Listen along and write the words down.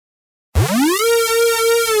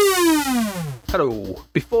Hello.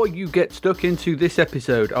 Before you get stuck into this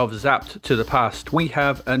episode of Zapped to the Past, we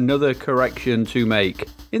have another correction to make.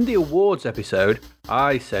 In the awards episode,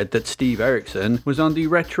 I said that Steve Erickson was on the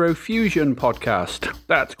Retro Fusion podcast.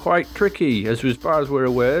 That's quite tricky, as far as we're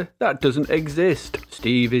aware, that doesn't exist.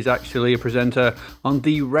 Steve is actually a presenter on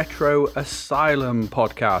the Retro Asylum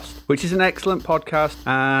podcast, which is an excellent podcast,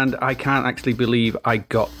 and I can't actually believe I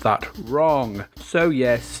got that wrong. So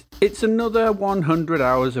yes, it's another 100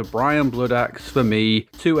 hours of Brian Bloodaxe for me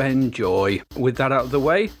to enjoy. With that out of the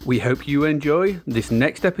way, we hope you enjoy this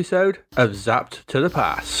next episode of Zapped to the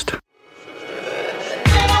Past.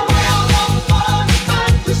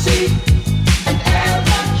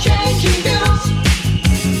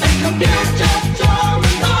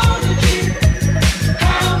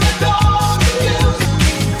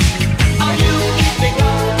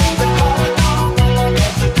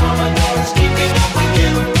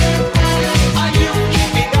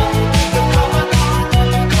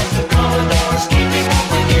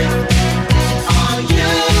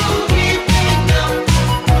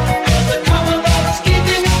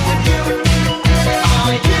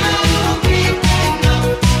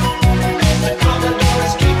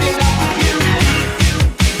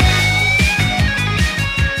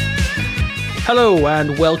 Hello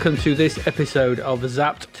and welcome to this episode of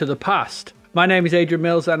Zapped to the Past. My name is Adrian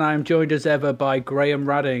Mills and I'm joined as ever by Graham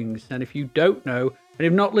Raddings. And if you don't know, and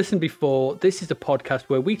have not listened before, this is a podcast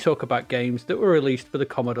where we talk about games that were released for the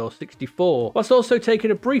Commodore 64, whilst also taking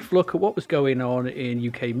a brief look at what was going on in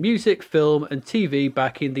UK music, film and TV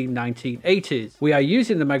back in the 1980s. We are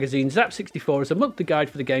using the magazine Zap 64 as a monthly guide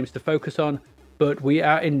for the games to focus on, but we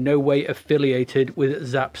are in no way affiliated with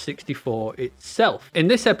Zap 64 itself. In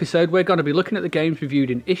this episode, we're going to be looking at the games reviewed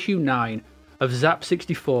in issue 9 of Zap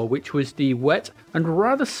 64, which was the wet and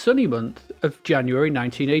rather sunny month of January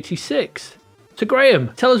 1986. So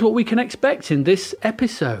Graham, tell us what we can expect in this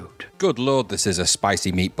episode. Good lord, this is a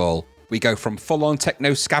spicy meatball. We go from full-on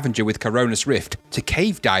techno scavenger with Coronis Rift to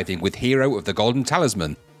cave diving with Hero of the Golden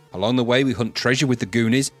Talisman. Along the way, we hunt treasure with the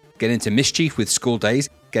Goonies, get into mischief with School Days,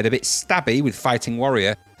 get a bit stabby with Fighting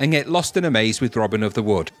Warrior, and get lost in a maze with Robin of the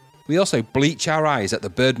Wood. We also bleach our eyes at the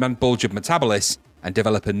Birdman Bulge of Metabolis and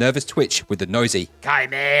develop a nervous twitch with the noisy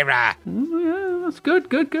Chimera. Yeah, that's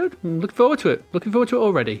good. Looking forward to it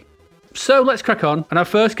already. So let's crack on. And our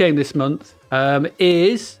first game this month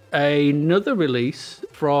is another release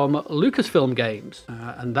from Lucasfilm Games.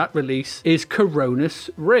 And that release is Coronis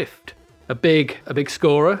Rift. A big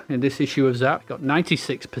scorer in this issue of Zap. Got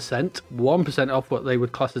 96%, 1% off what they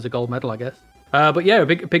would class as a gold medal, I guess. But yeah, a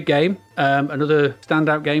big game. Another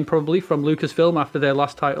standout game probably from Lucasfilm after their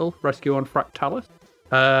last title, Rescue on Fractalis.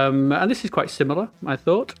 And this is quite similar, I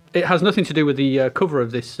thought. It has nothing to do with the cover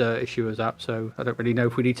of this issue of Zap, so I don't really know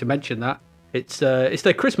if we need to mention that. It's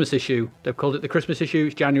their Christmas issue. They've called it the Christmas issue.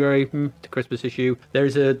 It's January, the Christmas issue.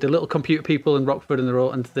 There's the little computer people in Rockford and they're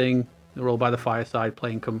all by the fireside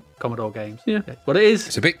playing Commodore games. Yeah, that's what it is.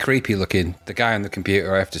 It's a bit creepy looking, the guy on the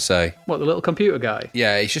computer, I have to say. What, the little computer guy?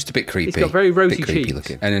 Yeah, he's just a bit creepy. He's got very rosy cheeks.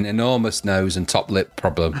 Looking. And an enormous nose and top lip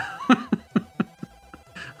problem.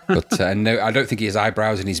 But no, I don't think he has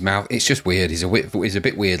eyebrows in his mouth. It's just weird. He's a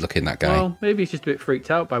bit weird looking, that guy. Well, maybe he's just a bit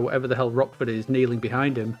freaked out by whatever the hell Rockford is kneeling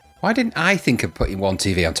behind him. Why didn't I think of putting one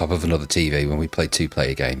TV on top of another TV when we played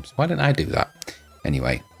two-player games? Why didn't I do that?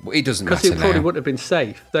 Anyway, it doesn't matter now. Because it probably wouldn't have been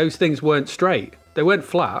safe. Those things weren't straight. They weren't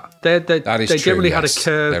flat. They generally had a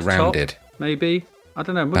curved They're rounded. Top, maybe. I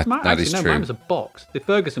don't know. That is true. Mine was a box. The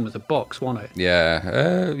Ferguson was a box, wasn't it?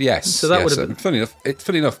 Yeah. Yes. So that would have been...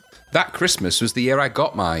 Funny enough, that Christmas was the year I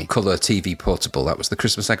got my colour TV portable. That was the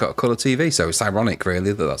Christmas I got a colour TV. So it's ironic,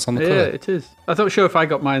 really, that that's on the colour. Yeah, it is. I'm not sure if I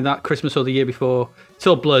got mine that Christmas or the year before. It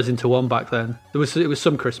all blurs into one back then. It was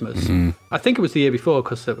some Christmas. Mm-hmm. I think it was the year before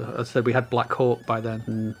because I said we had Black Hawk by then.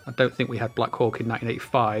 And I don't think we had Black Hawk in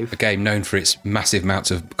 1985. A game known for its massive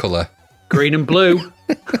amounts of colour. Green and blue.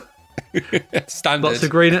 Standard. Lots of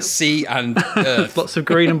green, sea and earth. Lots of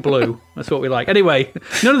green and blue. That's what we like. Anyway,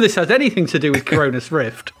 none of this has anything to do with Coronis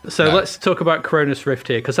Rift. So Let's talk about Coronis Rift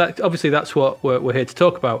here, because obviously that's what we're here to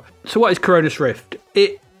talk about. So what is Coronis Rift?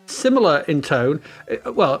 It's similar in tone.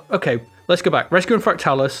 Well, okay, let's go back. Rescue on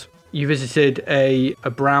Fractalis, you visited a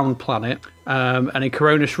brown planet, and in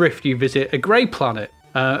Coronis Rift you visit a grey planet.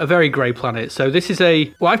 A very grey planet. So this is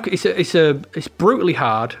it's brutally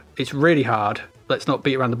hard. It's really hard. Let's not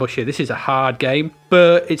beat around the bush here. This is a hard game,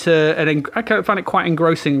 but it's I find it quite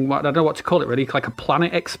engrossing. I don't know what to call it really, like a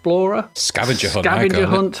planet explorer, scavenger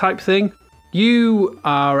hunt type thing. You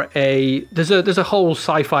are there's a whole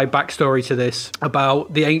sci-fi backstory to this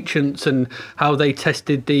about the ancients and how they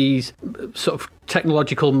tested these sort of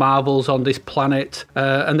technological marvels on this planet,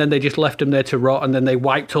 and then they just left them there to rot, and then they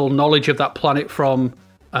wiped all knowledge of that planet from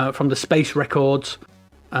the space records.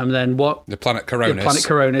 And then what? The planet Coronis. The planet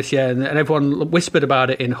Coronis, yeah. And everyone whispered about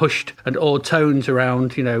it in hushed and awed tones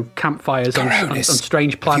around, campfires on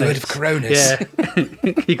strange planets. Have you heard of Coronis?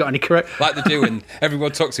 Yeah. You got any Like they do, and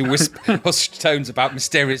everyone talks in hushed tones about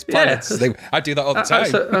mysterious planets. Yeah. I do that all the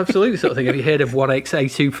time. Absolutely, sort of thing. Have you heard of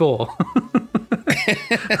 1XA24?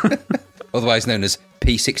 Otherwise known as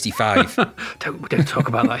P65. We don't talk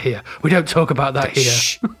about that here. We don't talk about that here.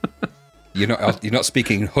 Shh. You're not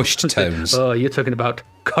speaking in hushed tones. Oh, you're talking about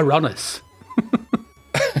Coronis.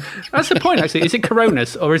 That's the point, actually. Is it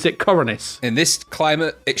Coronis or is it Coronis? In this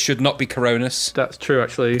climate, it should not be Coronis. That's true,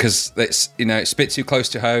 actually. Because it's a bit too close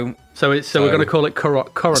to home. So we're going to call it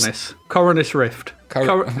Coronis. Coronis Rift.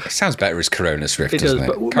 It sounds better as Coronis Rift, doesn't it?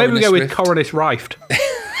 But maybe we go with Coronis Rift.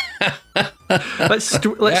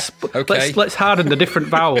 Let's harden the different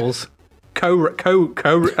vowels.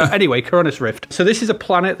 Anyway, Coronis Rift. So this is a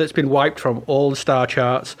planet that's been wiped from all the star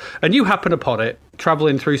charts, and you happen upon it,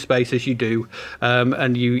 traveling through space as you do,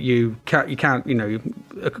 and you can't,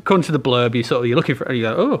 according to the blurb, you're looking for, and you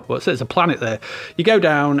go, oh, what's it? There's a planet there. You go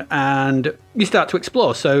down and you start to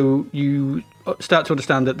explore. So you start to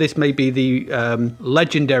understand that this may be the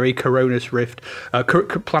legendary Coronis Rift,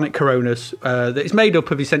 planet Coronis, that is made up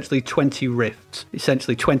of essentially 20 rifts,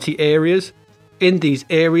 essentially 20 areas. In these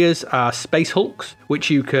areas are space hulks, which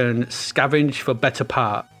you can scavenge for better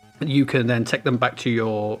part. You can then take them back to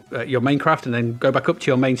your main craft and then go back up to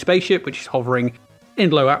your main spaceship, which is hovering in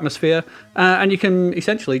low atmosphere. And you can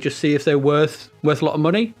essentially just see if they're worth a lot of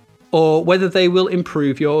money, or whether they will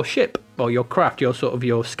improve your ship or your craft, your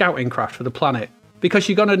scouting craft for the planet. Because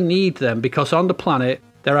you're going to need them, because on the planet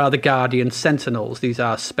there are the Guardian Sentinels. These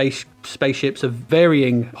are spaceships of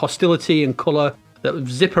varying hostility and colour, that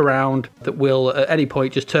zip around, that will at any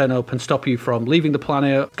point just turn up and stop you from leaving the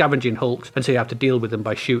planet, scavenging hulks, and so you have to deal with them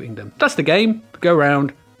by shooting them. That's the game. Go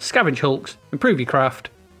around, scavenge hulks, improve your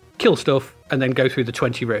craft, kill stuff, and then go through the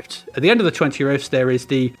 20 rifts. At the end of the 20 rifts, there is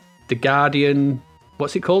the Guardian,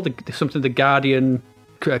 what's it called? The Guardian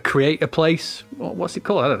create a place. What's it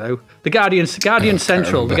called? I don't know. The Guardian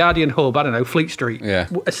Central, the Guardian Hub. I don't know. Fleet Street. Yeah.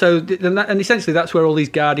 So and essentially that's where all these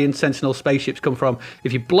Guardian Sentinel spaceships come from.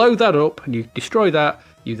 If you blow that up and you destroy that,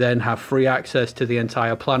 you then have free access to the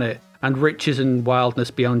entire planet and riches and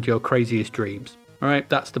wildness beyond your craziest dreams. All right.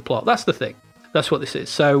 That's the plot. That's the thing. That's what this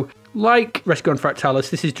is. So, like Rescue on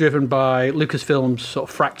Fractalis, this is driven by Lucasfilm's sort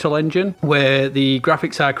of Fractal engine, where the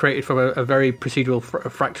graphics are created from a very procedural,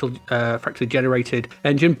 fractally generated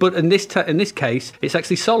engine. But in this case, it's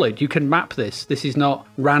actually solid. You can map this. This is not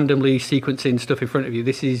randomly sequencing stuff in front of you.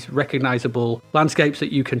 This is recognizable landscapes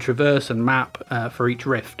that you can traverse and map for each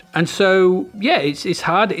rift. And so, yeah, it's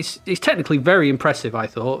hard. It's technically very impressive. I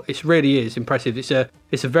thought it really is impressive.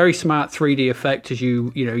 It's a very smart 3D effect as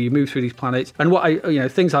you move through these planets. And what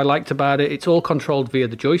things I liked about it, it's all controlled via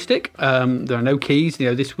the joystick. There are no keys.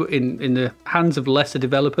 This in the hands of lesser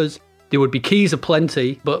developers, there would be keys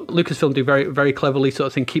aplenty, but Lucasfilm do very, very cleverly sort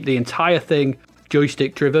of thing, keep the entire thing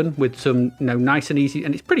joystick driven with some nice and easy,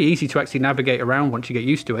 and it's pretty easy to actually navigate around once you get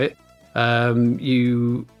used to it.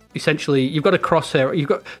 You've got a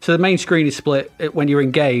crosshair. So the main screen is split when you're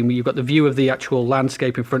in game. You've got the view of the actual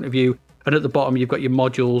landscape in front of you. And at the bottom, you've got your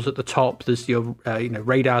modules. At the top, there's your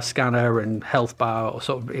radar scanner and health bar, or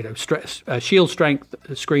sort of shield strength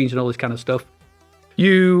screens and all this kind of stuff.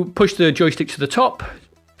 You push the joystick to the top,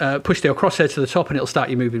 push your crosshair to the top, and it'll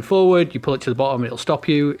start you moving forward. You pull it to the bottom, it'll stop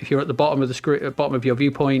you. If you're at the bottom of the screen, bottom of your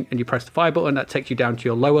viewpoint, and you press the fire button, that takes you down to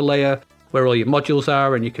your lower layer where all your modules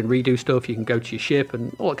are, and you can redo stuff. You can go to your ship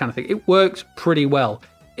and all that kind of thing. It works pretty well.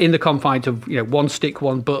 In the confines of one stick,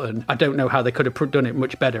 one button, I don't know how they could have done it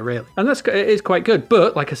much better, really. And it is quite good.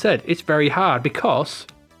 But like I said, it's very hard because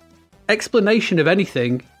explanation of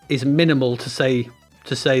anything is minimal, to say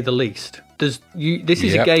the least. This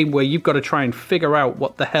is a game where you've got to try and figure out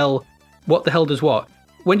what the hell does what.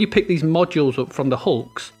 When you pick these modules up from the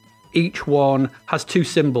hulks, each one has two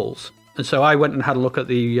symbols, and so I went and had a look at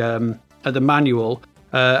the manual,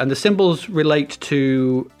 and the symbols relate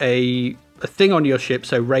to a thing on your ship,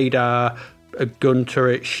 so radar, a gun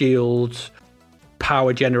turret, shields,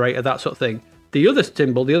 power generator, that sort of thing. The other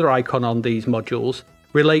symbol, the other icon on these modules,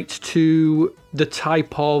 relates to the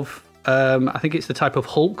type of, I think it's the type of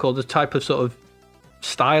hulk or the type of sort of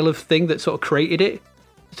style of thing that sort of created it.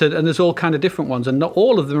 So, and there's all kind of different ones, and not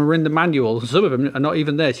all of them are in the manual, and some of them are not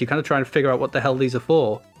even there, so you're kind of trying to figure out what the hell these are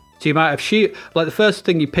for. So you might have shield, like the first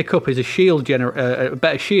thing you pick up is a shield, a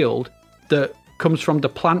better shield that comes from the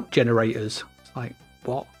plant generators. It's like,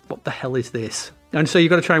 what? what the hell is this? And so you've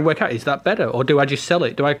got to try and work out, is that better? Or do I just sell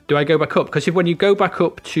it? Do I go back up? Because when you go back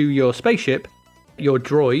up to your spaceship, your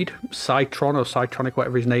droid, Cytron or Cytronic,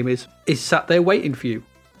 whatever his name is sat there waiting for you.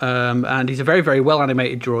 And he's a very, very well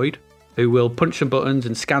animated droid who will punch some buttons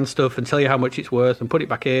and scan stuff and tell you how much it's worth and put it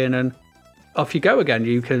back in, and off you go again.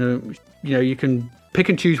 You can pick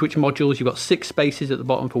and choose which modules. You've got 6 spaces at the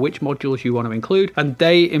bottom for which modules you want to include, and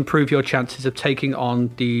they improve your chances of taking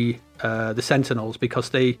on the Sentinels,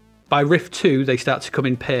 because by Rift 2 they start to come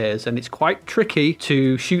in pairs, and it's quite tricky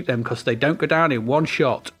to shoot them because they don't go down in one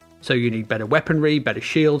shot. So you need better weaponry, better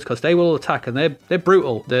shields, because they will attack, and they're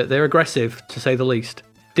brutal. They're aggressive, to say the least.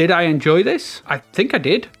 Did I enjoy this? I think I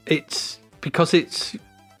did. It's because it's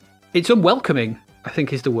unwelcoming, I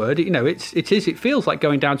think is the word. It feels like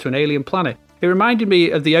going down to an alien planet. It reminded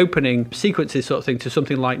me of the opening sequences sort of thing to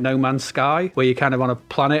something like No Man's Sky, where you're kind of on a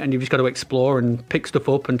planet and you've just got to explore and pick stuff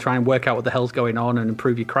up and try and work out what the hell's going on and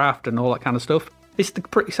improve your craft and all that kind of stuff. It's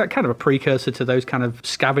like kind of a precursor to those kind of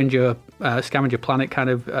scavenger planet kind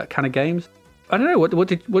of games. I don't know. What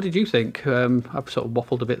did you think? I've sort of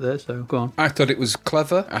waffled a bit there, so go on. I thought it was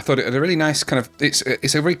clever. I thought it had a really nice kind of...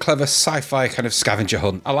 It's a very clever sci-fi kind of scavenger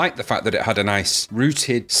hunt. I like the fact that it had a nice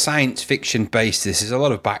rooted science fiction basis. There's a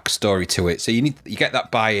lot of backstory to it, so you get that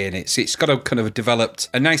buy-in. It's got a kind of developed,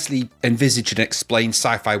 a nicely envisaged and explained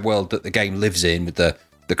sci-fi world that the game lives in, with the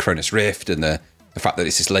Cronus Rift and the fact that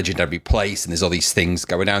it's this legendary place and there's all these things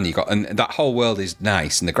going on. And that whole world is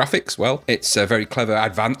nice. And the graphics, well, it's a very clever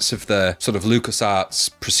advance of the sort of LucasArts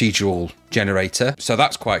procedural generator. So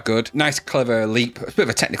that's quite good. Nice, clever leap. It's a bit of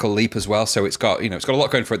a technical leap as well. So it's got a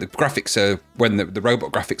lot going for it. The graphics are, when the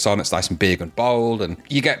robot graphics on, it's nice and big and bold. And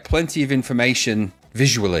you get plenty of information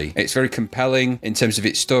visually. It's very compelling in terms of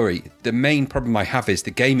its story. The main problem I have is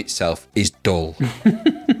the game itself is dull.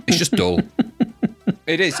 It's just dull.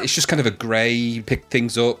 It is. It's just kind of a grey, pick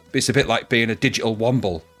things up. It's a bit like being a digital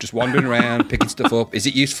womble, just wandering around, picking stuff up. Is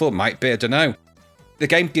it useful? Might be. I don't know. The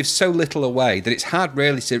game gives so little away that it's hard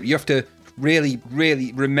really to... You have to really,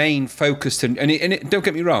 really remain focused. And don't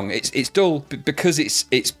get me wrong, it's dull because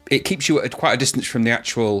it keeps you at quite a distance from the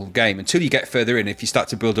actual game until you get further in, if you start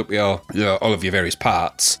to build up all of your various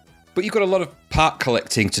parts. But you've got a lot of part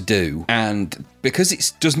collecting to do, and because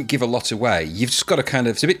it doesn't give a lot away, you've just got to kind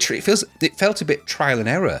of... It felt a bit trial and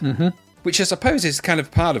error, which I suppose is kind of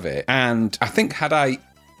part of it. And I think had I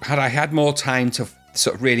had more time to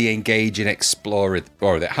sort of really engage and explore it,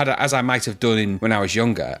 as I might have done when I was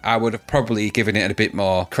younger, I would have probably given it a bit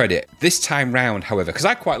more credit. This time round, however, because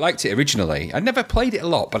I quite liked it originally, I never played it a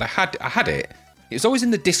lot, but I had it. It was always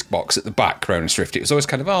in the disc box at the back, Cronus Rift. It was always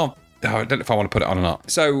kind of, I don't know if I want to put it on or not.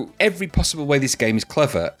 So every possible way this game is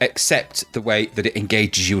clever, except the way that it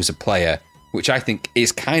engages you as a player, which I think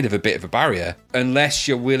is kind of a bit of a barrier, unless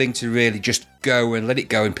you're willing to really just go and let it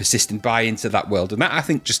go and persist and buy into that world. And that, I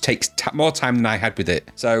think, just takes more time than I had with it.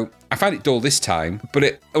 So I found it dull this time,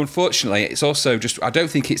 but unfortunately, it's also just... I don't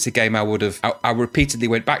think it's a game I would have... I repeatedly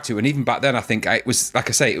went back to, and even back then, I think it was, like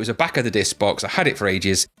I say, it was a back of the disc box. I had it for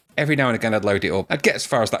ages. Every now and again, I'd load it up. I'd get as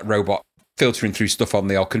far as that robot filtering through stuff on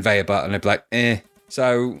the old conveyor belt, and I'd be like, eh.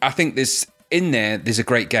 So I think there's a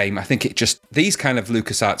great game. I think these kind of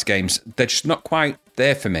LucasArts games, they're just not quite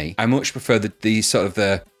there for me. I much prefer the sort of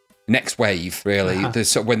the next wave, really.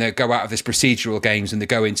 When they go out of this procedural games and they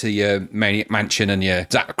go into your Maniac Mansion and your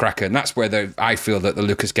Zack Cracker, and that's where I feel that the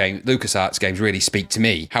LucasArts games really speak to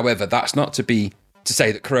me. However, that's not to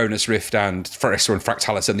say that Cronus Rift and Foresta and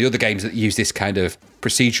Fractalis and the other games that use this kind of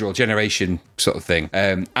procedural generation sort of thing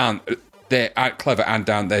aren't clever and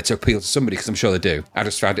down there to appeal to somebody, because I'm sure they do. I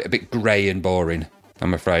just found it a bit grey and boring,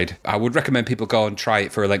 I'm afraid. I would recommend people go and try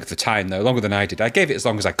it for a length of time, though, longer than I did. I gave it as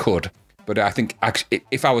long as I could, but I think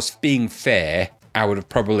if I was being fair, I would have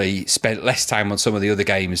probably spent less time on some of the other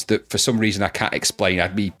games that for some reason I can't explain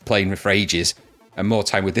I'd be playing for ages, and more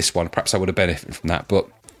time with this one. Perhaps I would have benefited from that, but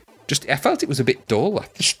I felt it was a bit dull.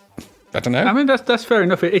 I don't know. I mean, that's fair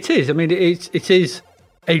enough. It is. I mean, it is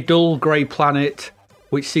a dull grey planet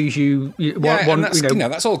which sees you,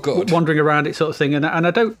 that's all good, wandering around it, sort of thing. And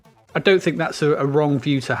I don't think that's a wrong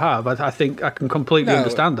view to have. I think I can completely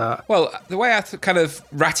understand that. Well, the way I kind of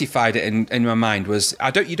ratified it in my mind was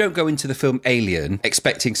you don't go into the film Alien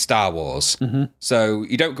expecting Star Wars. Mm-hmm. So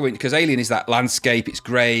you don't go in, because Alien is that landscape. It's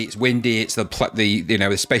grey, it's windy, it's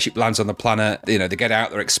the spaceship lands on the planet. They get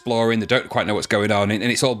out, they're exploring, they don't quite know what's going on, and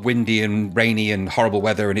it's all windy and rainy and horrible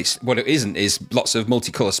weather. And what it isn't is lots of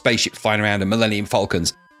multicolour spaceships flying around and Millennium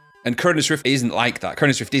Falcons. And Cronus Rift isn't like that.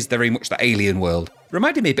 Cronus Rift is very much the alien world.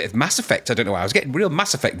 Reminded me a bit of Mass Effect. I don't know why. I was getting real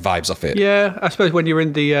Mass Effect vibes off it. Yeah, I suppose when you're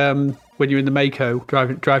in the Mako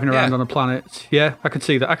driving around on a planet. Yeah, I could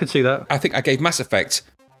see that. I think I gave Mass Effect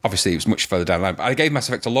obviously it was much further down the line, but I gave Mass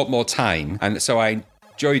Effect a lot more time, and so I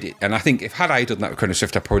enjoyed it. And I think if had I done that with Chrono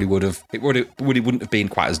Shift, I probably wouldn't have been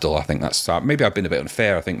quite as dull. I think that's maybe I've been a bit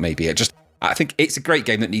unfair. I think it's a great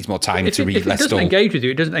game that needs more time to be less dull. If it doesn't engage with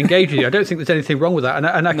you, it doesn't engage with you. I don't think there's anything wrong with that,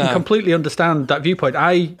 and I can completely understand that viewpoint.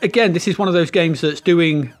 Again, this is one of those games that's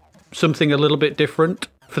doing something a little bit different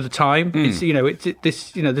for the time.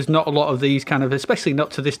 There's not a lot of these kind of, especially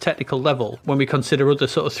not to this technical level, when we consider other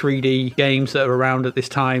sort of 3D games that are around at this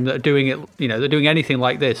time that are doing it, they're doing anything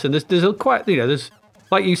like this. And there's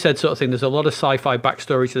like you said, sort of thing, there's a lot of sci-fi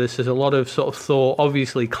backstory to this. There's a lot of sort of thought,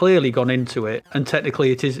 obviously, clearly gone into it, and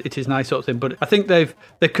technically it is nice sort of thing. But I think they're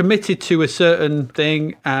committed to a certain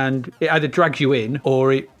thing, and it either drags you in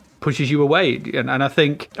or it pushes you away. And I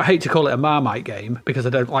think, I hate to call it a Marmite game because I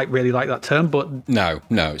don't really like that term, but no,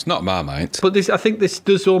 it's not Marmite. But I think this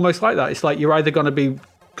does almost like that. It's like you're either going to be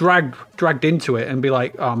dragged into it and be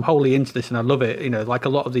like, oh, I'm wholly into this and I love it, like a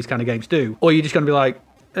lot of these kind of games do, or you're just going to be like,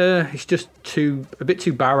 it's just a bit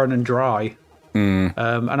too barren and dry. And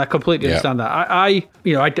I completely understand that.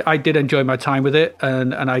 I did enjoy my time with it,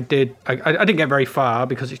 and I didn't get very far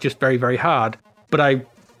because it's just very, very hard. But I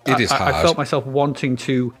felt myself wanting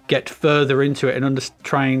to get further into it and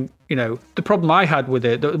trying. The problem I had with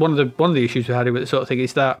it, one of the issues we had with it sort of thing,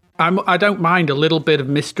 is that I don't mind a little bit of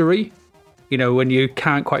mystery. When you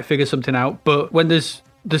can't quite figure something out, but when there's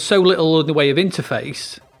so little in the way of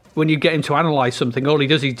interface. When you get him to analyse something, all he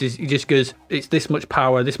does, he just goes, it's this much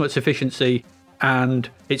power, this much efficiency, and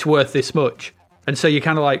it's worth this much. And so you're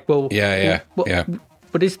kind of like, well,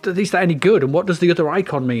 but is that any good? And what does the other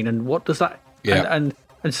icon mean? And what does that? Yeah.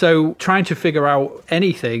 And so trying to figure out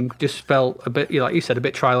anything just felt a bit, like you said, a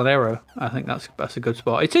bit trial and error. I think that's a good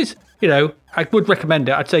spot. It is, I would recommend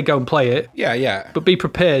it. I'd say go and play it. Yeah. But be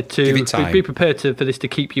prepared to give it time. Be prepared for this to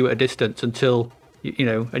keep you at a distance until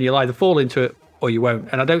and you'll either fall into it or you won't.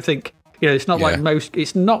 And I don't think, it's not like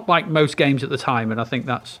most games at the time. And I think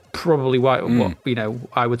that's probably why,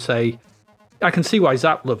 I would say, I can see why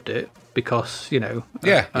Zap loved it because,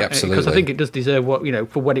 absolutely. Because I think it does deserve what,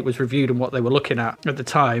 for when it was reviewed and what they were looking at the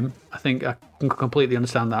time. I think I can completely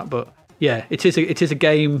understand that. But yeah, it is a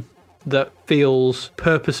game that feels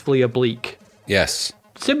purposefully oblique. Yes.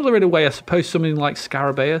 Similar in a way, I suppose, something like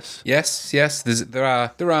Scarabaeus. Yes. There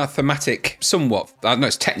are thematic, somewhat, I don't know,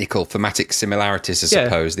 it's technical thematic similarities, I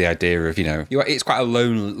suppose. The idea of, it's quite a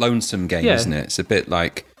lonesome game, isn't it? It's a bit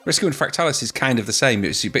like Rescue and Fractalis is kind of the same.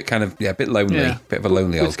 It's a bit kind of, a bit lonely, bit of a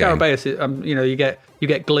lonely old game. Scarabaeus, you get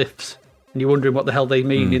glyphs, and you're wondering what the hell they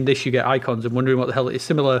mean. In this, you get icons, and wondering what the hell it's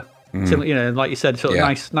similar. And like you said, sort of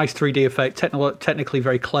nice 3D effect, technically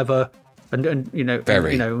very clever. And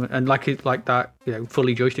very. And like that,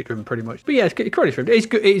 fully joystick driven pretty much. But yeah, credit for it. It's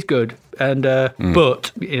good. It is good. And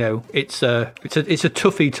but it's a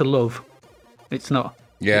toughie to love. It's not.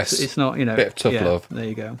 Yes. It's not. Bit of tough love. There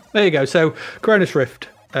you go. So Cronus Rift.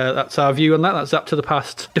 That's our view on that. That's Up to the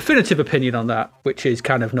Past. Definitive opinion on that, which is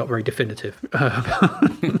kind of not very definitive.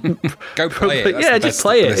 Go play it. Just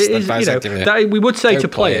play it. It is, we would say to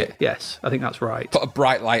play it. Yes, I think that's right. Put a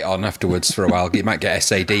bright light on afterwards for a while. You might get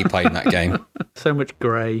SAD playing that game. So much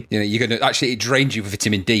grey. You're going to actually, it drains you with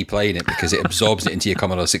vitamin D playing it because it absorbs it into your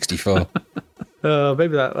Commodore 64.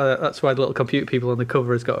 Maybe that's why the little computer people on the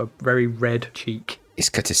cover has got a very red cheek. It's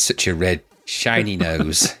got such a red, shiny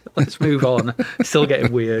nose. Let's move on. Still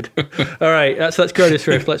getting weird. All right, that's Cronus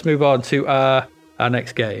Rift. Let's move on to our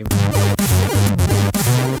next game.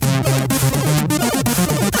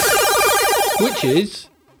 Which is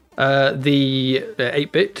the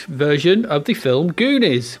 8-bit version of the film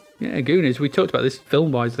Goonies. Yeah, Goonies. We talked about this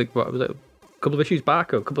film-wise, what was it, a couple of issues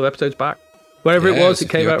back or a couple of episodes back? Wherever it was, it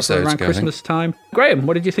came out around Christmas time. Graham,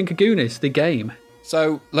 what did you think of Goonies, the game?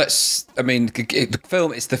 So the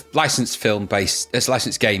film, it's the licensed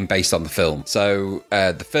game based on the film. So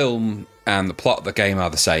the film and the plot of the game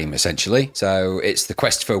are the same, essentially. So it's the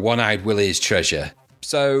quest for One-Eyed Willie's treasure.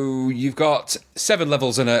 So you've got 8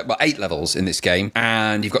 levels in this game,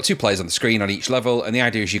 and you've got 2 players on the screen on each level, and the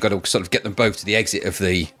idea is you've got to sort of get them both to the exit of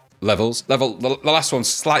the levels. The last one's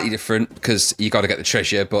slightly different because you got to get the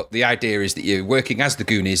treasure, but the idea is that you're working as the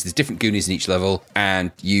Goonies. There's different Goonies in each level,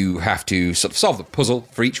 and you have to sort of solve the puzzle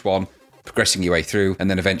for each one, progressing your way through,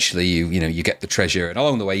 and then eventually you get the treasure, and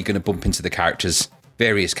along the way you're going to bump into the characters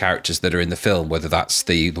various characters that are in the film, whether that's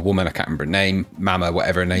the woman, I can't remember her name, Mama,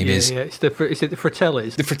 whatever her name is. Yeah, is it the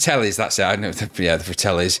Fratellis? The Fratellis, that's it. I know, the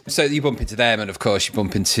Fratellis. So you bump into them, and of course you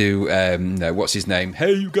bump into, what's his name?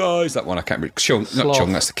 Hey, you guys, that one, I can't remember. Not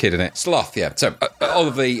Chung, that's the kid in it. Sloth, yeah. So all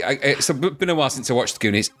of it's been a while since I watched The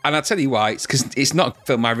Goonies, and I'll tell you why. It's because it's not a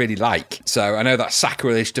film I really like. So I know that's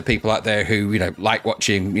sacrilege to people out there who, like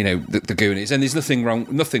watching, the Goonies, and there's nothing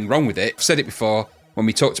wrong with it. I've said it before when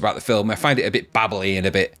we talked about the film. I find it a bit babbly and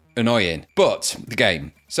a bit annoying. But the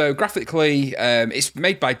game. So graphically, it's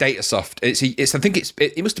made by Datasoft.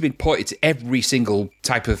 It must have been ported to every single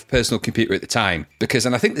type of personal computer at the time,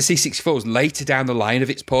 and I think the C64 was later down the line of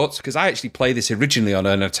its ports, because I actually played this originally on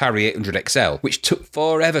an Atari 800 XL, which took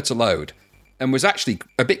forever to load, and was actually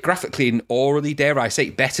a bit graphically and orally, dare I say,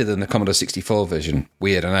 better than the Commodore 64 version.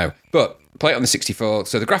 Weird, I know. But play it on the 64,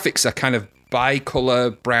 so the graphics are kind of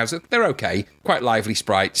bi-colour browser. They're okay. Quite lively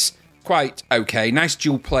sprites. Quite okay. Nice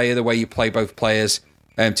dual player, the way you play both players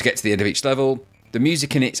to get to the end of each level. The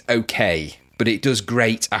music in it's okay, but it does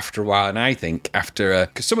great after a while, and I think after...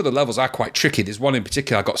 Because some of the levels are quite tricky. There's one in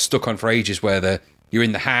particular I got stuck on for ages where you're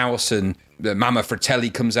in the house and the Mama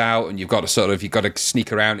Fratelli comes out and you've got to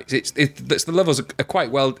sneak around. The levels are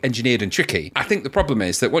quite well engineered and tricky. I think the problem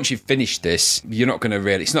is that once you've finished this, you're not going to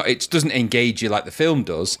really... It doesn't engage you like the film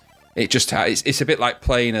does. It's a bit like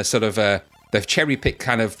playing a sort of... They've cherry-picked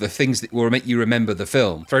kind of the things that will make you remember the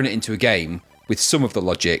film, thrown it into a game with some of the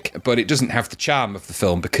logic, but it doesn't have the charm of the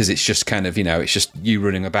film because it's just kind of, it's just you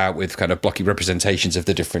running about with kind of blocky representations of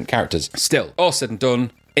the different characters. Still, all said and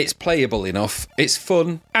done, it's playable enough, it's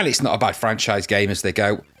fun, and it's not a bad franchise game as they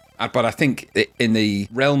go. But I think in the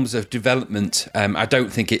realms of development, I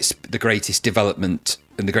don't think it's the greatest development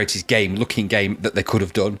and the greatest looking game that they could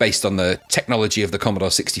have done based on the technology of the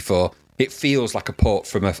Commodore 64. It feels like a port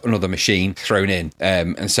from another machine thrown in.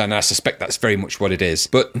 And I suspect that's very much what it is.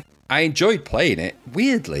 But I enjoyed playing it.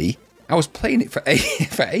 Weirdly, I was playing it for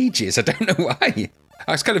ages. I don't know why.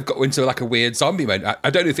 I just kind of got into like a weird zombie mode.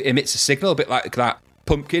 I don't know if it emits a signal, a bit like that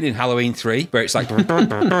pumpkin in Halloween 3, where it's like... and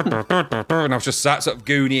I was just sort of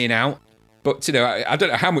gooneying out. But, I don't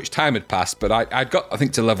know how much time had passed, but I'd got, I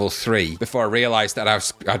think, to level 3 before I realised that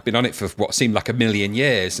I'd been on it for what seemed like a million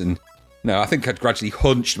years. And, I think I'd gradually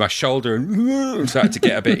hunched my shoulder and started to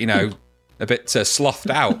get a bit, a bit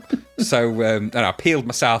slothed out. So and I peeled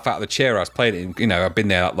myself out of the chair I was playing it in. I've been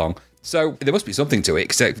there that long. So there must be something to it,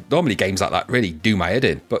 because normally games like that really do my head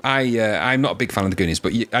in. But I'm not a big fan of the Goonies,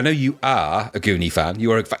 but I know you are a Goonie fan.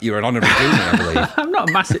 You're an honorary Goonie, I believe. I'm not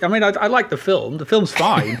a massive... I mean, I like the film. The film's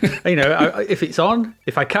fine. If it's on,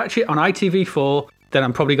 if I catch it on ITV4, then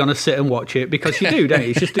I'm probably going to sit and watch it, because you do, don't you?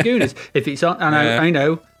 It's just the Goonies. If it's on, and I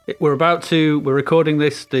know... We're recording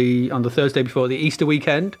this on the Thursday before the Easter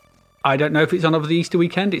weekend. I don't know if it's on over the Easter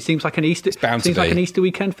weekend. It seems like an Easter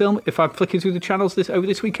weekend film. If I'm flicking through the channels over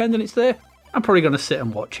this weekend and it's there, I'm probably going to sit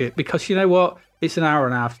and watch it, because you know what? It's an hour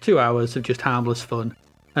and a half, 2 hours of just harmless fun.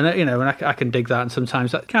 And I can dig that, and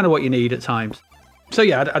sometimes that's kind of what you need at times. So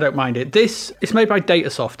yeah, I don't mind it. It's made by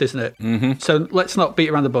Datasoft, isn't it? Mm-hmm. So let's not beat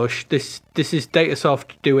around the bush. This is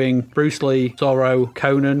Datasoft doing Bruce Lee, Zorro,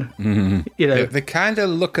 Conan. Mm-hmm. They kind of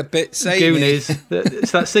look a bit samey. Goonies.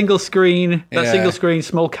 It's that single screen. Single screen,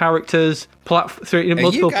 small characters, multiple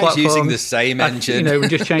platforms. You guys using the same engine? We're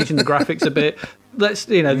just changing the graphics a bit. This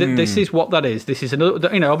is what that is. This is another.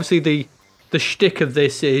 Obviously the shtick of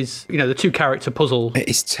this is, the two-character puzzle.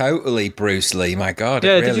 It's totally Bruce Lee, my God. Yeah,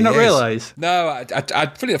 it really did you not realise? No,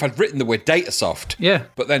 funny enough, I'd written the word Datasoft. Yeah.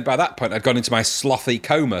 But then by that point, I'd gone into my slothy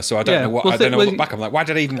coma, so I don't know what... I don't know what to look back. I'm like, why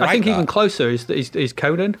did I even write that? I think even closer is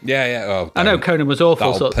Conan. Yeah. Oh, I know Conan was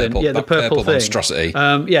awful, sort of thing. Yeah, the purple thing. Monstrosity.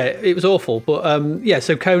 Yeah, it was awful. But,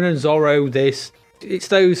 so Conan, Zorro, this... It's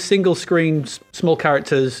those single screen, small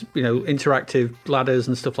characters, interactive ladders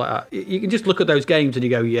and stuff like that. You can just look at those games and you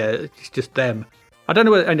go, yeah, it's just them. I don't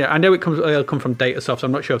know. I know it'll come from Datasoft. So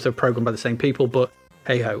I'm not sure if they're programmed by the same people, but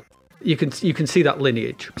hey ho, you can see that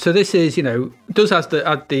lineage. So this is, does add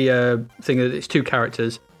the thing that it's two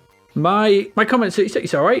characters. My comments,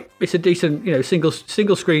 it's all right. It's a decent, single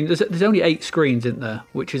screen. There's only 8 screens in there,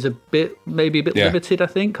 which is maybe a bit limited, I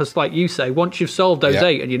think, because like you say, once you've solved those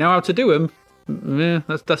 8 and you know how to do them. Yeah,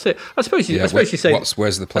 that's it. I suppose you say.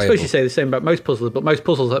 Where's the playable? I suppose you say the same about most puzzlers, but most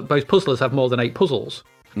puzzlers have more than 8 puzzles,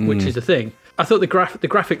 which is the thing. I thought the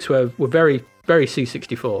graphics were very, very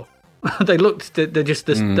C64. They looked. They just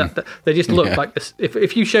looked like this.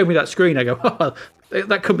 If you showed me that screen, I go, oh,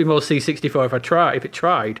 that could be more C64 if it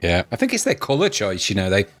tried. Yeah, I think it's their colour choice.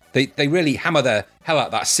 They really hammer the hell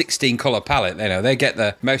out that 16 colour palette. You know, they get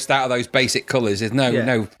the most out of those basic colours. There's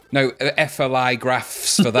no FLI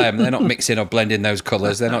graphs for them. They're not mixing or blending those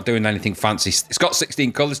colours. They're not doing anything fancy. It's got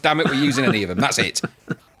 16 colours. Damn it, we're using any of them. That's it.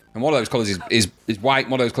 And one of those colours is white,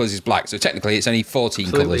 one of those colours is black. So technically it's only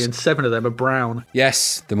 14 colours. And 7 of them are brown.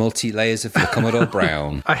 Yes, the multi-layers of the Commodore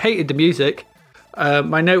Brown. I hated the music.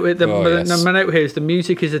 My note here is the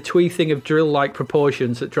music is a twee thing of drill-like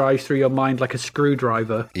proportions that drives through your mind like a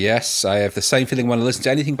screwdriver. Yes, I have the same feeling when I listen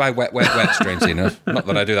to anything by Wet Wet Wet, strangely enough. Not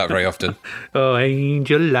that I do that very often. Oh,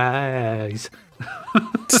 angel eyes.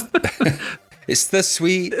 It's the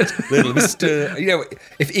sweet little Mr. You know,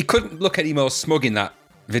 if he couldn't look any more smug in that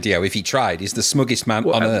video if he tried. He's the smuggest man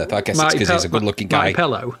on earth. I guess it's because he's a good-looking guy. Marty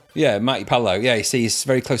Pello. Yeah, Marty Pello. Yeah, you see, he's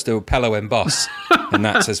very close to Pello and Boss. And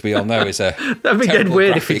that's, as we all know, is a that'd be dead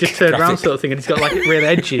weird if he just turned around sort of thing and he's got like real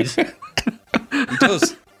edges. He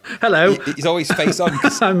does. Hello. He's always face on.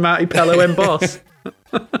 I'm Marty Pello and Boss.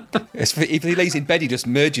 If he lays in bed, he just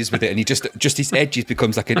merges with it and he just his edges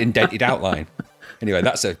becomes like an indented outline. Anyway,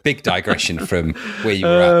 that's a big digression from where you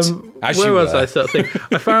were at. Where was I, sort of thing?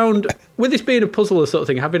 I found, with this being a puzzler sort of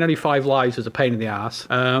thing, having only 5 lives was a pain in the arse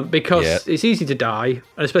because it's easy to die,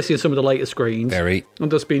 and especially on some of the later screens. Very.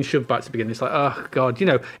 And just being shoved back to the beginning. It's like, oh, God,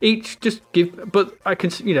 each just give... But I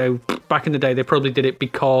can, back in the day, they probably did it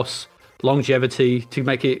because... longevity to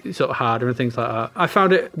make it sort of harder and things like that. I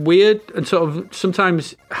found it weird and sort of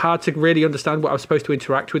sometimes hard to really understand what I was supposed to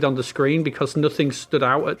interact with on the screen because nothing stood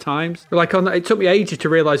out at times. Like it took me ages to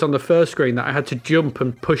realise on the first screen that I had to jump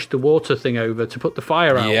and push the water thing over to put the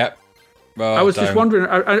fire out. Yep. Oh, I was just wondering.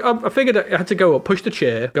 I figured I had to go up, push the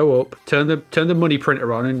chair, go up, turn the money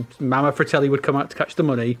printer on, and Mama Fratelli would come out to catch the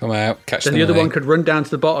money. Come out, catch then the money. Then the other one could run down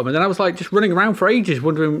to the bottom, and then I was like just running around for ages,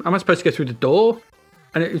 wondering, am I supposed to go through the door?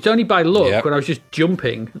 And it was only by luck when I was just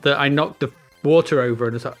jumping that I knocked the water over,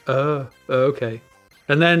 and it's like, oh, okay.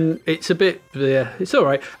 And then it's a bit, it's all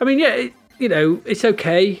right. I mean, it's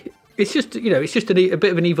okay. It's just, it's just a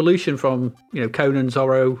bit of an evolution from, Conan,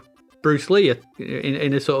 Zorro, Bruce Lee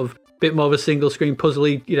in a sort of bit more of a single screen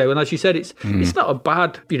puzzly, and as you said, it's not a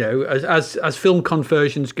bad, as film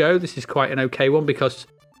conversions go, this is quite an okay one because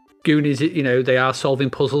Goonies, they are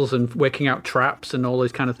solving puzzles and working out traps and all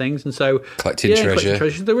those kind of things. And so, collecting treasure.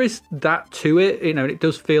 There is that to it, and it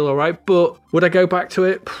does feel all right. But would I go back to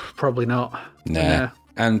it? Probably not. Nah.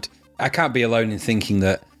 And I can't be alone in thinking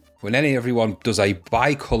that when everyone does a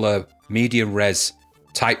bicolour medium res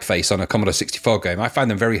typeface on a Commodore 64 game, I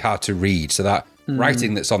find them very hard to read. So that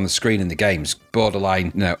writing that's on the screen in the game's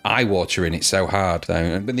borderline, eye-watering. It's so hard.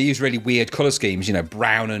 But they use really weird colour schemes,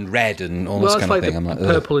 brown and red and all this kind of thing. I'm like,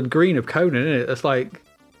 purple and green of Conan, isn't it? It's like,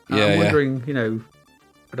 I'm wondering,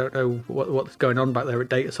 I don't know what's going on back there at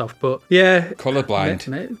Datasoft, but yeah.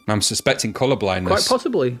 Colourblind. I'm suspecting colourblindness. Quite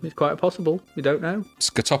possibly. It's quite possible. You don't know.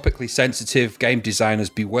 Scotopically sensitive game designers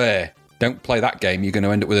beware. Don't play that game. You're going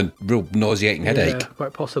to end up with a real nauseating headache. Yeah,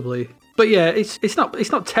 quite possibly. But yeah, it's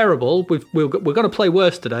not terrible. We're going to play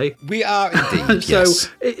worse today. We are indeed. So,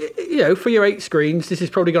 yes. For your 8 screens, this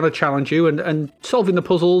is probably going to challenge you, and solving the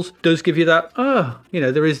puzzles does give you that.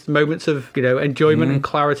 There is moments of enjoyment and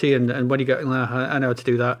clarity, and when you go, I know how to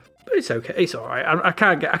do that. But it's okay. It's all right. I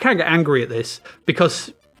can't get angry at this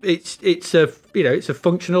because it's a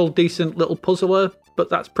functional, decent little puzzler. But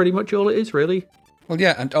that's pretty much all it is, really. Well,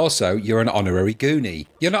 yeah, and also you're an honorary Goonie.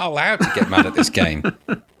 You're not allowed to get mad at this game.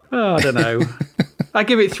 Oh, I don't know. I'd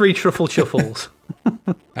give it 3 truffle chuffles.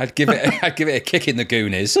 I'd give it a kick in the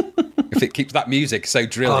Goonies if it keeps that music so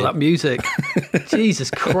drilly. Oh, that music.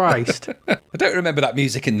 Jesus Christ. I don't remember that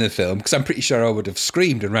music in the film because I'm pretty sure I would have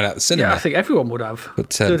screamed and run out the cinema. Yeah, I think everyone would have. But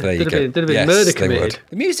there you go. There'd have been murder committed.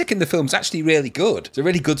 The music in the film's actually really good. It's a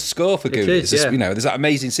really good score for Goonies. It is, yeah. There's that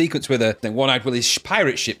amazing sequence where the One-Eyed Willie's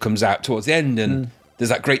pirate ship comes out towards the end and... There's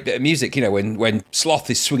that great bit of music, when Sloth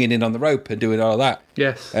is swinging in on the rope and doing all that.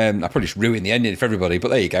 Yes. I probably just ruined the ending for everybody, but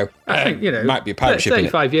there you go. I think, might be a pirate ship in it.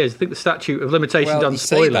 35 years. I think the statute of limitations on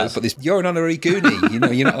spoilers. That, but you're an honorary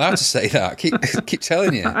Goonie. You're not allowed to say that. Keep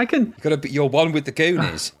telling you. I can. You're one with the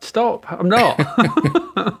Goonies. Stop. I'm not.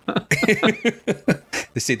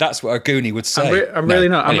 You see, that's what a Goonie would say. I'm really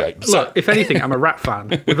not. Anyway, look, if anything, I'm a Rat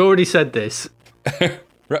fan. We've already said this.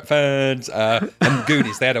 Rat fans and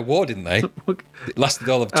Goonies, they had a war, didn't they? It lasted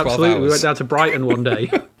all of 12 Absolutely. hours. We went down to Brighton one day.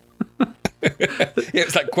 Yeah,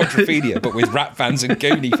 it's like Quadrophenia, but with Rat fans and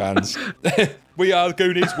Goonie fans. We are the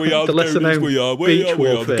Goonies, we are the Goonies, we are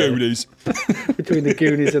the Goonies. Between the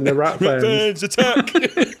Goonies and the Rat fans. Rat fans, attack!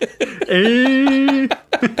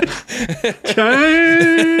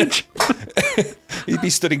 Change! He'd be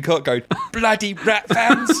stood in court going, bloody Rat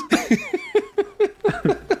fans!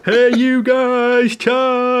 Hey, you guys,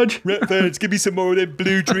 charge! Redfans, give me some more of them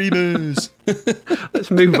blue dreamers. Let's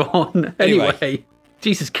move on. Anyway.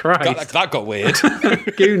 Jesus Christ. God, that got weird.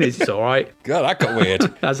 Goonies, it's all right. God, that got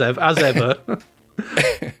weird. As ever.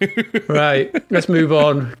 Right, let's move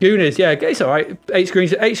on. Goonies, yeah, it's all right.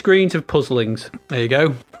 8 screens of puzzlings. There you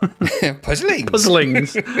go. Puzzlings.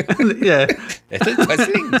 Puzzlings. Yeah. It's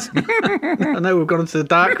puzzlings. I know we've gone into the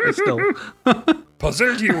Dark Crystal.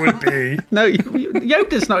 Puzzled you would be. No,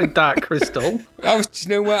 Yoda's not in Dark Crystal. You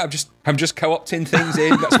know what? I'm just co-opting things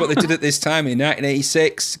in. That's what they did at this time in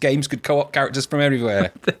 1986. Games could co-op characters from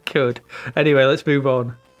everywhere. They could. Anyway, let's move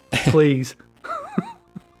on. Please.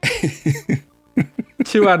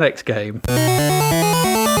 To our next game.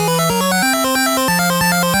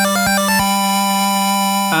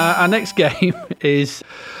 Our next game is...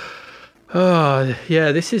 Oh,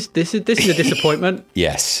 yeah, this is a disappointment.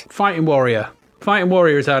 Yes. Fighting Warrior. Fighting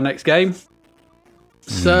Warrior is our next game.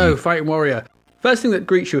 So, Fighting Warrior. First thing that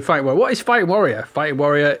greets you with Fighting Warrior. What is Fighting Warrior? Fighting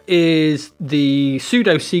Warrior is the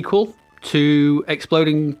pseudo-sequel to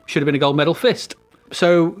Exploding Should Have Been a Gold Medal Fist.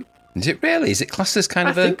 So... Is it really? Is it classed as kind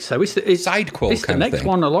of I think so. It's side qual It's the kind of next thing?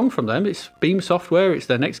 one along from them. It's Beam Software. It's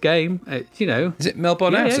their next game. It's, Is it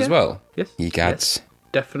Melbourne House as well? Yes. You gads. Yes,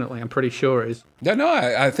 definitely. I'm pretty sure it is. No,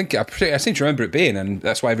 I think I seem to remember it being, and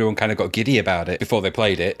that's why everyone kind of got giddy about it before they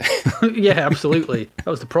played it. Yeah, absolutely. That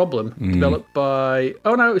was the problem. Developed by...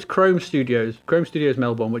 Oh, no, it was Chrome Studios. Chrome Studios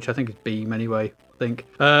Melbourne, which I think is Beam anyway, I think.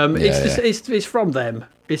 It's from them.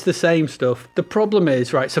 It's the same stuff. The problem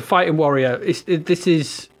is, right, so Fighting Warrior,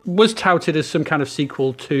 was touted as some kind of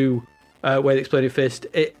sequel to Way the Exploding Fist.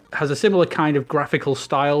 It has a similar kind of graphical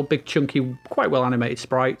style, big, chunky, quite well animated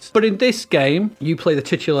sprites. But in this game, you play the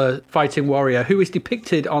titular Fighting Warrior, who is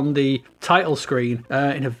depicted on the title screen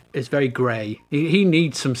is very grey. He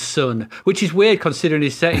needs some sun, which is weird considering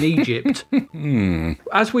he's set in Egypt.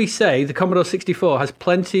 As we say, the Commodore 64 has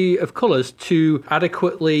plenty of colours to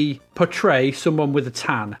adequately portray someone with a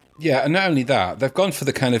tan. Yeah, and not only that, they've gone for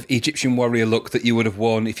the kind of Egyptian warrior look that you would have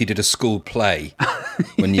worn if you did a school play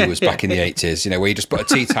when you was back in the 80s, where you just put a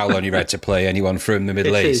tea towel on your head to play anyone from the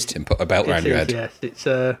Middle East and put a belt around your head. Yes, it's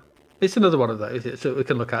another one of those that we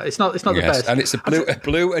can look at. It's not the best. And it's a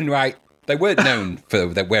blue and white. They weren't known for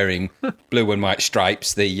their wearing blue and white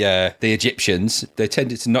stripes. The Egyptians, they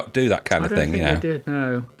tended to not do that kind of thing. I did,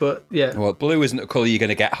 no. But yeah. Well, blue isn't a colour you're going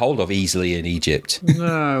to get hold of easily in Egypt.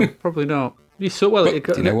 No, probably not. You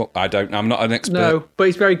know what? I'm not an expert. No, but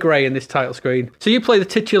he's very grey in this title screen. So you play the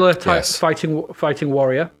titular fighting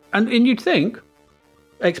warrior, and you'd think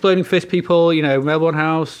Exploding Fist people, Melbourne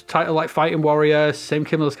House, title like Fighting Warrior, same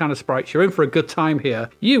similar kind of sprites. You're in for a good time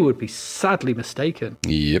here. You would be sadly mistaken.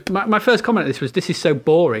 Yep. My first comment on this is so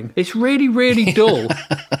boring. It's really, really dull.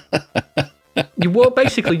 You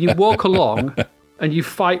walk along and you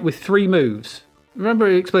fight with 3 moves. Remember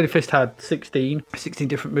Exploding Fist had 16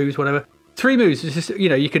 different moves, whatever. 3 moves. It's just,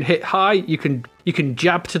 you can hit high, you can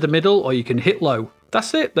jab to the middle, or you can hit low.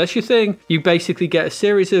 That's it. That's your thing. You basically get a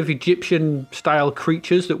series of Egyptian-style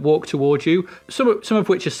creatures that walk towards you, some of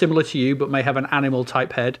which are similar to you, but may have an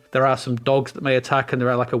animal-type head. There are some dogs that may attack, and there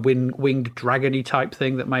are like a winged dragon-y type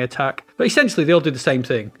thing that may attack. But essentially, they all do the same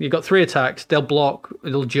thing. You've got 3 attacks. They'll block.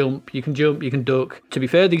 They'll jump. You can duck. To be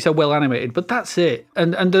fair, these are well animated, but that's it.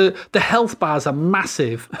 And the health bars are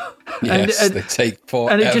massive. Yes, they take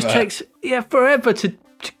forever. And it just takes forever to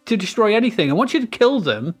destroy anything. And once you kill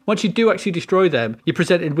them, once you do actually destroy them, you're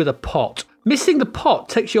presented with a pot. Missing the pot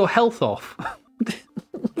takes your health off.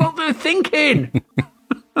 What are they thinking?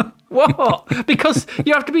 What? Because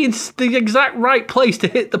you have to be in the exact right place to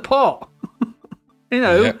hit the pot.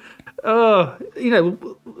 Yep.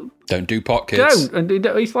 Don't do pot, kids. Don't. And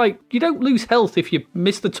it's like, you don't lose health if you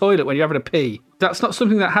miss the toilet when you're having a pee. That's not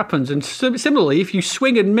something that happens. And similarly, if you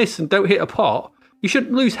swing and miss and don't hit a pot, you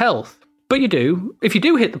shouldn't lose health. But you do. If you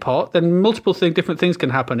do hit the pot, then different things can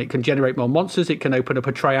happen. It can generate more monsters. It can open up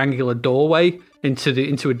a triangular doorway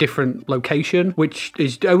into a different location, which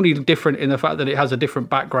is only different in the fact that it has a different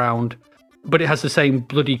background, but it has the same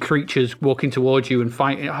bloody creatures walking towards you and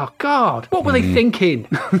fighting. Oh God, what were they thinking?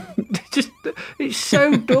 It's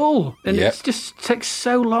so dull, and it just takes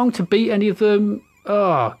so long to beat any of them.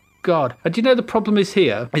 Oh God. And do you know the problem is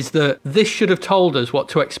that this should have told us what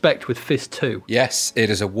to expect with Fist 2. Yes,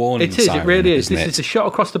 it is a warning. It is, siren, it really is. This is a shot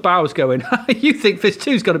across the bows going, you think Fist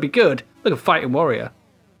 2's got to be good? Look at Fighting Warrior.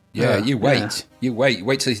 Yeah, you wait. Yeah. You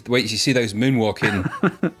wait till you see those moonwalking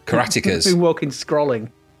karatekas. Moonwalking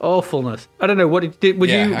scrolling. Awfulness. I don't know, did you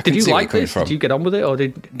like this? Did you get on with it or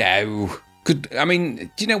did... No. I mean,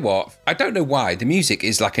 do you know what? I don't know why. The music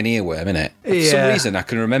is like an earworm, isn't it? For some reason, I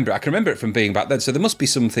can remember it from being back then. So there must be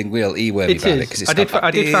something real earwormy about it. Because I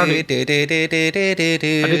did find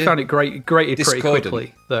it great pretty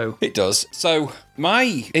quickly, though. It does. So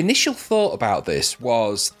my initial thought about this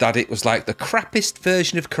was that it was like the crappiest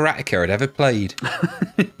version of Karateka I'd ever played.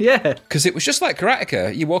 Yeah. Because it was just like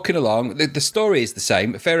Karateka. You're walking along. The story is the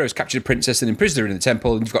same. Pharaoh's captured a princess and imprisoned her in the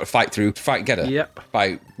temple, and you've got to fight and get her. Yep.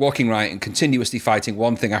 By walking right and continuously fighting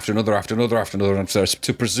one thing after another, so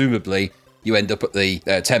presumably you end up at the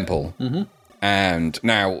temple. Mm-hmm. And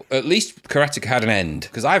now, at least Karateka had an end,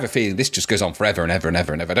 because I have a feeling this just goes on forever and ever and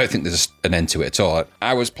ever and ever. I don't think there's an end to it at all.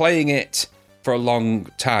 I was playing it for a long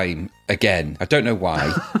time again. I don't know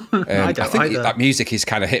why. I think either. That music is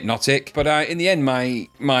kind of hypnotic. But in the end,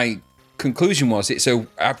 my conclusion was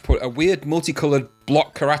I've put a weird multicoloured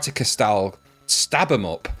block Karateka style stab 'em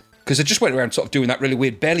up, because I just went around sort of doing that really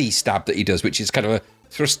weird belly stab that he does, which is kind of a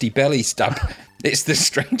thrusty belly stab. It's the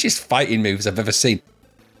strangest fighting moves I've ever seen.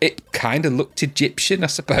 It kind of looked Egyptian, I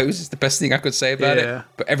suppose, is the best thing I could say about it.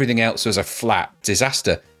 But everything else was a flat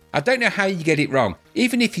disaster. I don't know how you get it wrong.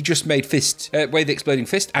 Even if you just made Way the Exploding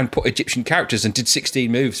Fist and put Egyptian characters and did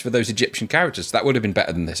 16 moves for those Egyptian characters, that would have been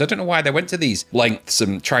better than this. I don't know why they went to these lengths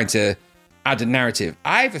and trying to add a narrative.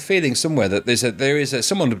 I have a feeling somewhere that there is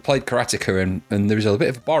someone who played Karateka and there is a bit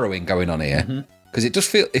of borrowing going on here. Because it does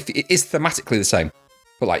feel, if it is thematically the same.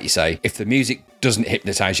 But like you say, if the music doesn't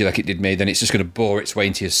hypnotise you like it did me, then it's just going to bore its way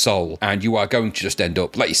into your soul. And you are going to just end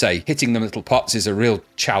up, like you say, hitting them little pots is a real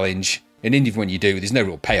challenge. And even when you do, there's no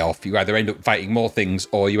real payoff. You either end up fighting more things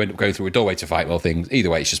or you end up going through a doorway to fight more things.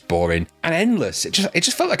 Either way, it's just boring and endless. It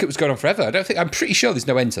just felt like it was going on forever. I'm pretty sure there's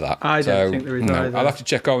no end to that. I don't think there is either. I'll have to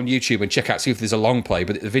check on YouTube and check out, see if there's a long play,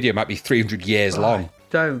 but the video might be 300 years long.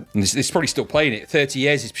 Don't. And it's probably still playing it. 30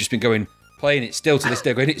 years it's just been playing it still to this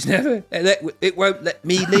day, going, it won't let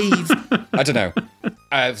me leave. I don't know.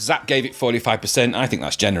 Zach gave it 45%. I think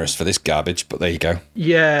that's generous for this garbage, but there you go.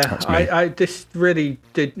 Yeah, I this really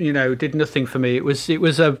did nothing for me. It was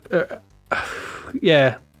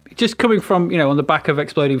just coming from on the back of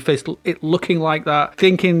Exploding Fist, it looking like that,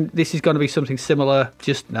 thinking this is going to be something similar.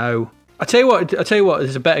 Just no. I tell you what.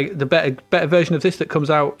 There's a better version of this that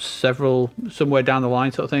comes out somewhere down the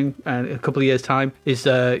line, sort of thing, and in a couple of years' time is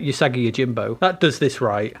Usagi Yojimbo. That does this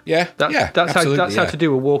right. Yeah, that's how to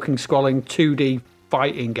do a walking, scrolling 2D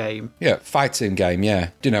fighting game. Yeah, fighting game. Yeah,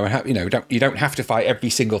 you don't have to fight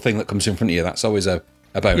every single thing that comes in front of you. That's always a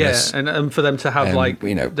bonus. Yeah, and for them to have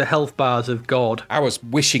the health bars of God. I was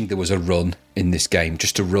wishing there was a run in this game,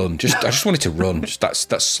 just to run. I just wanted to run. Just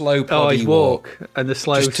that slow ploddy walk and the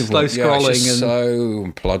slow scrolling and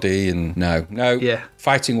so ploddy and no. Yeah,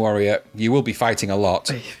 Fighting Warrior, you will be fighting a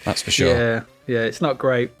lot. That's for sure. Yeah, it's not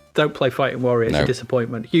great. Don't play Fighting Warrior. It's a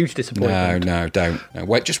disappointment. Huge disappointment. No, don't.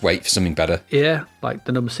 No, just wait for something better. Yeah, like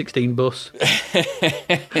the number 16 bus.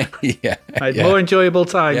 Yeah. I had more enjoyable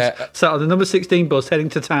times sat on the number 16 bus heading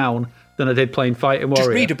to town than I did playing Fighting Warrior. Just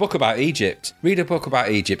read a book about Egypt.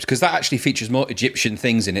 Because that actually features more Egyptian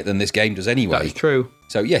things in it than this game does anyway. That's true.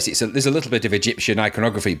 So yes, there's a little bit of Egyptian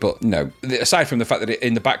iconography, but no. Aside from the fact that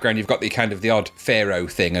in the background you've got the odd pharaoh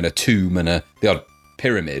thing and a tomb and the odd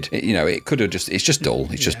pyramid, it could have it's just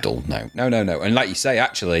dull. It's just dull. No. And like you say,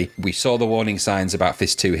 actually, we saw the warning signs about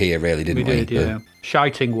Fist 2 here, really, didn't we? We did, yeah.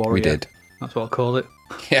 Shiting Warrior. We did. That's what I'll call it.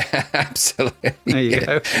 Yeah, absolutely. There you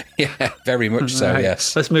go. Yeah, very much so, right.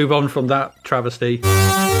 Yes. Let's move on from that travesty.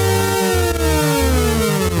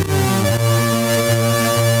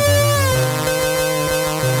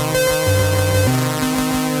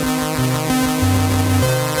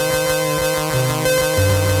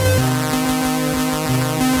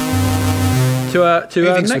 To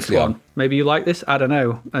our next one. Maybe you like this. I don't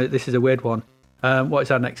know. This is a weird one. What is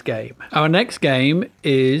our next game? Our next game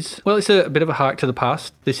is, it's a bit of a hark to the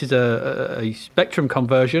past. This is a Spectrum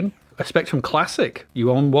conversion, a Spectrum classic.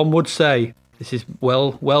 One would say this is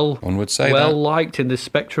one would say liked in the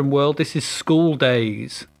Spectrum world. This is School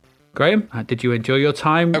Days. Graham, did you enjoy your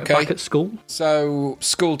time back at school? So,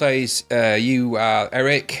 School Days, you are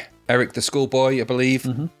Eric the schoolboy, I believe.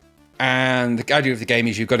 Mm-hmm. And the idea of the game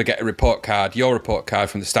is you've got to get your report card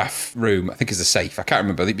from the staff room. I think it's a safe. I can't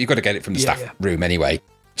remember. You've got to get it from the staff room anyway.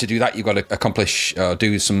 To do that, you've got to accomplish or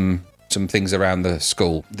do some things around the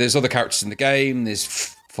school. There's other characters in the game. There's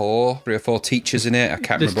 3 or 4 teachers in it. I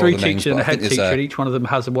can't remember all the names. There's 3 teachers and a head teacher, and each one of them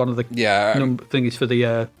has one of the things for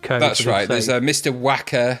the code. That's right. There's Mr.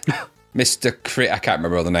 Wacker, Mr. Crit. I can't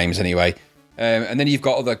remember all the names anyway. And then you've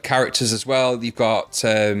got other characters as well. You've got,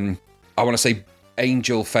 I want to say,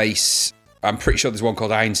 Angel Face, I'm pretty sure there's one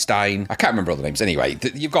called Einstein. I can't remember all the names. Anyway,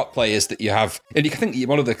 you've got players that you have, and you can think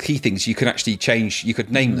one of the key things you can actually change. You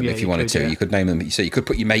could name them if you wanted to. Yeah. You could name them. So you could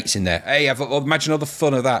put your mates in there. Hey, imagine all the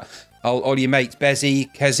fun of that. All your mates,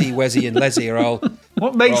 Bezzy, Kezzy, Wezzy, and Leslie are all.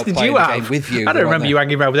 What mates did you have? With you. I don't remember you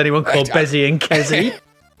hanging around with anyone called Bezzy and Kezzy.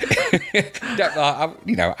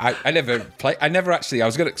 I never played. I never actually. I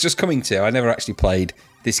was just coming to. I never actually played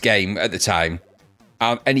this game at the time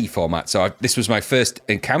on any format. So this was my first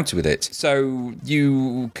encounter with it. So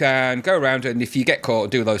you can go around, and if you get caught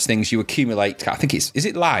and do those things, you accumulate. I think is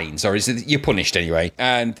it lines, or is it you're punished anyway?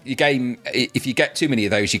 And your game, if you get too many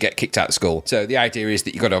of those, you get kicked out of school. So the idea is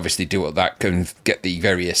that you've got to obviously do all that, and get the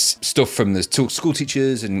various stuff from the school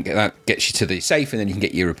teachers, and that gets you to the safe, and then you can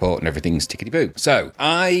get your report, and everything's tickety-boo. So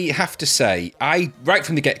I have to say, right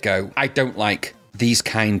from the get-go, I don't like these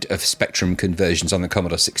kind of Spectrum conversions on the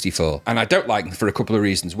Commodore 64. And I don't like them for a couple of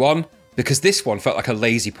reasons. One, because this one felt like a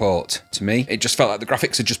lazy port to me. It just felt like the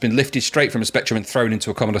graphics had just been lifted straight from a Spectrum and thrown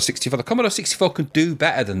into a Commodore 64. The Commodore 64 could do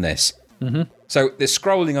better than this. Mm-hmm. So the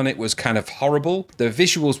scrolling on it was kind of horrible. The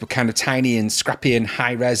visuals were kind of tiny and scrappy and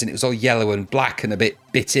high res, and it was all yellow and black and a bit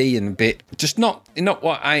bitty and a bit just not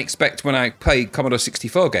what I expect when I play Commodore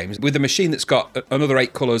 64 games. With a machine that's got another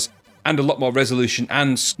 8 colours and a lot more resolution,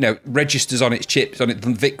 and registers on its chips, on its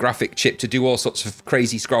VIC graphic chip to do all sorts of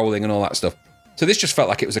crazy scrolling and all that stuff. So this just felt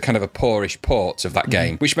like it was a kind of a poorish port of that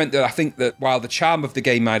game, which meant that I think that while the charm of the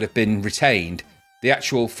game might have been retained, the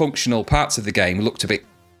actual functional parts of the game looked a bit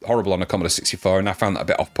horrible on a Commodore 64, and I found that a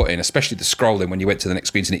bit off-putting, especially the scrolling when you went to the next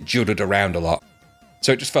screens and it juddered around a lot.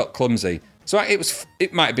 So it just felt clumsy. So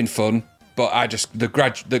it might have been fun, but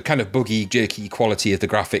the kind of buggy, jerky quality of the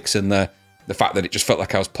graphics and the fact that it just felt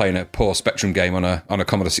like I was playing a poor Spectrum game on a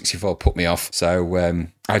Commodore 64 put me off. So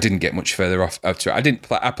I didn't get much further off to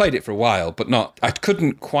it. I played it for a while, but I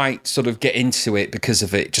couldn't quite sort of get into it because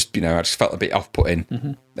of it. Just, I just felt a bit off-putting.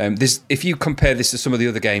 Mm-hmm. If you compare this to some of the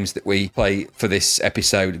other games that we play for this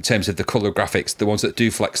episode in terms of the colour graphics, the ones that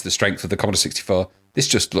do flex the strength of the Commodore 64, this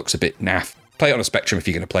just looks a bit naff. Play it on a Spectrum if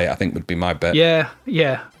you're going to play it, I think would be my bet. Yeah.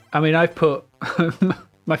 I mean, I've put...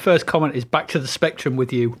 My first comment is back to the Spectrum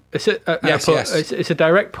with you. It's a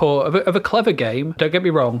direct port of a clever game. Don't get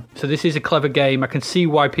me wrong. So this is a clever game. I can see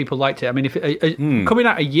why people liked it. I mean, if coming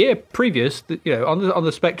out a year previous, on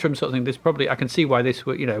the Spectrum sort of thing, this probably I can see why this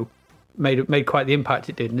made quite the impact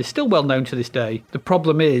it did, and it's still well known to this day. The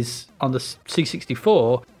problem is on the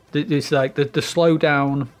C64, there's like the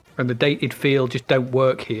slowdown and the dated feel just don't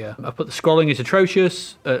work here. I put the scrolling is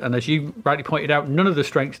atrocious, and as you rightly pointed out, none of the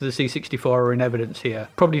strengths of the C64 are in evidence here.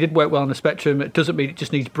 Probably did work well on the Spectrum. It doesn't mean it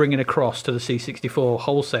just needs bringing across to the C64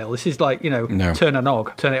 wholesale. This is like, no. Turn a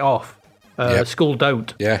nog, turn it off. School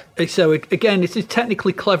don't. Yeah. So again, it's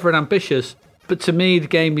technically clever and ambitious, but to me, the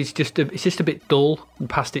game is just a bit dull and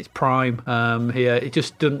past its prime here. It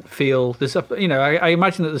just doesn't feel... I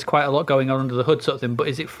imagine that there's quite a lot going on under the hood sort of thing, but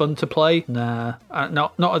is it fun to play? Nah,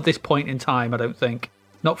 not at this point in time, I don't think.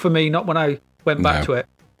 Not for me, not when I went back to it.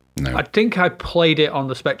 No. I think I played it on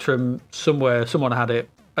the Spectrum somewhere. Someone had it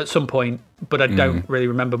at some point, but I don't really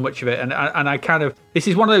remember much of it. And I kind of... This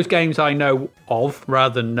is one of those games I know of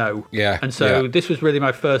rather than know. Yeah. And so this was really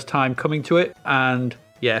my first time coming to it, and...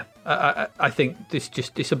 Yeah, I think this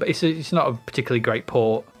it's not a particularly great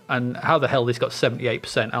port, and how the hell this got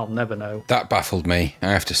 78%, I'll never know. That baffled me,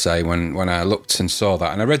 I have to say, when I looked and saw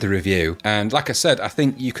that, and I read the review, and like I said, I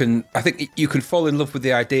think you can fall in love with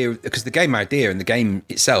the idea, because the game idea and the game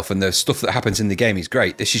itself and the stuff that happens in the game is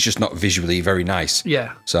great. This is just not visually very nice.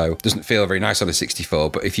 Yeah. So it doesn't feel very nice on a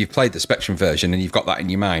 64, but if you've played the Spectrum version and you've got that in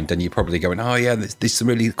your mind, then you're probably going, oh yeah, there's some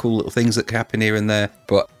really cool little things that can happen here and there,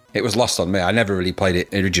 but... It was lost on me. I never really played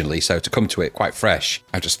it originally, so to come to it quite fresh,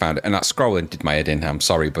 I just found it. And that scrolling did my head in. I'm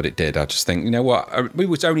sorry, but it did. I just think, you know what? We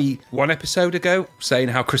was only one episode ago saying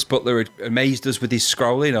how Chris Butler had amazed us with his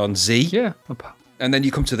scrolling on Z. Yeah. And then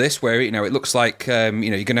you come to this where, it looks like, you're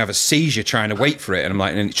going to have a seizure trying to wait for it. And I'm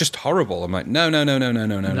like, and it's just horrible. I'm like, no.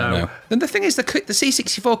 Then the thing is, the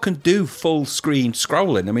C64 can do full screen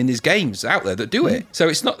scrolling. I mean, there's games out there that do it. So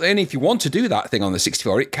it's not, and if you want to do that thing on the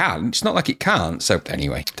 64, it can. It's not like it can't. So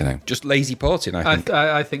anyway, don't know. Just lazy porting, I think.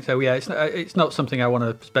 I think so, yeah. It's not something I want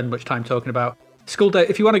to spend much time talking about. School Day.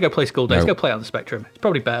 If you want to go play School Days, go play it on the Spectrum. It's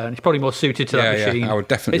probably better, and it's probably more suited to that machine. I would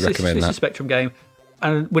definitely recommend that. It's a Spectrum game.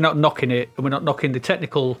 And we're not knocking it, and we're not knocking the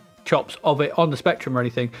technical chops of it on the Spectrum or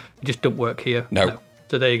anything. It just don't work here. No.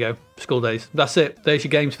 So there you go. School Days. That's it. There's your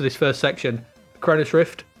games for this first section. Cronus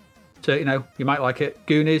Rift. So, you might like it.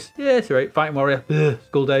 Goonies. Yeah, it's all right. Fighting Warrior.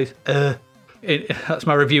 School Days. That's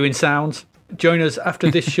my review in sounds. Join us after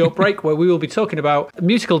this short break where we will be talking about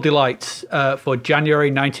musical delights for January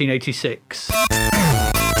 1986.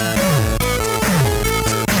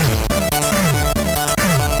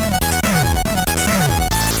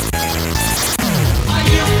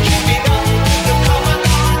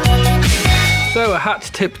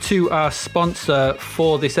 last tip to our sponsor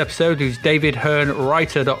for this episode, who's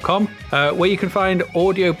davidhearnwriter.com, where you can find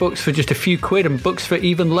audiobooks for just a few quid and books for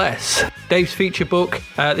even less. Dave's feature book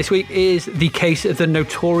this week is The Case of the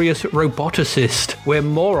Notorious Roboticist, where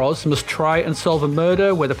Moros must try and solve a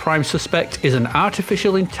murder where the prime suspect is an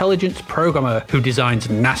artificial intelligence programmer who designs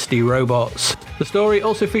nasty robots. The story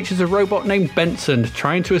also features a robot named Benson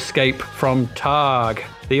trying to escape from Targ.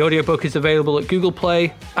 The audiobook is available at Google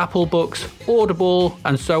Play, Apple Books, Audible,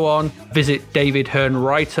 and so on. Visit David Hearn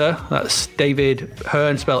Writer, that's David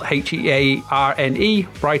Hearn, spelled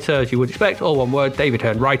Hearne, writer, as you would expect, all one word,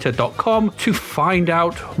 davidhearnwriter.com, to find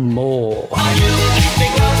out more.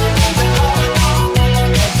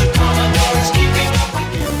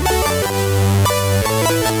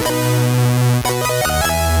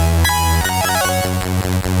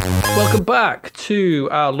 Welcome back to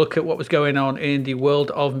our look at what was going on in the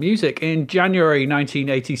world of music in January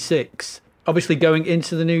 1986. Obviously, going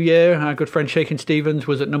into the new year, our good friend Shakin' Stevens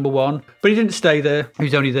was at number one, but he didn't stay there. He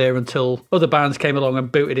was only there until other bands came along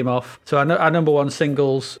and booted him off. So our number one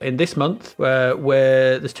singles in this month,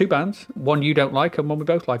 where there's two bands, one you don't like and one we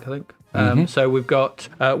both like, I think. So we've got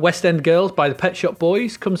West End Girls by the Pet Shop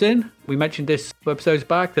Boys comes in. We mentioned this episodes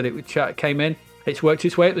back that it came in. It's worked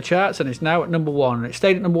its way up the charts and it's now at number one. And it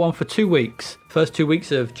stayed at number one for 2 weeks. First 2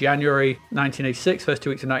 weeks of January 1986, first 2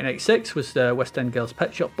 weeks of 1986 was West End Girls'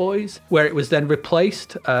 Pet Shop Boys, where it was then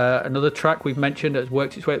replaced. Another track we've mentioned has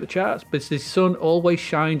worked its way up the charts, but it's The Sun Always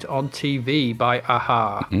Shines on TV by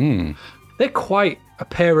a-ha. They're quite a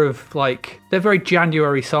pair of, they're very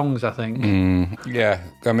January songs, I think. Yeah,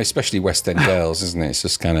 I mean, especially West End Girls, isn't it? It's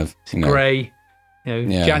just kind of, grey.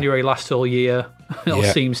 January lasts all year.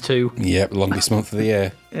 It seems to. Yep, longest month of the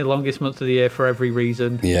year. The longest month of the year for every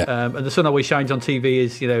reason. Yeah. And The Sun Always Shines on TV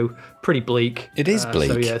is, pretty bleak. It is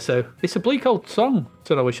bleak. So it's a bleak old song,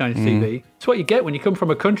 Sun Always Shines on TV. It's what you get when you come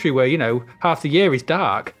from a country where, half the year is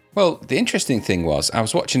dark. Well, the interesting thing was, I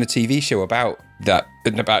was watching a TV show about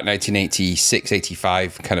 1986,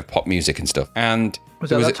 85 kind of pop music and stuff. And was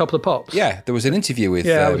that Top of the Pops? Yeah, there was a interview with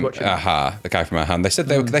a-ha, the guy from a-ha. And they said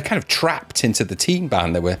they're kind of trapped into the teen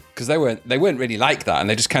band. Because they weren't really like that, and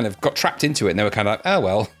they just kind of got trapped into it. And they were kind of like, oh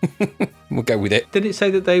well, we'll go with it. Didn't it say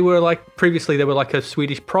that they were previously they were like a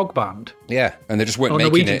Swedish prog band? Yeah, and they just weren't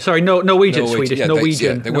making Norwegian, it. Sorry, Norwegian, Swedish,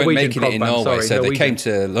 Norwegian. They weren't making it in Norway, so Norwegian. they came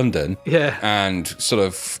to London. Yeah. And sort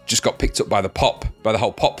of just got picked up by the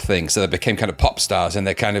whole pop thing. So they became kind of pop stars, and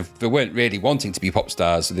they weren't really wanting to be pop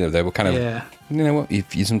stars. They were kind of, you know what?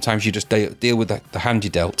 Sometimes you just deal with the hand you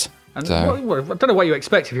dealt. And I don't know what you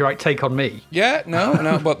expect if you write Take On Me. Yeah,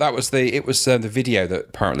 no, but that was the video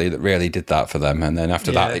that really did that for them, and then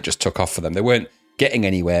after that it just took off for them. They weren't getting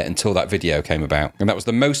anywhere until that video came about, and that was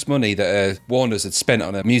the most money that Warner's had spent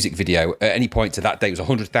on a music video at any point to that date. It was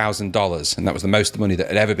 $100,000, and that was the most money that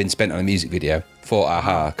had ever been spent on a music video for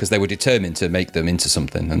a-ha, because they were determined to make them into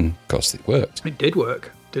something, and of course it worked. It did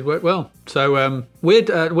work. Did work well. So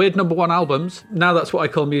weird number one albums. Now That's What I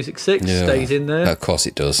Call Music 6 stays in there. Of course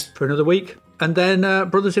it does. For another week. And then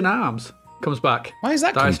Brothers in Arms comes back. Why is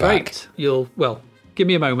that coming back? Give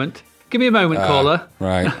me a moment. Give me a moment, caller.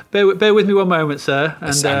 Right. Bear with me one moment, sir.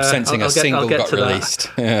 And I'm sensing a single got released.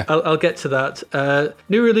 Yeah. I'll get to that.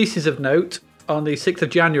 New releases of note on the 6th of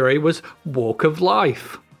January was Walk of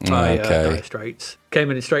Life by Dire Straits. Came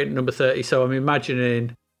in straight at number 30, so I'm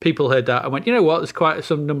imagining people heard that and went, you know what, there's quite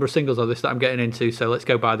some number of singles of this that I'm getting into, so let's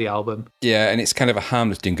go buy the album. Yeah, and it's kind of a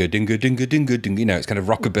harmless dingo, dingo, dingo, dingo, dingo, it's kind of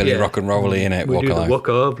rockabilly, rock and rolly, innit? Walk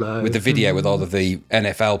of Life. With the video with all of the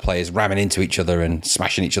NFL players ramming into each other and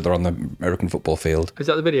smashing each other on the American football field. Is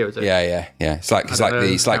that the video, is it? Yeah. It's like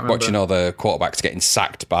watching all the quarterbacks getting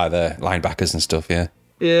sacked by the linebackers and stuff, yeah.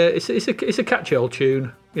 Yeah, it's a catchy old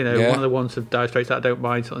tune. One of the ones of Dire Straits that I don't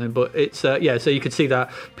mind something. But it's, so you could see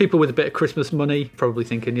that. People with a bit of Christmas money probably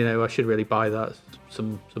thinking, I should really buy that.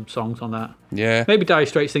 Some songs on that. Yeah. Maybe Dire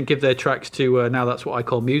Straits didn't give their tracks to Now That's What I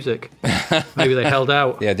Call Music. Maybe they held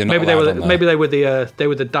out. Yeah, they're not maybe they were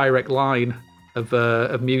the direct line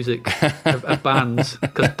of music, of bands.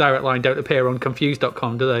 Because Direct Line don't appear on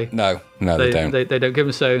Confused.com, do they? No, they don't. They don't give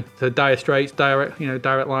them so. So Dire Straits, Direct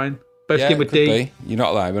Line. Both with D. Be. You're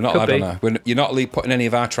not allowed. We're not allowed on that. You're not putting any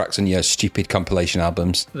of our tracks on your stupid compilation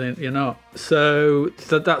albums. Then you're not. So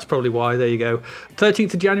that's probably why. There you go.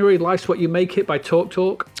 13th of January, Life's What You Make It by Talk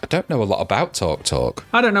Talk. I don't know a lot about Talk Talk.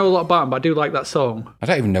 I don't know a lot about him, but I do like that song. I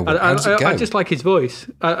don't even know how does it go? I just like his voice.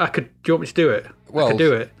 I could. Do you want me to do it? Well, I could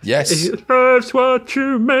do it. Yes. Life's what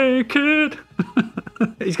you make it.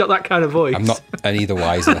 He's got that kind of voice. I'm not any the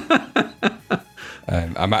wiser.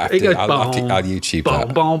 I might have to. I'll YouTube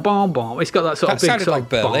that. Boom, boom, boom. It's got that sort of big sounded sort like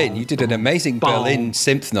Berlin. You did an amazing Berlin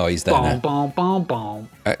synth noise there. Boom, boom, boom.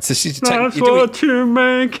 So she's That's what you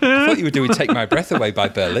make I thought it. you were doing "Take My Breath Away" by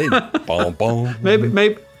Berlin. Boom, boom.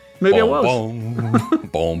 Maybe I was.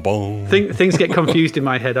 Boom, boom. Things get confused in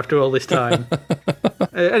my head after all this time.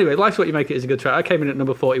 Anyway, Life's What You Make It is a good track. I came in at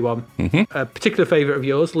number 41. A particular favourite of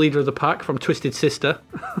yours, Leader of the Pack from Twisted Sister.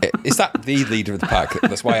 Is that the Leader of the Pack?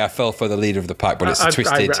 That's why I fell for the Leader of the Pack, but it's a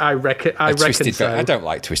Twisted. I reckon so. I don't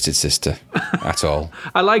like Twisted Sister at all.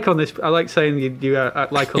 I like saying you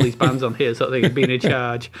like all these bands on here, sort of thing, and being in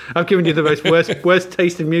charge. I've given you the worst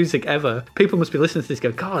taste in music ever. People must be listening to this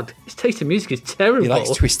going, God, his taste in music is terrible. He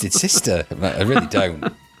likes Twisted Sister. I really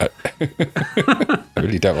don't. I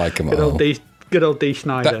really don't like him at all. Good old D.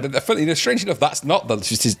 Schneider. Strange enough, that's not the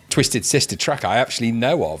Twisted Sister track I actually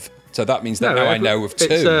know of. So that means that now I know of two.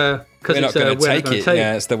 We're not going to take it.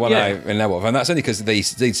 Yeah, it's the one I know of. And that's only because the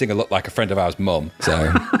lead singer looked like a friend of ours' mum.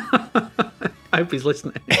 So I hope he's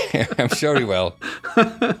listening. I'm sure he will.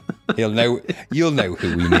 You'll know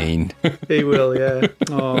who we mean. He will, yeah.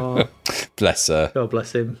 Oh, bless her. God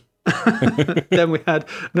bless him. Then we had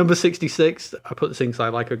number 66. I put the Things I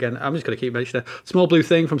Like again. I'm just going to keep mentioning it. Small Blue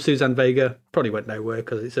Thing from Suzanne Vega. Probably went nowhere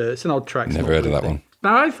because it's an odd track. Never heard of that one.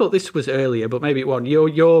 Now, I thought this was earlier, but maybe it wasn't.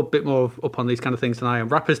 You're a bit more up on these kind of things than I am.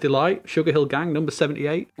 Rapper's Delight, Sugar Hill Gang, number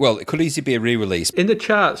 78. Well, it could easily be a re-release. In the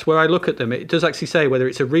charts where I look at them, it does actually say whether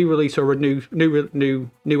it's a re-release or a new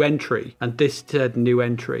entry, and this said new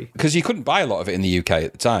entry. Because you couldn't buy a lot of it in the UK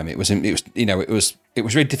at the time. It was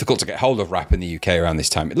really difficult to get hold of rap in the UK around this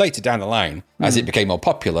time. Later down the line, as it became more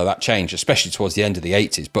popular, that changed, especially towards the end of the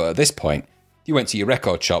 80s. But at this point, you went to your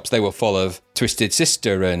record shops, they were full of Twisted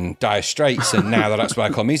Sister and Dire Straits, and now that's what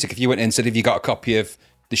I call music. If you went in and said, have you got a copy of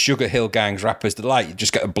the Sugar Hill Gang's Rapper's Delight, you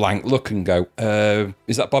just get a blank look and go,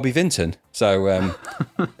 is that Bobby Vinton? So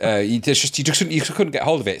you couldn't get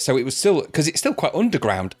hold of it. So it was still, because it's still quite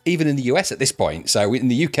underground, even in the US at this point. So in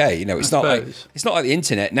the UK, it's not like the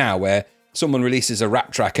internet now where someone releases a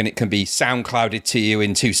rap track and it can be SoundClouded to you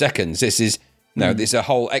in 2 seconds. There's a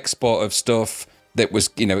whole export of stuff that was,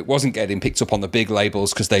 it wasn't getting picked up on the big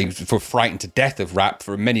labels because they were frightened to death of rap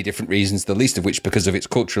for many different reasons, the least of which because of its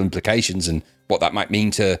cultural implications and what that might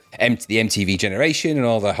mean to the MTV generation and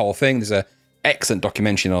all the whole thing. There's a excellent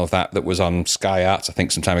documentary and all of that was on Sky Arts, I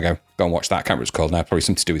think, some time ago. Go and watch that. I can't remember what it's called now. Probably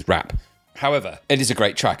something to do with rap. However, it is a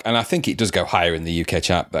great track, and I think it does go higher in the UK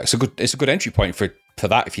chart. But it's a good entry point for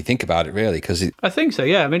that if you think about it, really. I think so,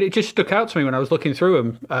 yeah. I mean, it just stuck out to me when I was looking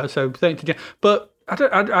through them. So thank you, but I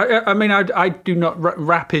do not.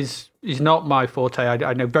 Rap is not my forte.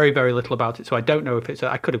 I know very, very little about it, so I don't know if it's.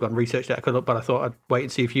 I could have gone and researched it. But I thought I'd wait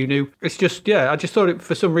and see if you knew. It's just, I just thought it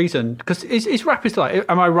for some reason because is Rapper's Delight.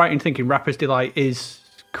 Am I right in thinking Rapper's Delight is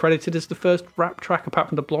credited as the first rap track apart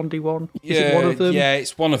from the Blondie one? Is it one of them? Yeah,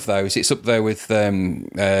 it's one of those. It's up there with.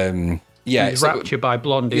 It's Rapture by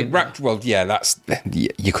Blondie.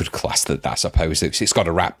 You could class that, I suppose. It's got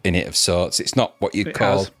a rap in it of sorts. It's not what you'd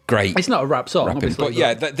call great. It's not a rap song, rapping,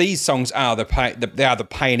 obviously. But these songs are the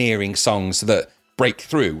pioneering songs that break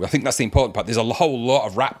through. I think that's the important part. There's a whole lot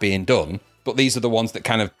of rap being done, but these are the ones that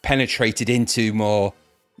kind of penetrated into more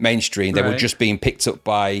mainstream. They were just being picked up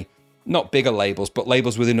by not bigger labels, but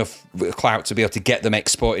labels with enough clout to be able to get them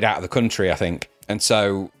exported out of the country, I think. And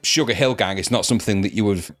so Sugar Hill Gang is not something that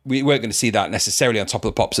we weren't going to see that necessarily on Top of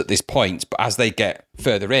the Pops at this point, but as they get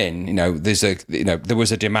further in, there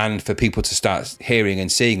was a demand for people to start hearing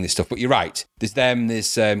and seeing this stuff. But you're right. There's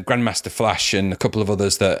Grandmaster Flash and a couple of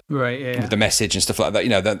others that with the Message and stuff like that,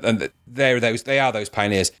 and they are those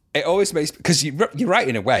pioneers. It always makes, because you're right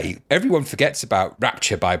in a way, everyone forgets about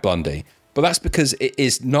Rapture by Blondie. But that's because it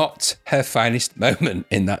is not her finest moment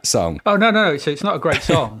in that song. Oh, no. It's not a great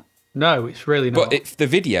song. No, it's really not. But the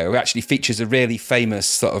video actually features a really famous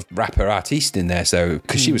sort of rapper artiste in there. So,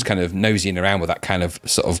 because she was kind of nosying around with that kind of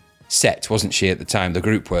sort of set, wasn't she, at the time? The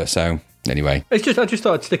group were. So, anyway. I just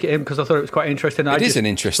thought I'd stick it in because I thought it was quite interesting. It is an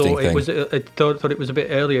interesting thing. I thought it was a bit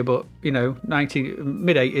earlier, but,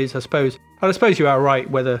 mid-80s, I suppose. And I suppose you are right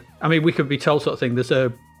whether... I mean, we could be told sort of thing. There's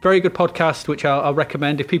a very good podcast, which I'll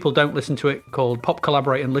recommend if people don't listen to it, called Pop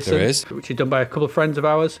Collaborate and Listen, which is done by a couple of friends of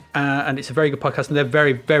ours. And it's a very good podcast, and they're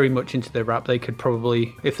very, very much into their rap. They could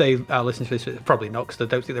probably, if they are listening to this, probably not, because I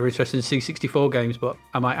don't think they're interested in C64 games, but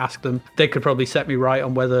I might ask them. They could probably set me right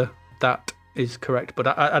on whether that is correct, but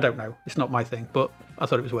I don't know. It's not my thing, but I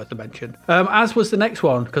thought it was worth the mention. As was the next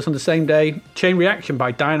one, because on the same day, Chain Reaction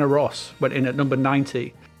by Diana Ross went in at number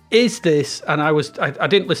 90. Is this, and I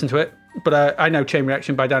didn't listen to it, but I know Chain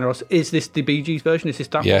Reaction by Diana Ross. Is this the Bee Gees version? Is this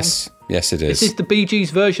that one? Yes, it is. Is this the Bee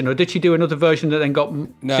Gees version, or did she do another version that then got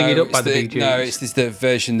singed up by the Bee Gees? No, it's the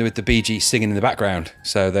version with the Bee Gees singing in the background.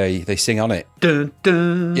 So they sing on it. Dun,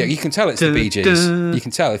 dun, Yeah, you can tell it's the Bee Gees. dun. You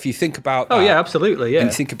can tell if you think about that. Oh yeah, absolutely. Yeah. And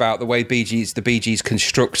you think about the way the Bee Gees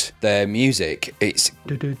construct their music. If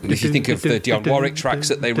you think of the Dionne Warwick tracks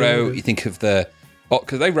that they wrote, you think of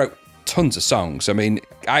because they wrote tons of songs. I mean,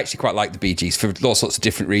 I actually quite like the Bee Gees for all sorts of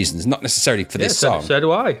different reasons, not necessarily for this song. So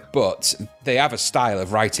do I. But they have a style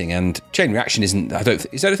of writing, and Chain Reaction isn't. I don't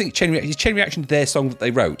think Chain Reaction their song that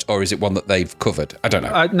they wrote, or is it one that they've covered? I don't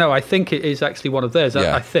know. No, I think it is actually one of theirs.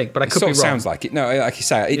 Yeah. I think, but I could be wrong. It sounds like it. No, like you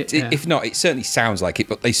say, if not, it certainly sounds like it.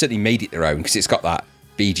 But they certainly made it their own because it's got that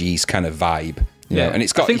Bee Gees kind of vibe. Yeah, and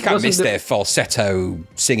it's got you can't miss their falsetto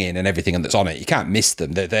singing and everything that's on it. You can't miss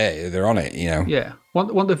them. They're there. They're on it. Yeah.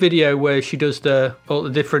 Want the video where she does all the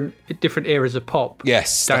different eras of pop?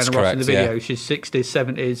 Yes, Diana that's Ross correct. in the video. She's 60s,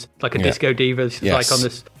 70s, like a disco diva. She's like on the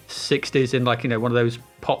 60s in like one of those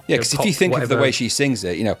pop. Yeah, because if you think of the way she sings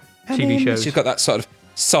it, TV shows. She's got that sort of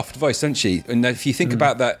soft voice, doesn't she? And if you think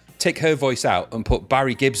about that. Take her voice out and put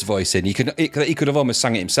Barry Gibb's voice in. He could have almost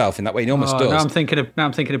sang it himself in that way. He almost does. Now I'm thinking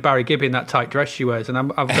of Barry Gibb in that tight dress she wears, and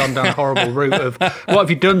I've gone down a horrible route of what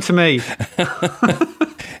have you done to me?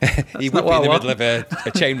 He would be in the middle of a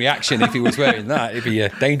chain reaction if he was wearing that. It'd be a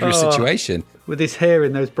dangerous situation. With his hair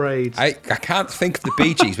in those braids. I can't think of the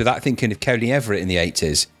Bee Gees without thinking of Kenny Everett in the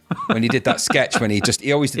 80s. When he did that sketch, when he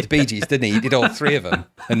always did the Bee Gees, didn't he? He did all three of them.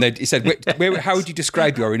 And he said, how would you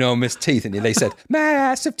describe your enormous teeth? And they said,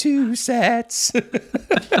 mass of two sets. In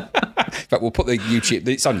fact, we'll put the YouTube,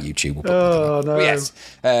 it's on YouTube. We'll put no. Yes.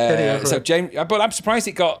 So James, but I'm surprised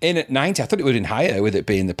it got in at 90. I thought it would have been higher with it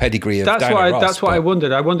being the pedigree of Diana Ross. That's what I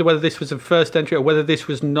wondered. I wonder whether this was the first entry or whether this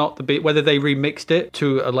was not the beat, whether they remixed it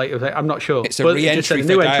to a later thing. I'm not sure. It's a re-entry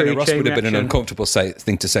for Diana Ross would have been an uncomfortable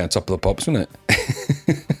thing to say on Top of the Pops, wouldn't it?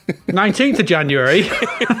 19th of January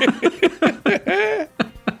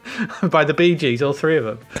by the Bee Gees, all three of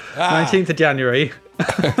them. 19th of January.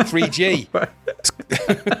 3G. Better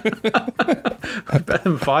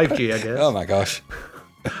than 5G, I guess. Oh my gosh.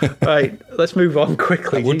 Right, let's move on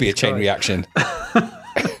quickly. That would be a chain reaction.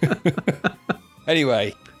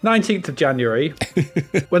 Anyway. 19th of January,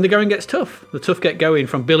 when the going gets tough. The tough get going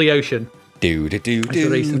from Billy Ocean. In at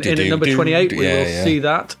number 28, we will see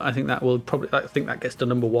that. I think that gets to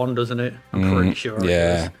number 1, doesn't it? I'm pretty sure.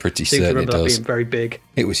 Yeah, pretty certain it does. That being very big.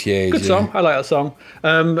 It was huge. Good song. I like that song.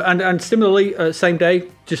 And similarly, same day,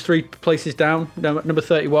 just 3 places down. Number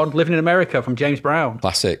 31, Living in America from James Brown.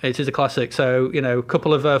 Classic. It is a classic. So a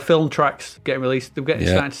couple of film tracks getting released. They're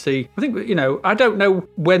starting to see. I think I don't know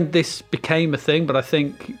when this became a thing, but I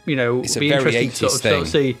think it's it'd be interesting to sort of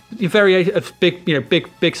see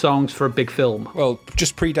big songs for a big film. Well,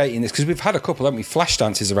 just predating this because we've had a couple, haven't we?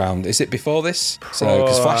 Flashdance around. Is it before this? So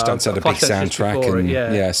because Flashdance had a big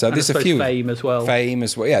soundtrack, so there's a few. Fame as well.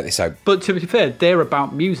 Yeah. So, but to be fair, they're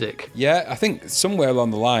about music. Yeah, I think somewhere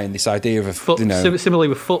along the line, this idea of similarly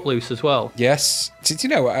with Footloose as well. Yes. Did you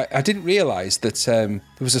know? I didn't realise that there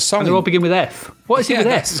was a song. And they all begin with F. What is it with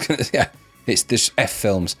F? Yeah, it's just F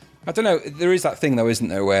films. I don't know. There is that thing though, isn't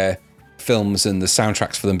there, where films and the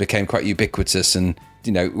soundtracks for them became quite ubiquitous, and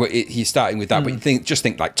you're starting with that, but just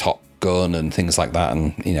think like Top Gun and things like that,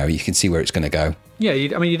 and you can see where it's going to go. Yeah, you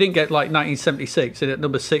didn't get like 1976, and at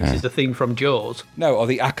number 6 is the theme from Jaws. No, or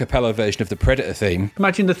the a cappella version of the Predator theme.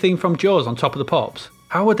 Imagine the theme from Jaws on Top of the Pops.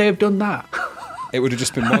 How would they have done that? It would have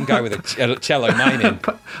just been one guy with a cello miming.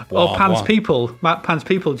 Or Pan's People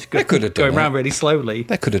just going around really slowly.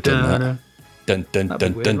 They could have done that. Dun dun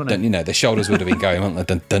dun weird, dun dun. The shoulders would have been going, wouldn't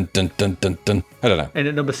they? Dun dun dun dun dun dun. I don't know. In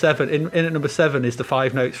at number 7, at number 7 is the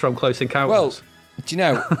 5 notes from Close Encounters. Well, do you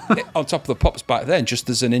know, on Top of the Pops back then, just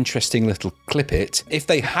as an interesting little clip if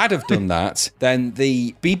they had have done that, then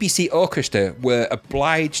the BBC orchestra were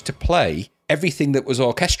obliged to play everything that was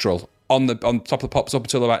orchestral on Top of the Pops up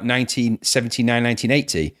until about 1979,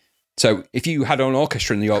 1980. So if you had an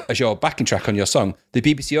orchestra as your backing track on your song, the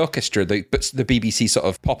BBC orchestra, the BBC sort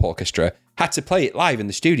of pop orchestra, had to play it live in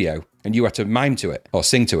the studio, and you had to mime to it or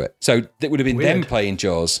sing to it. So it would have been them playing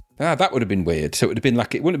Jaws. That would have been weird. So it would have been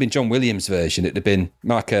like, it wouldn't have been John Williams' version. It'd have been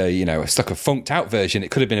like a funked out version. It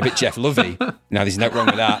could have been a bit Jeff Lovey. Now there's nothing wrong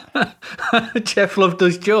with that. Jeff Love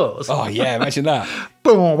does Jaws. Oh yeah, imagine that.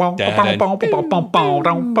 It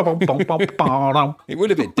would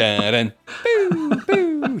have been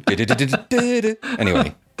dun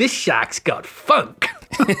anyway. This shack's got funk.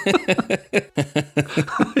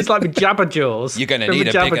 It's like with Jabba Jaws. You're going to need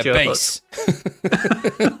a bigger bass.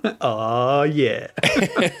 Oh, yeah.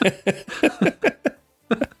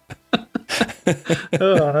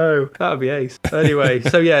 Oh no, that would be ace. Anyway,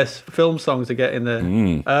 so yes, film songs are getting there.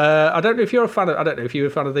 I don't know if you're a fan of. I don't know if you were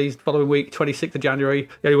a fan of these. Following week, 26th of January.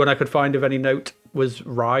 The only one I could find of any note was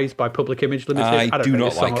 "Rise" by Public Image Limited. I don't do know not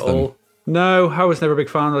this song like at them. all. No, I was never a big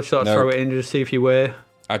fan. I just thought I'd throw it in just to see if you were.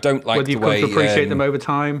 I don't like whether the you've come way to appreciate them over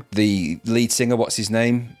time. the lead singer, what's his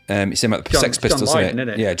name? It's him at the Sex Pistols, John Lydon, isn't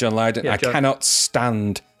it? isn't it? Yeah, John Lydon. Yeah, I John. cannot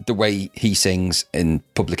stand the way he sings in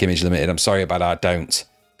Public Image Limited. I'm sorry about I don't.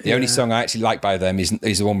 The only song I actually like by them is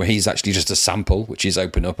the one where he's actually just a sample, which is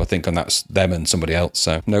Open Up, I think, and that's them and somebody else.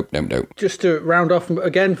 So, nope. Just to round off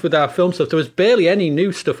again with our film stuff, there was barely any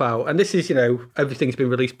new stuff out. And this is, everything's been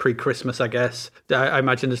released pre-Christmas, I guess. I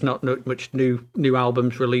imagine there's not much new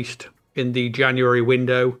albums released in the January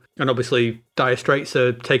window. And obviously, Dire Straits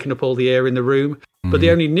are taking up all the air in the room. But the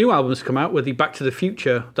only new albums to come out were the Back to the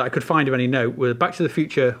Future, that I could find of any note, were Back to the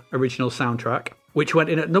Future original soundtrack, which went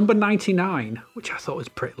in at number 99, which I thought was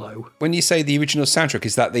pretty low. When you say the original soundtrack,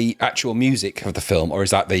 is that the actual music of the film, or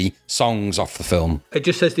is that the songs off the film? It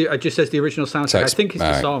just says the original soundtrack. So I think it's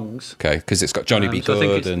the right. songs. Okay, because it's got Johnny B. so I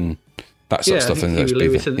think Good it's- and that sort of stuff in Huey those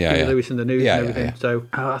Lewis people. and Huey Lewis in the news and everything. Yeah. So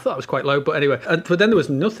I thought it was quite low. But anyway, but then there was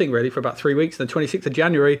nothing really for about 3 weeks. Then 26th of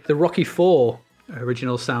January, the Rocky IV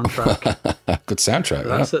original soundtrack. Good soundtrack,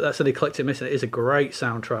 right? That's an eclectic miss, and it is a great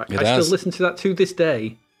soundtrack. I has. still listen to that to this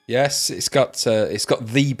day. Yes, it's got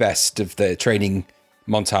the best of the training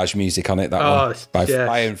montage music on it. That one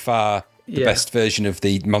by and far the best version of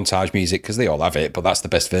the montage music, because they all have it, but that's the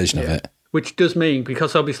best version of it. Which does mean,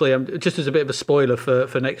 because obviously, just as a bit of a spoiler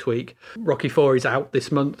for next week, Rocky IV is out this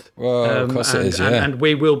month. Well, of course it is, yeah. And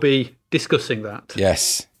we will be discussing that.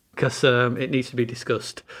 Yes. Because it needs to be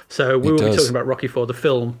discussed. So we will be talking about Rocky IV, the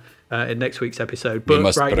film, in next week's episode.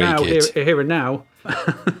 But right now, here and now,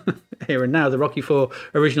 here and now, the Rocky IV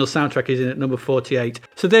original soundtrack is in at number 48.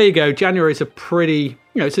 So there you go. January is a pretty,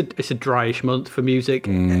 it's a dryish month for music.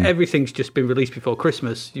 Everything's just been released before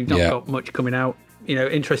Christmas. You've not got much coming out.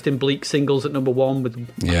 Interesting bleak singles at number 1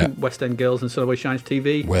 with West End Girls and Sun Always Shines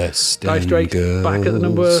TV. West Dire End Straits Girls. back at the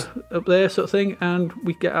number up there, sort of thing, and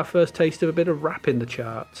we get our first taste of a bit of rap in the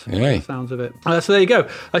charts. Yay. The sounds of it. So there you go.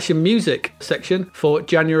 That's your music section for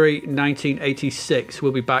January 1986.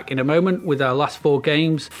 We'll be back in a moment with our last 4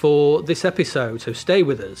 games for this episode, so stay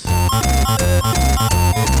with us.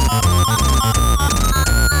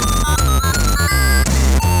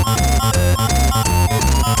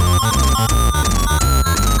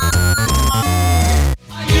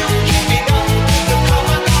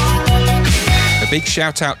 Big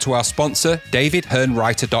shout out to our sponsor,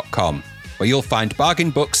 DavidHearnWriter.com, where you'll find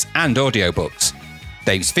bargain books and audiobooks.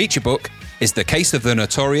 Dave's feature book is The Case of the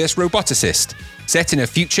Notorious Roboticist, set in a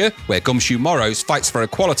future where Gumshoe Morrows fights for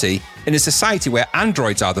equality in a society where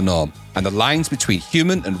androids are the norm and the lines between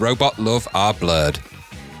human and robot love are blurred.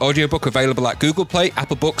 Audiobook available at Google Play,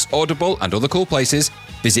 Apple Books, Audible, and other cool places.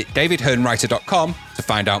 Visit DavidHearnWriter.com to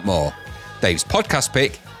find out more. Dave's podcast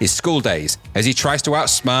pick is School Days, as he tries to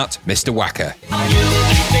outsmart Mr. Wacker. Are you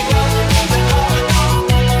keeping up with the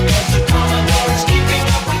Commodore? Yes, the Commodore is keeping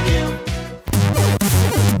up with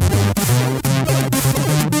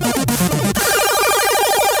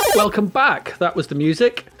you. Welcome back. That was the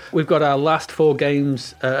music. We've got our last 4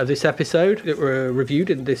 games of this episode that were reviewed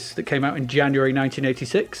that came out in January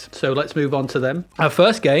 1986. So let's move on to them. Our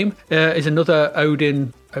first game is another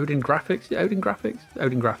Odin Graphics,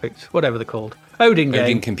 whatever they're called. Odin game.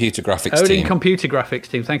 Odin Computer Graphics Odin Team. Computer Graphics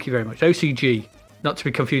Team. Thank you very much. OCG, not to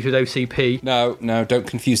be confused with OCP. No, don't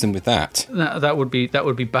confuse them with that. That would be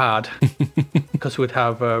bad, because we'd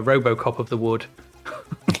have RoboCop of the Wood,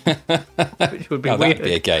 which would be weird. That'd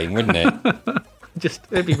be a game, wouldn't it?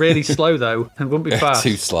 It'd be really slow though. It wouldn't be fast.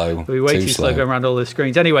 Too slow. It'd be way too slow going around all the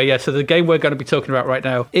screens. Anyway, so the game we're going to be talking about right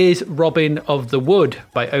now is Robin of the Wood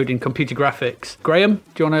by Odin Computer Graphics. Graham,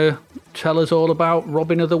 do you want to tell us all about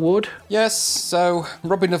Robin of the Wood? Yes, so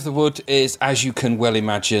Robin of the Wood is, as you can well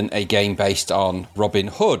imagine, a game based on Robin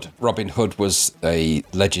Hood. Robin Hood was a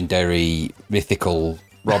legendary, mythical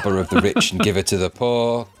robber of the rich and giver to the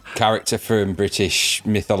poor character from British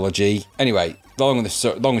mythology. Anyway, long and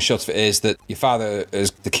short of it is that your father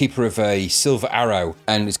is the keeper of a silver arrow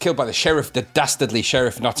and is killed by the dastardly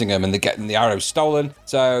sheriff of Nottingham, and they're getting the arrow stolen.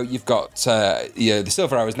 So you've got the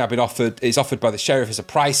silver arrow has now been offered by the sheriff as a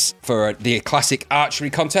price for the classic archery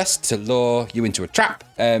contest to lure you into a trap.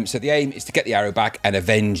 So the aim is to get the arrow back and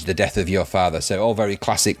avenge the death of your father. So all very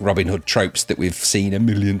classic Robin Hood tropes that we've seen a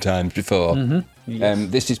million times before. Mm-hmm. Yes.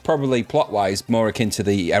 This is probably plot-wise more akin to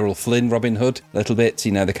the Errol Flynn Robin Hood a little bit.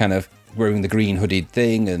 The kind of wearing the green hooded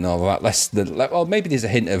thing and all that. Well, maybe there's a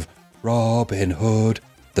hint of Robin Hood,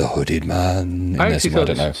 the hooded man. I actually thought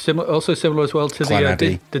it's also similar as well to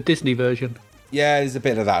the Disney version. Yeah, there's a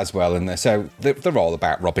bit of that as well in there. So they're all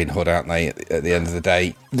about Robin Hood, aren't they? At the end of the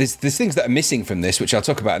day, there's things that are missing from this, which I'll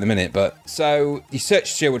talk about in a minute. But so you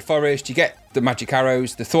search Sherwood Forest, you get the magic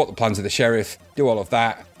arrows, the thwart the plans of the sheriff, do all of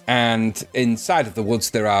that. And inside of the woods,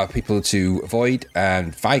 there are people to avoid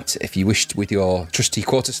and fight if you wished with your trusty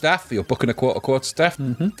quarterstaff, your buck and a quarterstaff,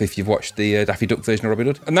 if you've watched the Daffy Duck version of Robin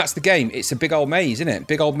Hood. And that's the game. It's a big old maze, isn't it?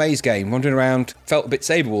 Big old maze game. Wandering around. Felt a bit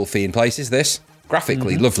Saberwolfy in places, this.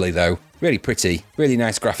 Graphically lovely, though. Really pretty. Really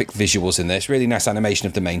nice graphic visuals in this. Really nice animation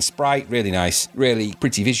of the main sprite. Really nice. Really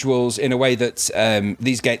pretty visuals in a way that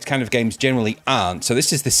these kind of games generally aren't. So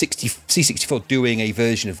this is the C64 doing a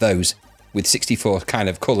version of those with 64 kind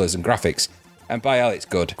of colours and graphics. And by hell, it's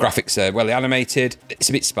good. Graphics are well animated. It's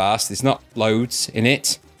a bit sparse. There's not loads in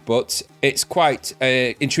it, but it's quite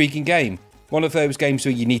an intriguing game. One of those games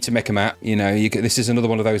where you need to make a map. You know, this is another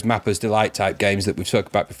one of those Mapper's Delight type games that we've talked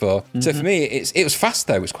about before. So for me, it was fast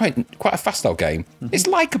though. It was quite a fast old game. It's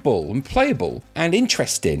likeable and playable and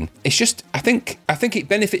interesting. It's just I think it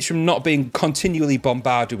benefits from not being continually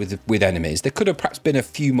bombarded with enemies. There could have perhaps been a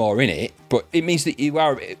few more in it, but it means that you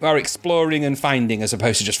are exploring and finding as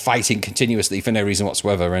opposed to just fighting continuously for no reason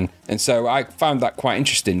whatsoever. And so I found that quite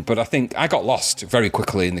interesting. But I think I got lost very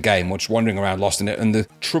quickly in the game, just wandering around lost in it. And the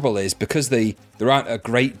trouble is because there aren't a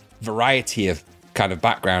great variety of kind of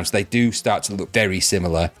backgrounds, they do start to look very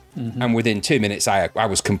similar. And within 2 minutes, I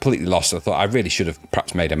was completely lost. I thought I really should have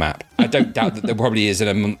perhaps made a map. I don't doubt that there probably is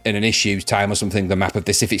in an issue time or something, the map of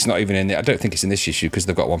this, if it's not even in it. I don't think it's in this issue because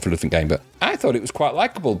they've got one for a different game. But I thought it was quite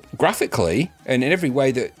likeable graphically and in every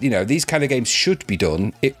way that, you know, these kind of games should be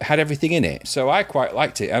done. It had everything in it. So I quite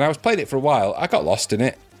liked it. And I was playing it for a while. I got lost in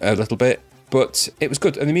it a little bit. But it was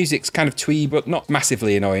good. And the music's kind of twee, but not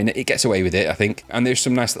massively annoying. It gets away with it, I think. And there's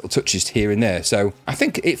some nice little touches here and there. So I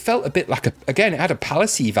think it felt a bit like it had a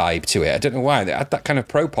Palace-y vibe to it. I don't know why. It had that kind of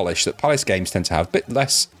pro polish that Palace games tend to have. A bit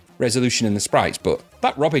less resolution in the sprites. But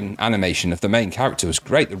that Robin animation of the main character was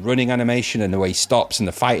great. The running animation and the way he stops and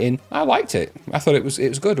the fighting. I liked it. I thought it was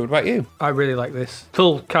good. What about you? I really like this.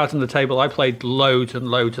 Full cards on the table. I played loads and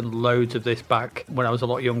loads and loads of this back when I was a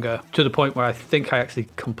lot younger, to the point where I think I actually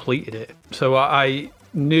completed it. So I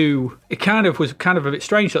knew it was kind of a bit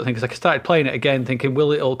strange sort of thing, because I started playing it again thinking,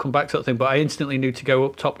 will it all come back sort of thing, but I instantly knew to go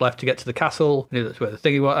up top left to get to the castle. I knew that's where the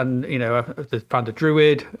thingy was, and you know, I found a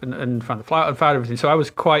druid and found the flower and found everything. So I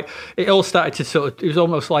was it all started to sort of, it was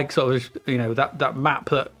almost like sort of, you know, that map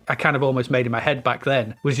that I kind of almost made in my head back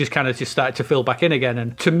then was just kind of just started to fill back in again.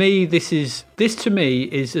 And to me, this to me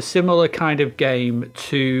is a similar kind of game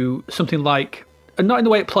to something like, and not in the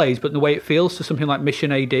way it plays, but in the way it feels, to something like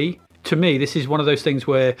Mission AD. To me, this is one of those things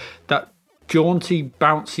where that jaunty,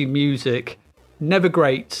 bouncy music never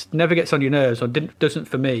grates, never gets on your nerves, or doesn't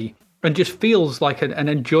for me, and just feels like an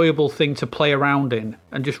enjoyable thing to play around in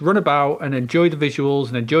and just run about and enjoy the visuals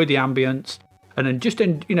and enjoy the ambience, and then just,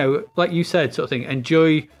 you know, like you said, sort of thing,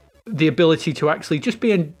 enjoy the ability to actually just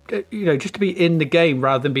be in, you know, just to be in the game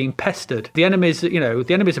rather than being pestered. The enemies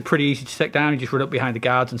are pretty easy to take down. You just run up behind the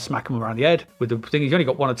guards and smack them around the head. With the thing, you've only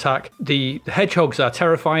got one attack. The hedgehogs are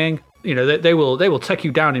terrifying. You know, they will take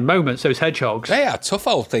you down in moments, those hedgehogs. They are tough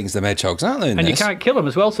old things, the hedgehogs, aren't they? And you can't kill them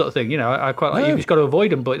as well, sort of thing. You know, I quite like, you've just got to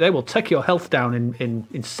avoid them, but they will take your health down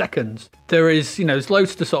in seconds. There is, you know, there's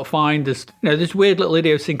loads to sort of find. There's, you know, there's weird little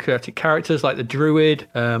idiosyncratic characters like the druid,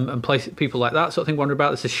 and people like that sort of thing wander about.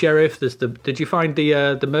 There's the sheriff. Did you find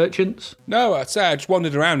the merchants? No, I'd say I just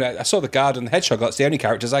wandered around. I saw the guard and the hedgehog. That's the only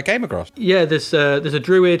characters I came across. Yeah, there's a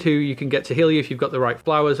druid who you can get to heal you if you've got the right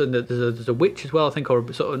flowers, and there's a witch as well, I think,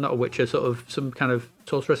 or sort of not a witch, a sort of some kind of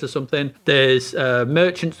sorceress or something. There's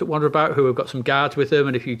merchants that wander about who have got some guards with them,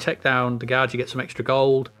 and if you take down the guards, you get some extra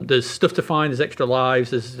gold. There's stuff to find. There's extra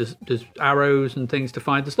lives. There's arrows and things to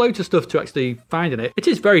find. There's loads of stuff to actually find in it. It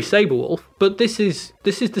is very Saberwolf, but this is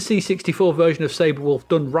the C64 version of Saberwolf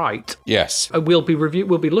done right. Yes. And we'll be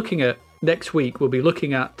looking at next week. We'll be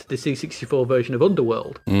looking at the C64 version of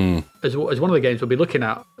Underworld as one of the games we'll be looking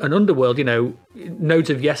at. And Underworld, you know,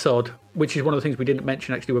 Nodes of Yesod, which is one of the things we didn't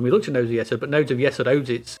mention actually when we looked at Nodes of Yesod, but Nodes of Yesod owes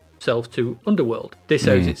itself to Underworld. This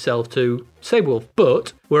owes itself to Saberwolf.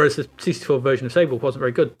 But whereas the C64 version of Saberwolf wasn't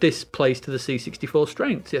very good, this plays to the C64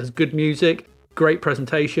 strengths. It has good music, great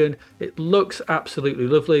presentation. It looks absolutely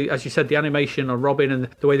lovely. As you said, the animation on Robin and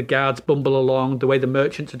the way the guards bumble along, the way the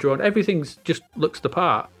merchants are drawn, everything's just looks the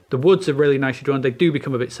part. The woods are really nicely drawn. They do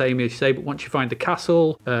become a bit samey, as you say, but once you find the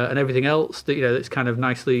castle and everything else, that, you know, it's kind of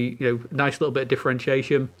nicely, you know, nice little bit of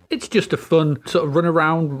differentiation. It's just a fun sort of run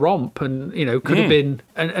around romp, and you know, could have been.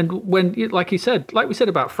 And when, like you said, like we said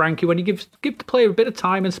about Frankie, when you give the player a bit of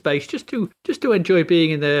time and space just to enjoy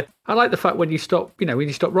being in there. I like the fact when you stop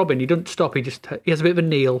Robin, he doesn't stop. He has a bit of a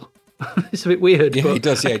kneel. It's a bit weird. Yeah, but he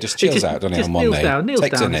does. Yeah, he just chills out, doesn't he, on one kneels knee? down, kneels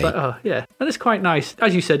Takes a down. It's knee. like, oh, yeah. And it's quite nice.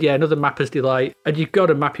 As you said, yeah, another mapper's delight. And you've got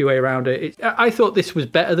to map your way around it. I thought this was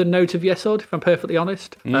better than Note of Yesod, if I'm perfectly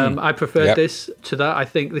honest. I preferred Yep. this to that. I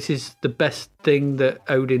think this is the best thing that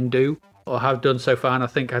Odin do, or have done so far, and I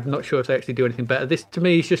think I'm not sure if they actually do anything better. This, to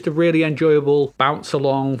me, is just a really enjoyable bounce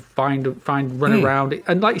along, find, run around.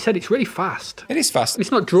 And like you said, it's really fast. It is fast.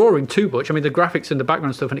 It's not drawing too much. I mean, the graphics and the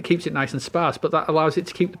background stuff, and it keeps it nice and sparse, but that allows it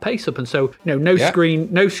to keep the pace up. And so, no Yeah. screen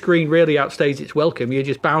really outstays its welcome. You're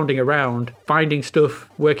just bounding around, finding stuff,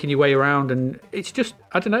 working your way around, and it's just,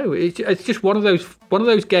 I don't know, it's just one of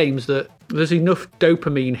those games that there's enough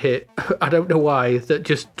dopamine hit, I don't know why, that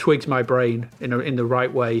just twigs my brain in the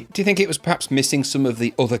right way. Do you think it was perhaps missing some of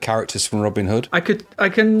the other characters from Robin Hood? I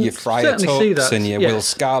can Your Friar certainly see Tucks that. and your yes. Will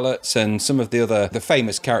Scarlets and some of the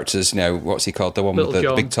famous characters, what's he called? The one Little with the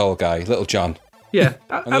John. big tall guy, Little John. Yeah,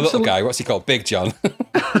 And the little guy, what's he called? Big John.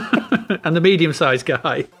 and the medium-sized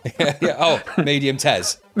guy. Yeah. Oh, medium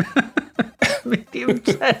Tez. Medium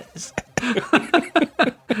Tez.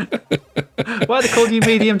 Why are they calling you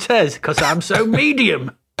Medium Tez? Because I'm so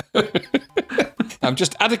medium. I'm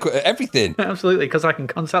just adequate at everything. Absolutely, because I can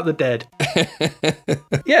contact the dead.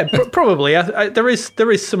 Yeah, probably. There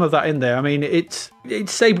is some of that in there. I mean, it's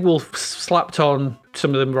Saberwolf slapped on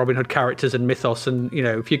some of the Robin Hood characters and mythos, and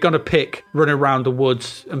if you're gonna pick run around the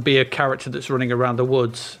woods and be a character that's running around the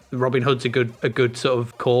woods, Robin Hood's a good sort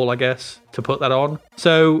of call, I guess, to put that on.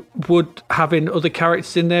 So would having other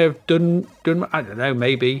characters in there have done? I don't know,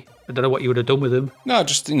 maybe. I don't know what you would have done with them. No,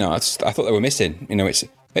 just I thought they were missing.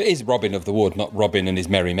 It is Robin of the Wood, not Robin and his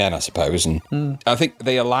merry men, I suppose. And I think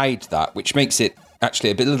they allied that, which makes it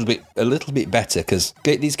actually a little bit better, because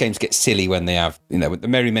these games get silly when they have, when the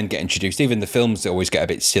merry men get introduced. Even the films always get a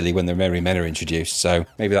bit silly when the merry men are introduced. So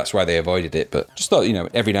maybe that's why they avoided it. But just thought,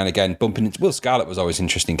 every now and again, bumping into Will Scarlet was always an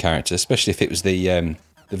interesting character, especially if it was the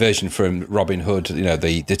version from Robin Hood,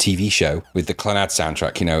 the TV show with the Clannad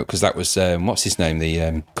soundtrack, because that was, what's his name?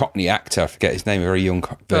 The Cockney actor, I forget his name, very young.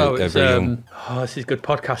 It's, very young. This is good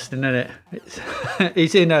podcasting, isn't it?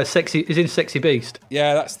 He's in Sexy Beast.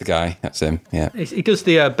 Yeah, that's the guy. That's him. Yeah. He does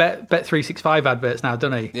the Bet365 adverts now,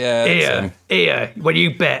 doesn't he? Yeah, that's Here, when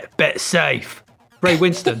you bet safe. Ray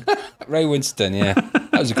Winston. Ray Winston, yeah.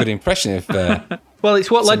 That was a good impression of... Well,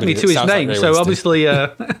 it's what led me Somebody to that his sounds like name, Ray so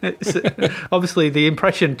Winston. obviously the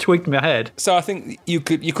impression twigged my head. So I think you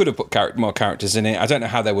could have put more characters in it. I don't know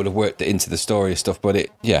how they would have worked it into the story and stuff, but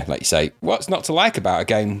like you say, what's not to like about a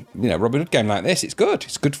game, Robin Hood game like this? It's good.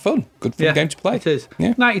 It's good fun game to play. It is.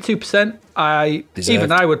 Yeah. 92%. Deserved.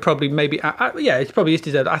 Even I would probably maybe, it probably is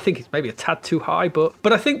deserved. I think it's maybe a tad too high, but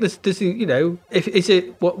I think there's if is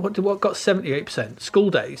it what got 78%?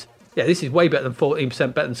 School Days. Yeah, this is way better than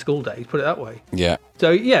 14% better than School Days, put it that way. Yeah.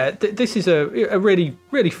 So, yeah, this is a really,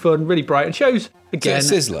 really fun, really bright, and shows, again... Is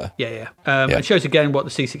it a sizzler? Yeah. It shows, again, what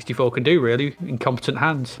the C64 can do, really, in competent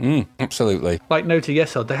hands. Absolutely. Like Note to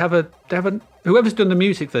Yesod, they have a... Whoever's done the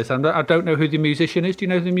music for this, I don't know who the musician is. Do you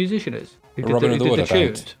know who the musician is? Who did Robin of the Wood, I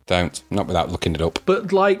tunes? don't. Not without looking it up.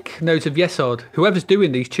 But like Note of Yesod, whoever's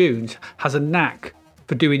doing these tunes has a knack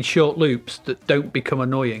for doing short loops that don't become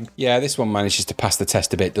annoying. Yeah, this one manages to pass the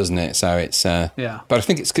test a bit, doesn't it? So it's... Yeah. But I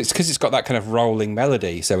think it's because it's got that kind of rolling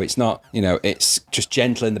melody, so it's not, it's just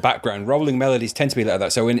gentle in the background. Rolling melodies tend to be like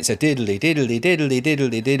that. So when it's a diddly, diddly, diddly,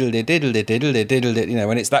 diddly, diddly, diddly, diddly, diddly,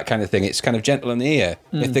 when it's that kind of thing, it's kind of gentle in the ear.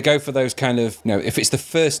 If they go for those kind of, if it's the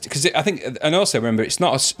first... Because I think... And also remember, it's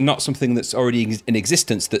not something that's already in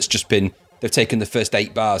existence that's just been... They've taken the first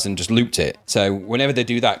 8 bars and just looped it. So whenever they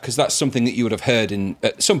do that, because that's something that you would have heard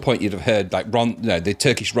at some point you'd have heard, like the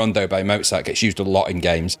Turkish rondo by Mozart gets used a lot in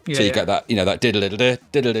games. So you get that, that diddle and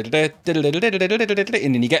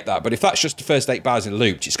then you get that. But if that's just the first 8 bars in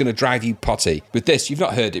looped, it's going to drive you potty. With this, you've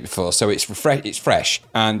not heard it before, so it's fresh,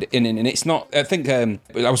 and it's not. I think I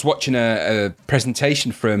was watching a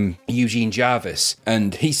presentation from Eugene Jarvis,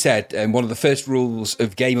 and he said one of the first rules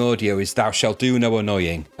of game audio is thou shalt do no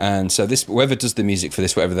annoying, and so this. Whoever does the music for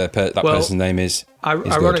this, whatever that person's name is.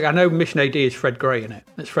 Ironic, I know Mission AD is Fred Gray in it.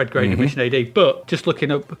 It's Fred Gray in Mission AD. But just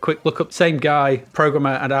looking up, a quick look up, same guy,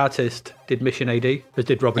 programmer and artist, did Mission AD, as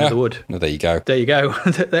did Robin of the Wood. No, there you go. There you go.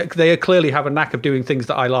 They clearly have a knack of doing things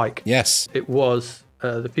that I like. Yes. It was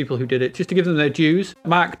the people who did it. Just to give them their dues,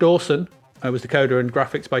 Mark Dawson was the coder, and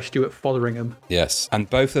graphics by Stuart Fotheringham. Yes. And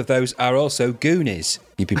both of those are also Goonies,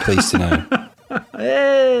 you'd be pleased to know.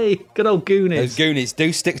 Hey, good old Goonies. Those Goonies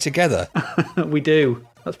do stick together. We do.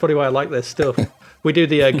 That's probably why I like their stuff. We do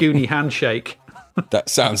the Goonie handshake. That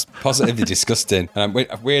sounds positively disgusting. And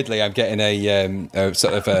weirdly, I'm getting a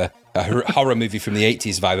sort of a horror movie from the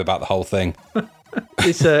 80s vibe about the whole thing.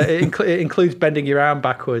 It includes bending your arm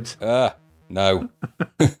backwards. No.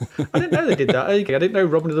 I didn't know they did that. I didn't know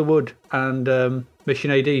Robin of the Wood and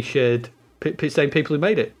Mission AD shared same people who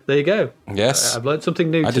made it. There you go. Yes. I've learned something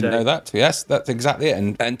new I today. didn't know that. Yes, that's exactly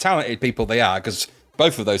it. And talented people they are, because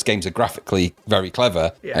both of those games are graphically very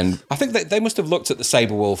clever. Yes. And I think that they must have looked at the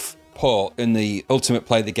Saberwolf port in the Ultimate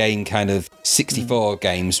Play the Game kind of 64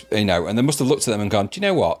 games, and they must have looked at them and gone, do you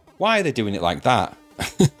know what? Why are they doing it like that?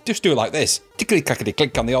 Just do it like this.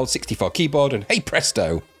 Tickety-clackety-click on the old 64 keyboard and hey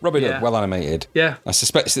presto, Robin Hood, well animated. Yeah. I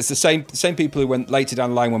suspect it's the same people who went later down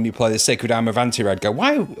the line when we play the Sacred Arm of Antirad go,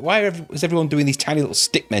 why is everyone doing these tiny little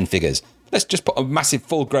stickmen figures? Let's just put a massive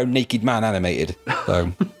full-grown naked man animated.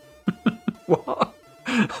 So What?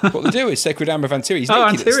 What they do is Sacred Arm of Antirad. He's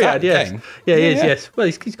naked at the start Antiriad, of the yes. game. Yeah, he is, yes. Well,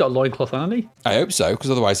 he's got a loincloth on, hasn't he? I hope so, because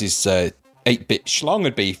otherwise his 8-bit schlong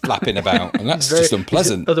would be flapping about, and that's just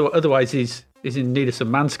unpleasant. Otherwise, he's in need of some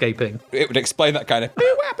manscaping. It would explain that kind of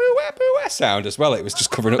boo-wah, boo-wah, boo-wah sound as well. It was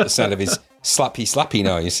just covering up the sound of his slappy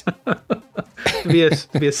noise.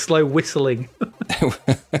 It'd be a slow whistling.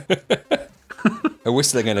 A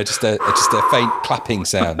whistling and just a faint clapping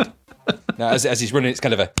sound. Now, as he's running, it's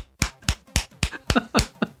kind of a...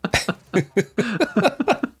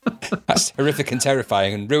 That's horrific and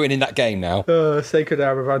terrifying and ruining that game now. Sacred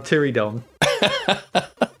Arm of Antiridon.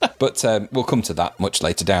 But we'll come to that much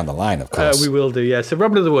later down the line, of course. We will do, yeah. So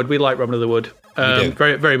Robin of the Wood, we like Robin of the Wood. We do.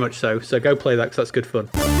 Very, very much so. So go play that because that's good fun.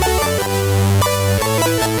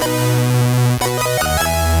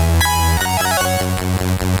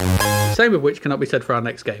 Same of which cannot be said for our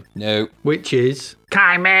next game, No. which is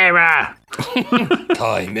Chimera.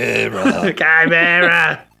 Chimera.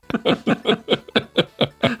 Chimera.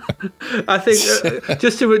 I think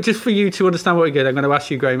just for you to understand what we're doing, I'm going to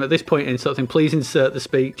ask you, Graham, at this point in something, please insert the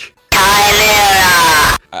speech.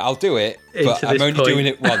 I'll do it, but Into I'm this only point. doing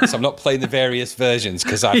it once. I'm not playing the various versions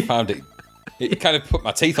because I found it kind of put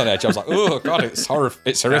my teeth on edge. I was like, oh, God, it's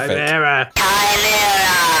horrific. Chimera.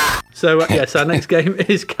 So, yes, our next game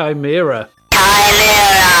is Chimera.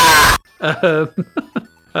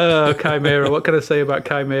 Oh, Chimera. What can I say about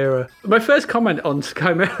Chimera? My first comment on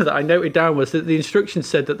Chimera that I noted down was that the instructions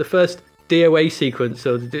said that the first DOA sequence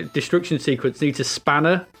or the destruction sequence needs a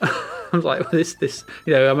spanner. I'm like, well, this,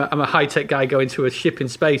 I'm a high-tech guy going to a ship in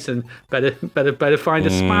space and better find a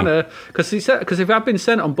spanner because if I've been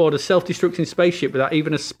sent on board a self-destructing spaceship without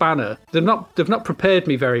even a spanner, they've not prepared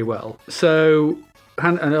me very well. So.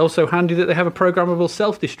 And also handy that they have a programmable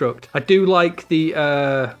self-destruct. I do like the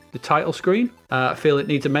title screen. I feel it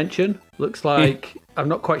needs a mention. Looks like, I'm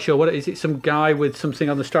not quite sure what it is. It's some guy with something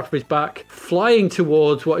on the strap of his back flying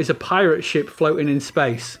towards what is a pirate ship floating in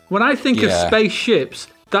space. When I think of spaceships,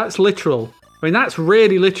 that's literal. I mean, that's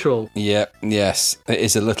really literal. Yep, yes. It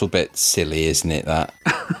is a little bit silly, isn't it, that?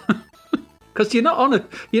 Because you're not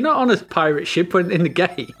on a pirate ship in the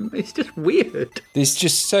game. It's just weird. There's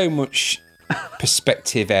just so much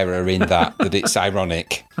perspective error in that it's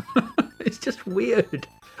ironic. It's just weird.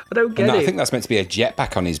 I don't get And it. I think that's meant to be a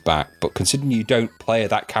jetpack on his back, but considering you don't play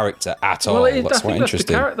that character at all, I that's think quite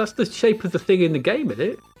interesting. that's the shape of the thing in the game, isn't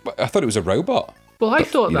it? But I thought it was a robot. Well, I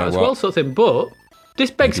thought you that know as what? well, sort of thing. But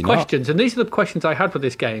this begs Maybe not. questions, and these are the questions I had for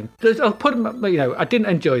this game. I'll put them. I didn't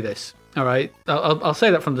enjoy this. All right, I'll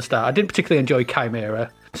say that from the start. I didn't particularly enjoy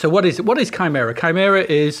Chimera. So what is Chimera? Chimera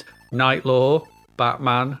is Nightlaw,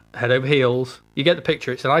 Batman, head over heels. You get the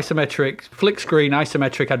picture. It's an isometric, flick screen,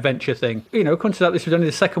 isometric adventure thing. Comes to that, this was only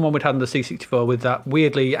the second one we'd had on the C64 with that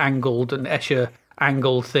weirdly angled and Escher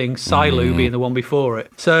angled thing, Silu being the one before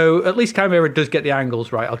it. So at least Chimera does get the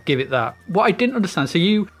angles right. I'll give it that. What I didn't understand, so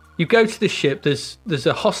you go to this ship, there's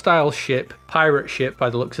a hostile ship, pirate ship by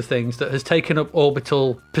the looks of things, that has taken up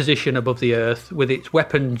orbital position above the Earth with its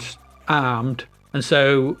weapons armed. And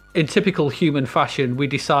so, in typical human fashion, we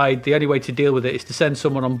decide the only way to deal with it is to send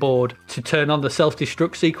someone on board to turn on the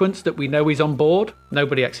self-destruct sequence that we know is on board.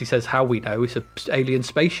 Nobody actually says how we know. It's an alien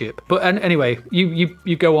spaceship. But anyway,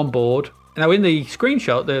 you go on board. Now, in the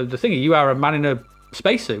screenshot, the thingy, you are a man in a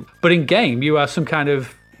spacesuit. But in game, you are some kind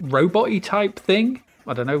of robot-y type thing.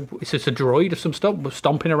 I don't know. It's just a droid of some stuff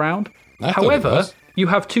stomping around. However, you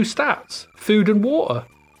have two stats: food and water.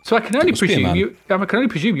 So I can only presume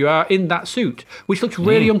you are in that suit, which looks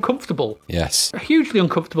really uncomfortable. Yes. Hugely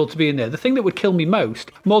uncomfortable to be in there. The thing that would kill me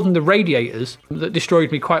most, more than the radiators that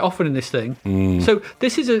destroyed me quite often in this thing. So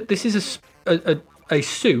this is a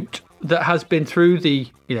suit that has been through the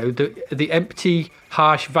empty,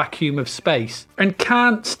 harsh vacuum of space and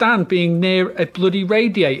can't stand being near a bloody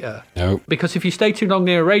radiator. No. Because if you stay too long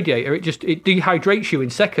near a radiator, it dehydrates you in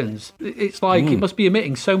seconds. It's like it must be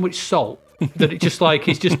emitting so much salt that it just like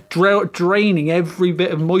it's just draining every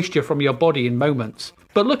bit of moisture from your body in moments.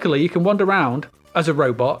 But luckily, you can wander around as a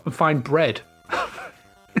robot and find bread.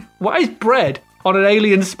 Why is bread on an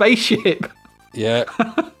alien spaceship? Yeah.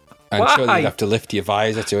 I'm sure you'd have to lift your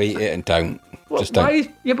visor to eat it and don't. Just don't.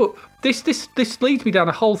 But this leads me down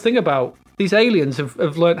a whole thing about these aliens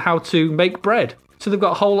have learned how to make bread. So they've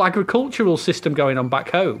got a whole agricultural system going on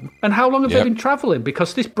back home. And how long have they been travelling?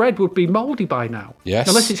 Because this bread would be mouldy by now. Yes.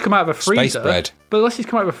 Unless it's come out of a freezer. Space bread. But with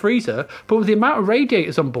the amount of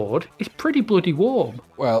radiators on board, it's pretty bloody warm.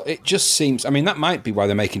 Well, it just seems... I mean, that might be why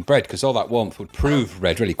they're making bread, because all that warmth would prove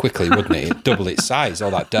red really quickly, wouldn't it? It'd double its size,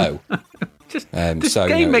 all that dough. This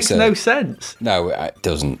game makes no sense. No, it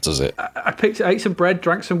doesn't, does it? I ate some bread,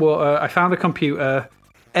 drank some water, I found a computer.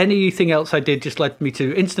 Anything else I did just led me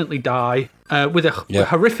to instantly die with a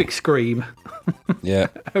horrific scream. Yeah.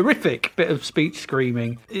 Horrific bit of speech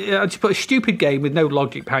screaming. I just put a stupid game with no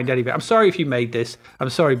logic behind any of it. I'm sorry if you made this. I'm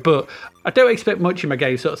sorry, but I don't expect much in my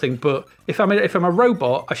game, sort of thing. But if I'm a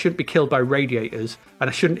robot, I shouldn't be killed by radiators, and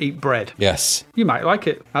I shouldn't eat bread. Yes. You might like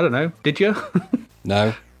it. I don't know. Did you?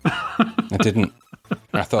 No, I didn't.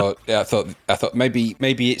 I thought maybe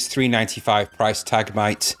it's $3.95 price tag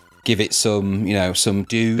might give it some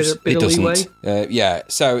dues. Bit it doesn't. leeway.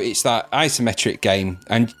 So it's that isometric game,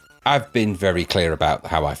 and I've been very clear about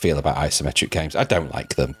how I feel about isometric games. I don't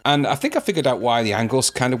like them. And I think I figured out why the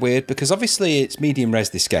angle's kind of weird, because obviously it's medium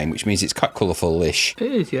res, this game, which means it's quite colourful-ish.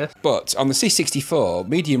 It is, yes. But on the C64,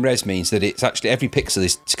 medium res means that it's actually every pixel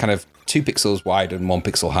is kind of 2 pixels wide and 1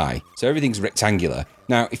 pixel high. So everything's rectangular.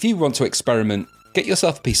 Now, if you want to experiment, get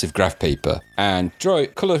yourself a piece of graph paper and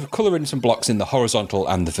colour in some blocks in the horizontal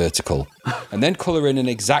and the vertical. And then colour in an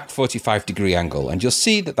exact 45-degree angle. And you'll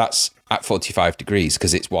see that that's at 45 degrees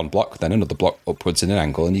because it's one block, then another block upwards in an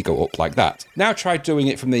angle, and you go up like that. Now try doing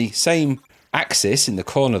it from the same axis in the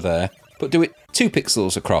corner there, but do it 2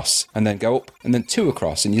 pixels across, and then go up, and then 2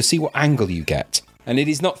 across, and you'll see what angle you get. And it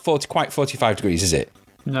is not quite 45 degrees, is it?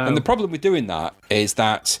 No. And the problem with doing that is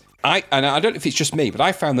that I don't know if it's just me, but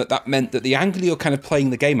I found that meant that the angle you're kind of playing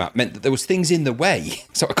the game at meant that there was things in the way,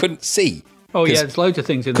 so I couldn't see. Oh, yeah, there's loads of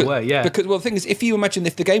things in the way, yeah. Because, well, the thing is, if you imagine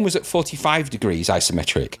if the game was at 45 degrees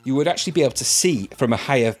isometric, you would actually be able to see from a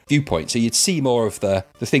higher viewpoint, so you'd see more of the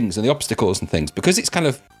things and the obstacles and things. Because it's kind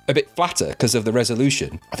of a bit flatter because of the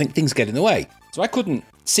resolution, I think things get in the way. So I couldn't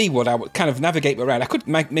see what I would kind of navigate around. I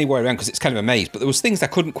couldn't make my way around because it's kind of a maze, but there was things I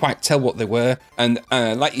couldn't quite tell what they were. And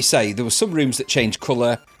like you say, there were some rooms that changed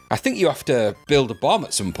colour. I think you have to build a bomb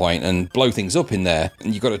at some point and blow things up in there,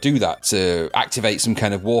 and you've got to do that to activate some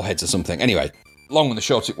kind of warheads or something. Anyway, long and the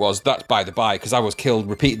short it was, that's by the by, because I was killed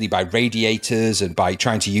repeatedly by radiators and by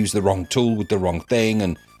trying to use the wrong tool with the wrong thing,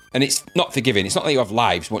 and it's not forgiving. It's not like you have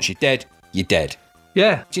lives. Once you're dead, you're dead.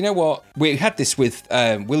 Yeah. Do you know what? We had this with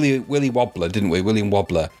Willy Wobbler, didn't we? William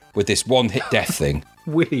Wobbler, with this one-hit death thing.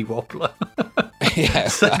 Willy Wobbler. Yeah.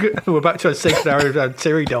 We're back to a 6-hour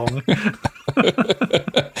Tiridong.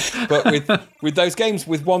 But with those games,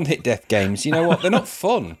 with one-hit death games, you know what? They're not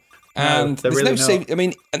fun. And they're there's really no save. I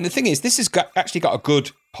mean, and the thing is, this has actually got a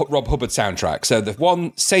good Rob Hubbard soundtrack. So the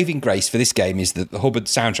one saving grace for this game is that the Hubbard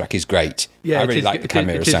soundtrack is great. Yeah, I really like the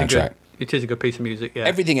Chimera soundtrack. It is a good piece of music, yeah.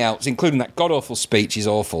 Everything else, including that god-awful speech, is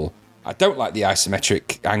awful. I don't like the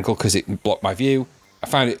isometric angle because it blocked my view. I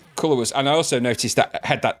found it colour was... And I also noticed that it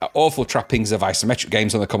had that awful trappings of isometric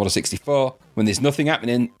games on the Commodore 64. When there's nothing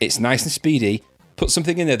happening, it's nice and speedy. Put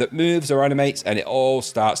something in there that moves or animates, and it all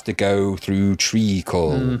starts to go through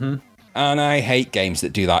treacle. Mm-hmm. And I hate games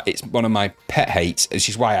that do that. It's one of my pet hates, which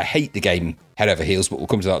is why I hate the game Head Over Heels, but we'll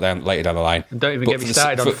come to that later down the line. And don't even get me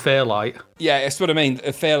started on Fairlight. Yeah, that's what I mean.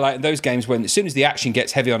 Fairlight, those games, when as soon as the action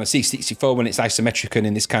gets heavy on a C64, when it's isometric and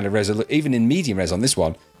in this kind of resolution, even in medium res on this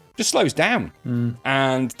one, just slows down.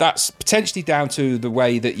 And that's potentially down to the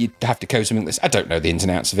way that you'd have to code something like this. I don't know the ins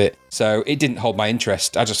and outs of it. So it didn't hold my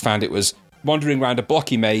interest. I just found it was wandering around a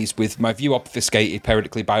blocky maze with my view obfuscated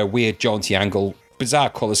periodically by a weird jaunty angle, bizarre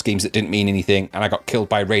colour schemes that didn't mean anything, and I got killed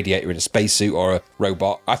by a radiator in a spacesuit or a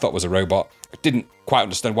robot. I thought it was a robot. I didn't quite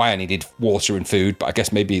understand why I needed water and food, but I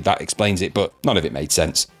guess maybe that explains it, but none of it made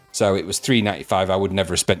sense. So it was $3.95 I would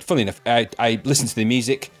never have spent. Funny enough, I listened to the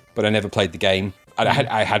music, but I never played the game. And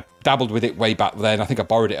I had dabbled with it way back then. I think I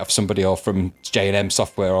borrowed it off somebody or from J&M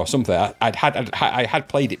Software or something. I had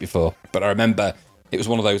played it before, but I remember it was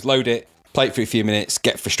one of those, load it, play it for a few minutes,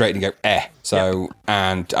 get frustrated and go, So,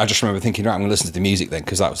 and I just remember thinking, right, I'm going to listen to the music then,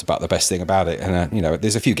 because that was about the best thing about it. And,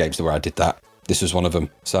 there's a few games where I did that. This was one of them.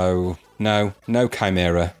 So, no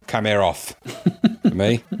Chimera. Chimera off for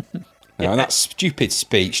me. And that stupid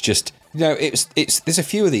speech just... it's there's a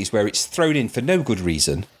few of these where it's thrown in for no good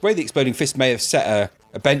reason. The way the Exploding Fist may have set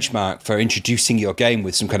a benchmark for introducing your game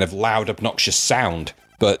with some kind of loud, obnoxious sound.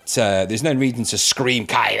 But there's no reason to scream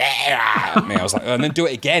Chimera at me. I was like, and then do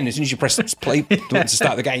it again as soon as you press play to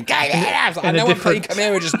start the game. Chimera. I was like, I know I'm playing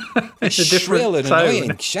Chimera, just shrill and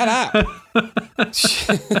annoying. Shut up.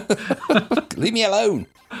 Leave me alone.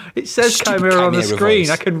 It says Stupid Chimera on the Chimera screen. voice.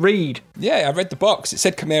 I can read Yeah, I read the box. It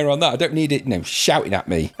said Chimera on that. I don't need it, shouting at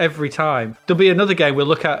me. every time. There'll be another game we'll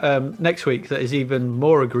look at next week that is even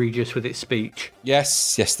more egregious with its speech.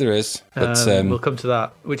 Yes, there is. But We'll come to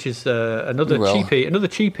that, which is another We will.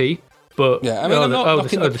 cheapie. But yeah, I mean, I'm not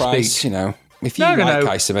knocking the price. speech. If you like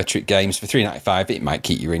isometric games for $3.95, it might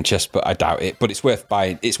keep your interest, but I doubt it. But it's worth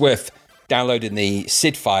buying. It's worth downloading the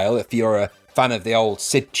SID file if you're a fan of the old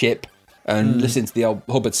SID chip. And listen to the old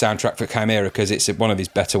Hubbard soundtrack for Chimera because it's one of his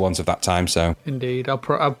better ones of that time. So Indeed,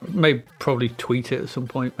 I'll may probably tweet it at some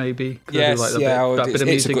point, maybe. 'Cause I do like that bit of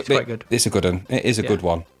it's music. a It's quite good. It's a good one. It is a good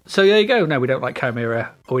one. So there you go. No, we don't like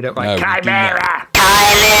Chimera, or we don't like No, we do not. Chimera.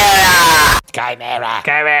 Chimera.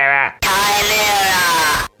 Chimera.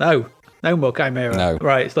 No more Chimera. No.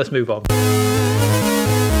 Right, so let's move on.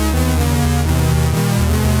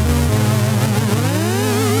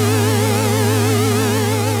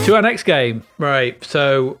 To our next game. Right,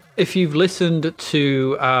 so if you've listened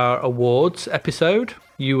to our awards episode,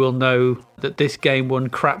 you will know that this game won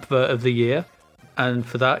Crapvert of the Year. And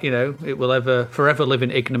for that, it will forever live in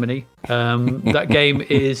ignominy. That game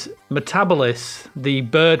is Metabolis, the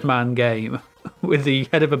Birdman game, with the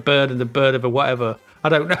head of a bird and the bird of a whatever. I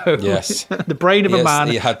don't know. Yes. The brain of a man.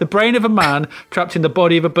 The brain of a man trapped in the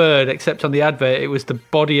body of a bird. Except on the advert, it was the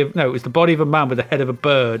body of a man with the head of a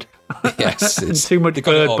bird. Yes, and too much they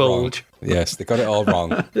got it bird all bulge. wrong. Yes, they got it all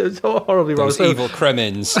wrong. It was all horribly wrong. Those evil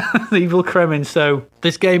Kremlins. The evil Kremlin. So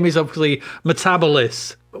this game is obviously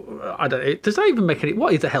Metabolis. I don't. Does that even make any?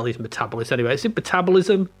 What the hell is Metabolis anyway? Is it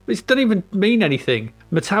metabolism? It doesn't even mean anything.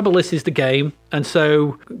 Metabolis is the game, and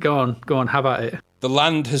so go on, have at it. The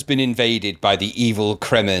land has been invaded by the evil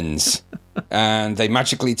Kremlins. And they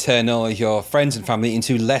magically turn all your friends and family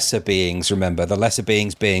into lesser beings. Remember, the lesser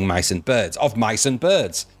beings being mice and birds. Of mice and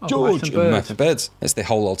birds. George and mice and birds. That's the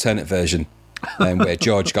whole alternate version. Where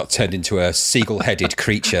George got turned into a seagull-headed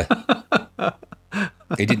creature.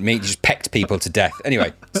 He didn't mean, he just pecked people to death.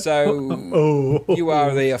 Anyway, so you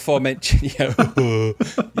are the aforementioned.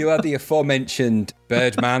 You are the aforementioned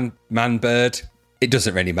Birdman, man-bird. It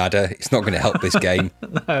doesn't really matter. It's not going to help this game.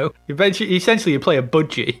 No, essentially you play a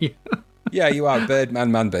budgie. Yeah, you are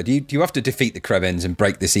Birdman, man-bird. You have to defeat the Kremlins and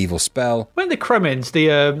break this evil spell. When the Kremlins,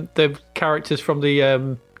 the characters from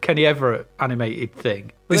the Kenny Everett animated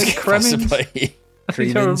thing, were they the Kremlins? Possibly. I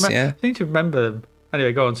seem to remember them.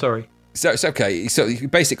 Anyway, go on. Sorry. So it's okay. So you're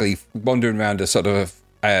basically wandering around a sort of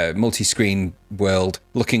multi-screen world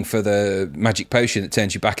looking for the magic potion that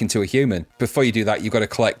turns you back into a human. Before you do that, you've got to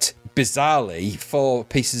collect, bizarrely, 4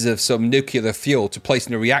 pieces of some nuclear fuel to place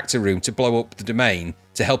in a reactor room to blow up the domain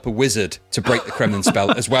to help a wizard to break the Kremlin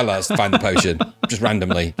spell as well as find the potion. Just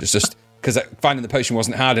randomly. Just because finding the potion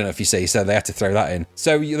wasn't hard enough, you see, so they had to throw that in.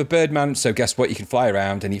 So you're the Birdman, so guess what? You can fly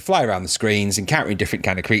around, and you fly around the screens, encountering different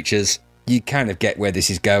kind of creatures. You kind of get where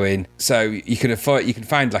this is going. So you can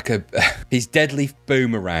find like his deadly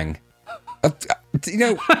boomerang. Could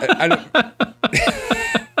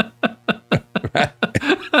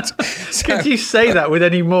you say that with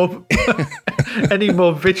any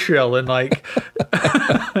more vitriol and like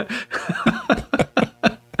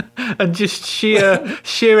and just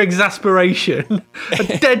sheer exasperation? A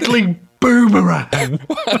deadly boomerang.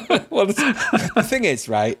 Well, the thing is,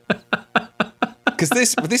 right? Because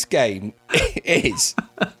this game is,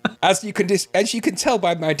 as you can tell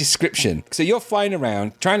by my description. So you're flying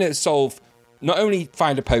around trying to not only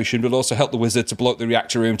find a potion, but also help the wizard to blow up the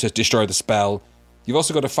reactor room to destroy the spell. You've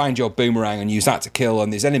also got to find your boomerang and use that to kill,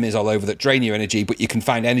 and there's enemies all over that drain your energy, but you can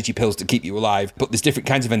find energy pills to keep you alive. But there's different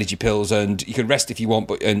kinds of energy pills, and you can rest if you want.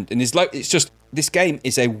 But it's just, this game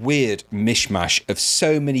is a weird mishmash of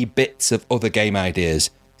so many bits of other game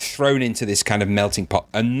ideas thrown into this kind of melting pot,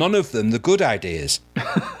 and none of them the good ideas.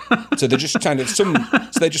 So they're just kind of so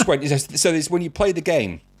they just went. So there's, when you play the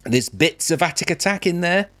game, there's bits of Attic Attack in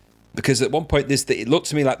there. Because at one point, it looked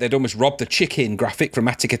to me like they'd almost robbed the chicken graphic from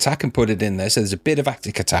Attic Attack and put it in there. So there's a bit of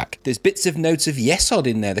Attic Attack. There's bits of notes of Yesod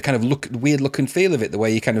in there, the kind of weird look and feel of it, the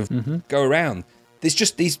way you kind of go around. There's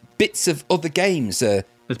just these bits of other games. There's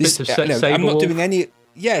bits of I'm not doing any.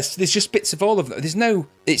 Yes, there's just bits of all of them. There's no.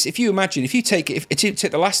 If you take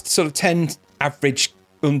the last sort of 10 average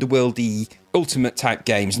underworldy ultimate type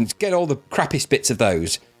games and get all the crappiest bits of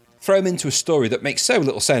those, throw them into a story that makes so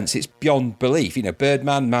little sense, it's beyond belief.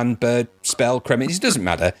 Birdman, man, bird, spell, Kremlin, it doesn't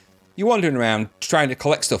matter. you're wandering around trying to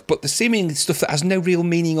collect stuff, but there's seemingly stuff that has no real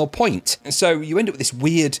meaning or point. And so you end up with this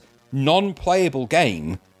weird, non-playable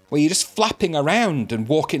game where you're just flapping around and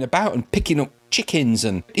walking about and picking up chickens,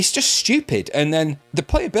 and it's just stupid. And then the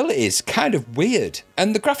playability is kind of weird,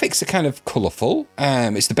 and the graphics are kind of colourful.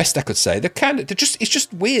 It's the best I could say. It's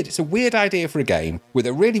just weird. It's a weird idea for a game with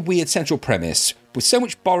a really weird central premise, with so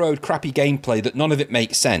much borrowed, crappy gameplay that none of it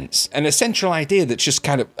makes sense, and a central idea that's just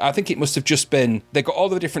kind of, I think it must have just been, they got all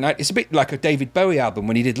the different, it's a bit like a David Bowie album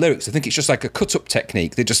when he did lyrics. I think it's just like a cut-up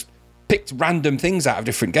technique. They just picked random things out of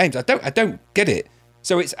different games. I don't get it.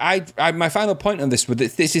 So it's my final point on this was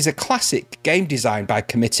that this is a classic game designed by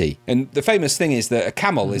committee. And the famous thing is that a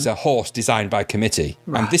camel is a horse designed by committee.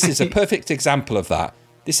 Right. And this is a perfect example of that.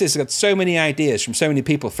 This has got so many ideas from so many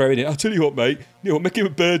people throwing in, I'll tell you what, mate, make him a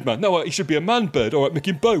bird man. No, he should be a man bird. All right, make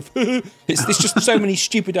him both. It's just so many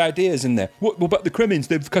stupid ideas in there. What about the Kremlins?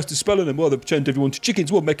 They've cast a spell on them. Well, they've turned everyone to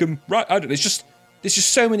chickens. Well, make them right. I don't know. There's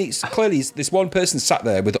just so many. Clearly, this one person sat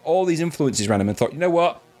there with all these influences around him and thought, you know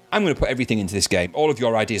what? I'm going to put everything into this game. All of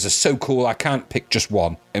your ideas are so cool, I can't pick just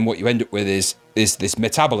one. And what you end up with is this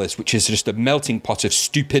Metabolus, which is just a melting pot of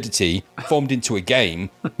stupidity formed into a game,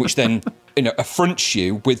 which then affronts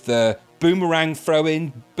you with the boomerang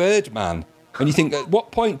throwing Birdman. And you think, at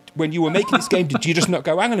what point when you were making this game did you just not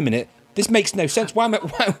go, hang on a minute, this makes no sense. Why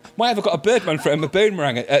have I got a Birdman throwing a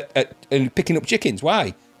boomerang and picking up chickens?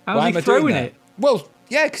 Why? Why am I throwing it? Well,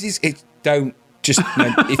 yeah, because don't. Just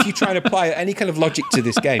if you try and apply any kind of logic to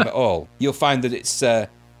this game at all, you'll find that it's a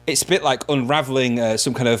bit like unraveling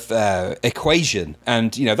some kind of equation,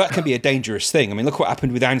 and that can be a dangerous thing. I mean, look what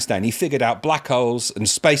happened with Einstein. He figured out black holes and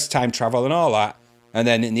space-time travel and all that, and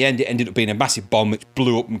then in the end, it ended up being a massive bomb which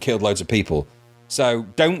blew up and killed loads of people. So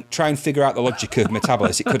don't try and figure out the logic of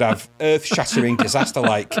Metabolus. It could have earth-shattering,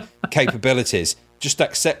 disaster-like capabilities. Just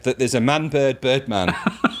accept that there's a Birdman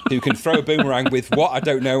who can throw a boomerang with what? I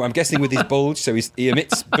don't know. I'm guessing with his bulge. So he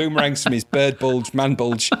emits boomerangs from his bird bulge, man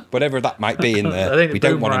bulge, whatever that might be in there. We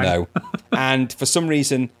don't want to know. And for some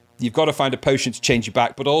reason, you've got to find a potion to change you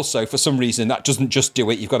back. But also, for some reason, that doesn't just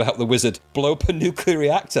do it. You've got to help the wizard blow up a nuclear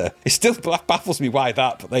reactor. It still baffles me why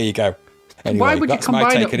that, but there you go. Anyway, why would you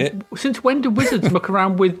combine it? Since when do wizards muck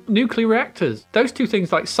around with nuclear reactors? Those two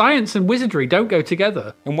things, like science and wizardry, don't go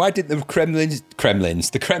together. And why didn't the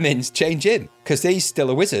Kremlins change in? Because he's still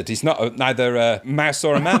a wizard. He's not neither a mouse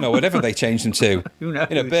or a man or whatever they changed him to. Who knows?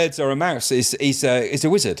 Birds or a mouse. He's a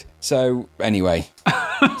wizard. So anyway,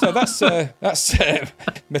 so that's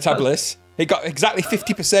Metabolus. He got exactly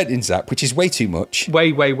 50% in Zap, which is way too much.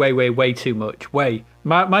 Way too much.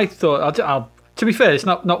 My thought. To be fair, it's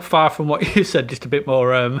not far from what you said, just a bit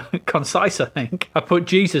more concise, I think. I put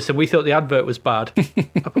Jesus and we thought the advert was bad.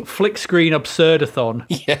 I put flick screen absurdathon.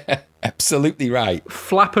 Yeah, absolutely right.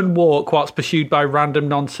 Flap and walk whilst pursued by random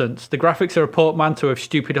nonsense. The graphics are a portmanteau of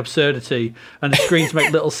stupid absurdity and the screens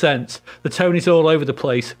make little sense. The tone is all over the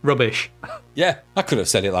place. Rubbish. Yeah, I could have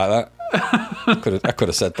said it like that. I could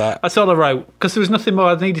have said that. That's all I wrote because there was nothing more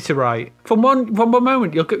I needed to write. From one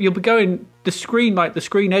moment, you'll be going the screen, like the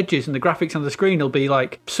screen edges and the graphics on the screen will be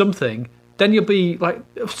like something. Then you'll be like,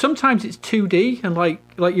 sometimes it's 2D and like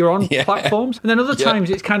you're on platforms, and then other times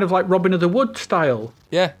it's kind of like Robin of the Wood style.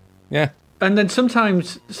 Yeah. And then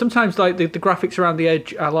sometimes like the graphics around the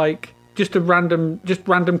edge are like just random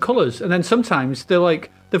colours, and then sometimes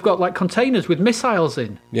they've got like containers with missiles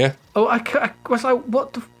in. Yeah. Oh, I was like,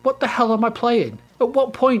 what the hell am I playing? At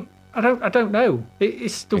what point? I don't know.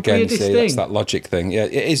 It's the weirdest thing. That's that logic thing. Yeah,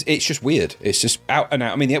 it is. It's just weird. It's just out and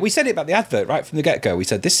out. I mean, we said it about the advert right from the get-go. We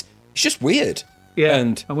said it's just weird. Yeah,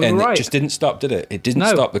 and we were right. It just didn't stop, did it? It didn't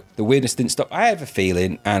stop. The weirdness didn't stop. I have a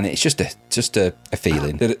feeling, and it's just a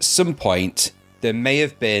feeling that at some point there may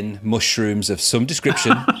have been mushrooms of some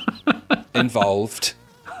description involved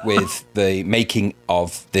with the making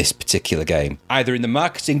of this particular game, either in the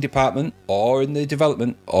marketing department or in the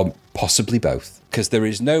development, or possibly both, because there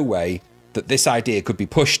is no way that this idea could be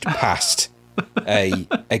pushed past a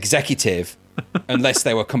executive unless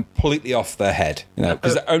they were completely off their head,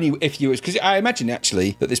 because only if you, because I imagine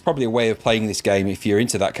actually that there's probably a way of playing this game if you're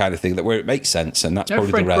into that kind of thing, that where it makes sense, and that's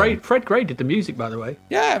probably the realm. Fred Gray did the music, by the way.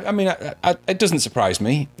 Yeah, I mean, it doesn't surprise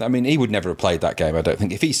me. I mean, he would never have played that game, I don't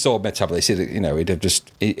think. If he saw Metabolus,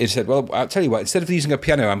 he'd said, well, I'll tell you what, instead of using a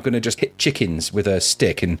piano, I'm going to just hit chickens with a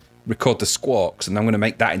stick and record the squawks, and I'm going to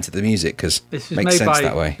make that into the music because it makes sense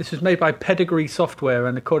that way. This was made by Pedigree Software,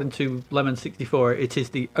 and according to Lemon64, it is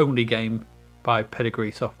the only game by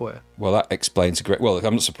Pedigree Software. Well, that explains a great... Well,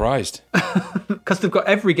 I'm not surprised. Because they've got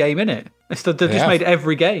every game in it. They've just made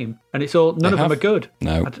every game, and it's all none of them are good.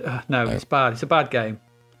 No, it's bad. It's a bad game.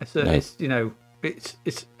 It's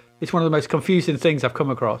one of the most confusing things I've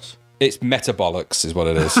come across. It's metabolics, is what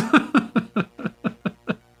it is.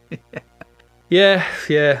 Yeah.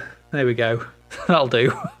 There we go. That'll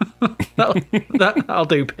do. That'll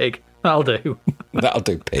do, pig. That'll do. That'll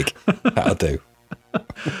do, pig. That'll do.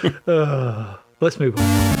 Let's move on.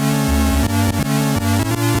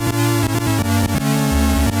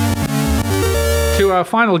 To our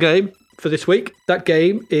final game for this week. That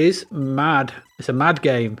game is Mad. It's a Mad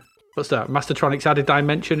game. What's that? Mastertronics Added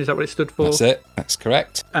Dimension. Is that what it stood for? That's it. That's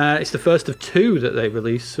correct. It's the first of 2 that they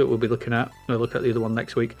released, so we'll be looking at. We'll look at the other one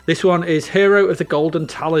next week. This one is Hero of the Golden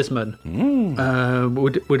Talisman.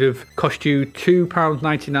 Would have cost you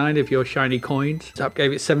 £2.99 of your shiny coins. Zap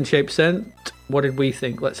gave it 78%. What did we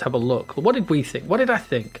think? Let's have a look. What did we think? What did I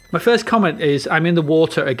think? My first comment is, I'm in the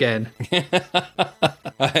water again.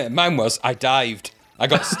 Mine was, I dived. I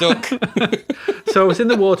got stuck. So I was in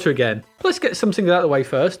the water again. Let's get something out of the way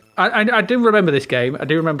first. I do remember this game. I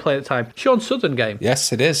do remember playing at the time. Sean Southern game.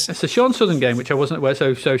 Yes, it is. It's a Sean Southern game, which I wasn't aware.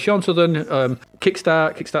 So Sean Southern,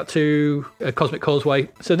 Kickstart 2, Cosmic Causeway.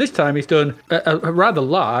 So this time he's done a rather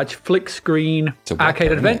large flick screen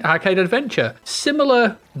arcade adventure.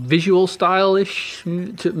 Similar visual style-ish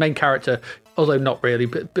to main character. Although not really,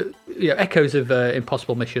 but echoes of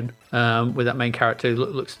Impossible Mission with that main character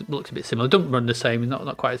looks a bit similar. Don't run the same,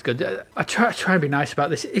 not quite as good. I try and be nice about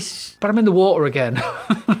this, but I'm in the water again.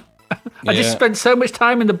 I just spent so much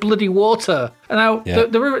time in the bloody water, and now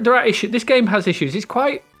there are issues. This game has issues. It's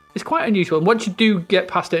quite unusual. And once you do get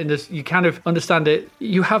past it and you kind of understand it,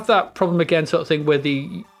 you have that problem again, sort of thing, where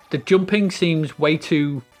the jumping seems way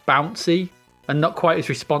too bouncy and not quite as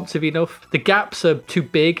responsive enough. The gaps are too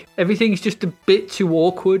big. Everything's just a bit too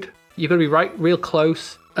awkward. You've got to be real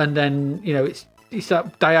close, and then it's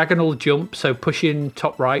that diagonal jump. So pushing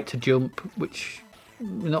top right to jump, which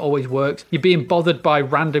not always works. You're being bothered by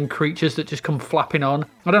random creatures that just come flapping on.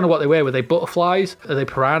 I don't know what they were. Were they butterflies? Are they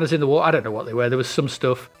piranhas in the water? I don't know what they were. There was some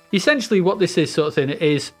stuff. Essentially, what this is, sort of thing,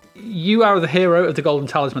 is you are the hero of the Golden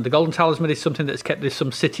Talisman. The Golden Talisman is something that's kept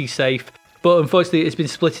some city safe. But unfortunately, it's been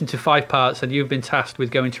split into 5 parts, and you've been tasked with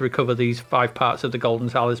going to recover these 5 parts of the Golden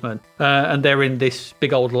Talisman. And they're in this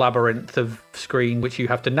big old labyrinth of screen, which you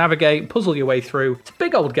have to navigate, puzzle your way through. It's a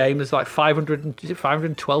big old game. There's like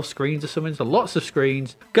 512 screens or something. So lots of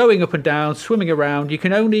screens, going up and down, swimming around. You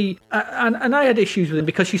can only... And I had issues with it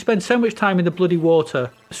because you spend so much time in the bloody water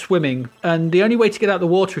swimming, and the only way to get out of the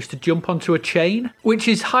water is to jump onto a chain, which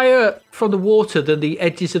is higher from the water than the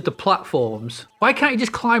edges of the platforms. Why can't you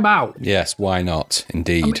just climb out? Yes, why not?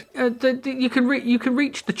 Indeed. You can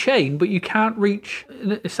reach the chain, but you can't reach...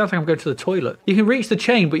 It sounds like I'm going to the toilet. You can reach the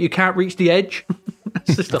chain, but you can't reach the edge. I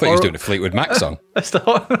thought you was doing a Fleetwood Mac song. That's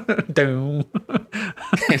the Doom.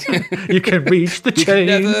 You can reach the chain.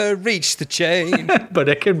 You can never reach the chain. But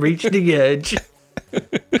I can reach the edge.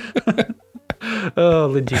 Oh,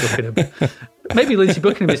 Lindsay Buckingham. Maybe Lindsay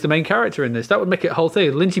Buckingham is the main character in this. That would make it a whole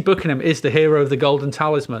thing. Lindsay Buckingham is the hero of the Golden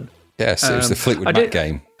Talisman. Yes, it was the Fleetwood Mac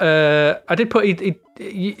game. I did put,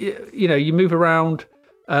 you move around.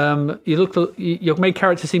 Your main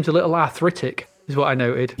character seems a little arthritic, is what I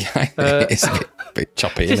noted. It's a bit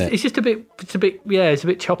choppy, isn't it? It's just a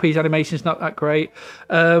bit choppy. His animation's not that great.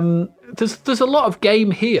 There's a lot of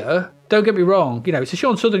game here. Don't get me wrong. It's a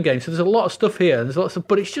Sean Southern game, so there's a lot of stuff here.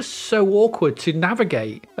 But it's just so awkward to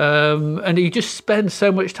navigate. And you just spend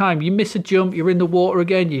so much time. You miss a jump, you're in the water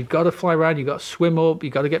again. You've got to fly around. You've got to swim up.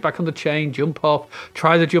 You've got to get back on the chain, jump off,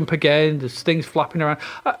 try the jump again. There's things flapping around.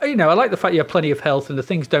 I like the fact you have plenty of health and the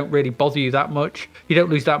things don't really bother you that much. You don't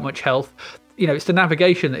lose that much health. It's the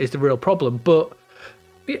navigation that is the real problem. But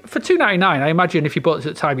for $2.99, I imagine if you bought this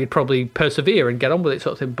at the time, you'd probably persevere and get on with it,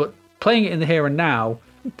 sort of thing. But playing it in the here and now,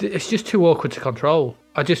 it's just too awkward to control.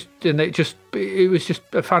 I found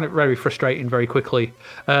it very frustrating very quickly.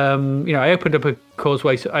 I opened up a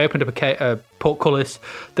causeway, I opened up a portcullis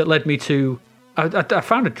that led me to. I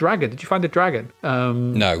found a dragon. Did you find a dragon?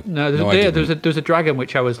 No. was a dragon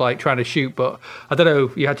which I was like trying to shoot, but I don't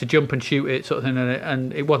know. You had to jump and shoot it, sort of thing,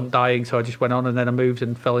 and it wasn't dying. So I just went on, and then I moved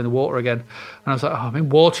and fell in the water again. And I was like, I'm in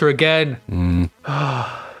water again.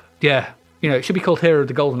 Yeah, it should be called Hero of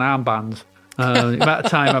the Golden Armbands. The amount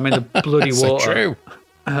of time I'm in the bloody water. So true.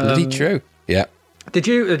 Bloody true. Yeah. Did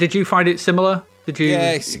you find it similar? Did you?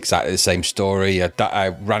 Yeah, it's exactly the same story. I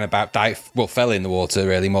ran about, fell in the water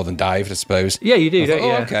really more than dived, I suppose. Yeah, you do, don't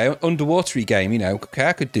you? Okay, underwatery game, Okay,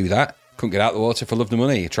 I could do that. Couldn't get out of the water for love of the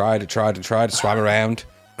money. I tried, swam around.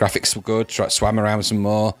 Graphics were good. Swam around some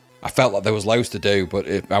more. I felt like there was loads to do, but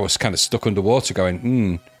I was kind of stuck underwater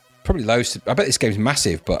going, probably loads. I bet this game's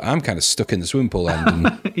massive, but I'm kind of stuck in the swimming pool end.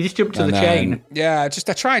 And, you just jumped to the chain. Yeah,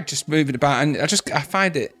 I tried just moving about, and I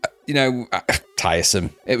find it.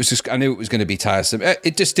 tiresome. It was just, I knew it was going to be tiresome.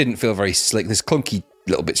 It just didn't feel very slick. There's clunky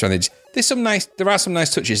little bits around it. There are some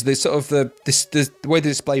nice touches. There's sort of the way the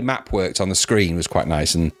display map worked on the screen was quite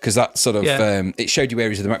nice, and because that sort of it showed you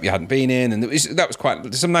areas of the map you hadn't been in, and that was quite.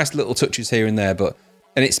 There's some nice little touches here and there, but.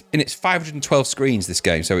 And it's 512 screens, this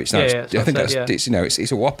game, so it's nice. I think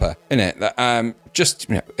it's a whopper, isn't it?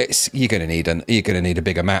 You're going to need a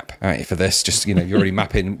bigger map for this. Just you're already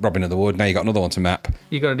mapping Robin of the Wood. Now you got another one to map.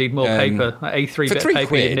 You're going to need more paper, like A3 bit of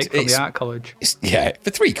paper you nick from the art college. For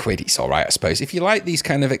 £3, it's all right, I suppose. If you like these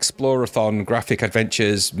kind of explorathon graphic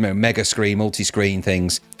adventures, mega screen, multi-screen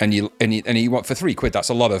things, and you want for £3, that's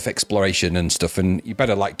a lot of exploration and stuff. And you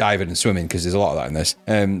better like diving and swimming because there's a lot of that in this.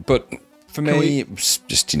 But for me, it was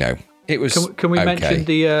just, it was. Can we mention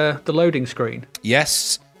the loading screen?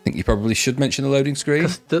 Yes, I think you probably should mention the loading screen.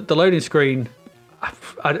 The loading screen,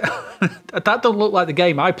 that don't look like the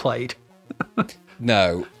game I played.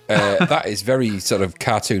 No, that is very sort of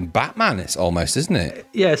cartoon Batman. It's almost, isn't it?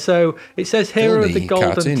 Yeah. So it says Hero of the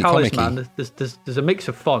Golden Talisman. Comic-y. There's a mix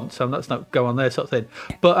of fonts, so let's not go on there, sort of thing.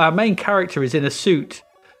 But our main character is in a suit.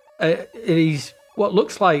 He's what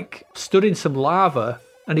looks like stood in some lava.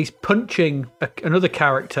 And he's punching another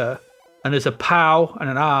character, and there's a pow and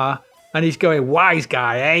an R, and he's going, "Wise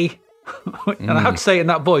guy, eh?" And I have to say it in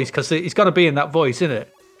that voice because it's going to be in that voice, isn't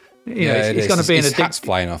it? It's going to be in his hat's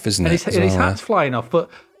flying off, isn't it? His hat's flying off, but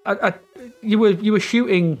you were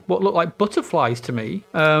shooting what looked like butterflies to me.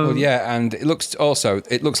 And it looks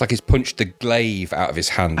like he's punched the glaive out of his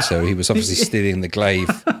hand, so he was obviously stealing the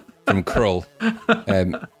glaive from Krull.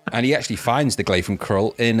 And he actually finds the glaive from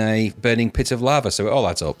Krull in a burning pit of lava, so it all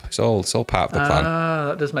adds up. It's all part of the plan. Ah,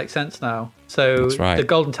 that does make sense now. So that's right. The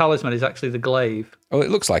golden talisman is actually the glaive. Oh, it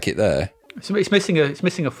looks like it there. It's missing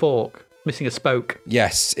a fork, missing a spoke.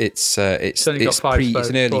 Yes, it's it's an early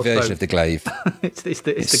version spokes. of the glaive. it's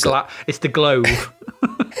the glove.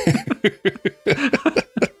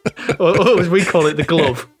 or as we call it, the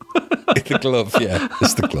glove. The glove, yeah,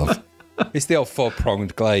 it's the glove. It's the old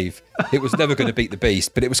four-pronged glaive. It was never going to beat the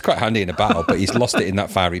beast, but it was quite handy in a battle. But he's lost it in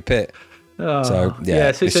that fiery pit. So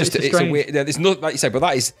it's a weird. There's not, like you said, but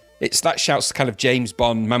that shouts kind of James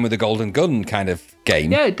Bond, Man with a Golden Gun kind of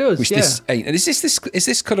game. Yeah, it does. Which this ain't. And is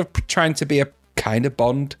this kind of trying to be a kind of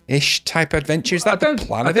Bond-ish type adventure? Is that the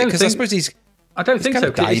plan of it? Because I suppose I don't think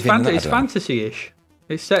so. It's fantasy-ish.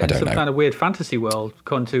 It's set in some know. kind of weird fantasy world,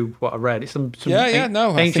 according to what I read. It's some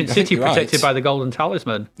ancient city you're protected right. by the Golden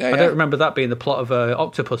Talisman. Yeah, I don't remember that being the plot of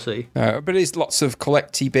Octopussy. But there's lots of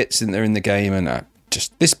collecty bits in there in the game, and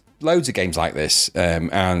just there's loads of games like this,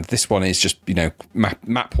 and this one is just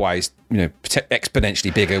map wise,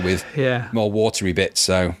 exponentially bigger with more watery bits.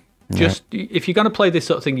 So. If you're going to play this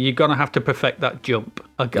sort of thing, you're going to have to perfect that jump.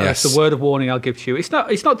 That's the word of warning I'll give to you. It's not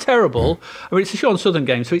terrible. I mean, it's a Sean Southern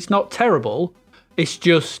game, so it's not terrible. It's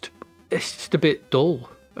just a bit dull,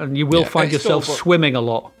 and you will find yourself swimming a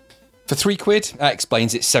lot. For £3, that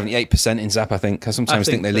explains it's 78% in Zap. I think. I sometimes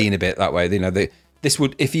think they lean a bit that way. This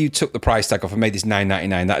would, if you took the price tag off and made this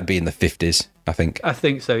 $9.99, that'd be in the 50s. I think. I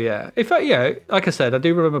think so. Yeah. In fact, like I said, I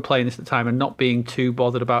do remember playing this at the time and not being too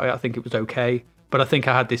bothered about it. I think it was okay, but I think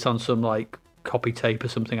I had this on some like copy tape or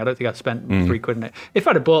something. I don't think I spent £3 in it. If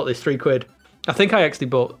I'd have bought this £3. I think I actually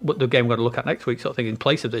bought what the game we're going to look at next week, sort of thing, in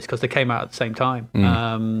place of this because they came out at the same time.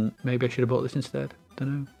 Maybe I should have bought this instead.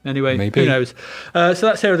 Don't know. Anyway, who knows? So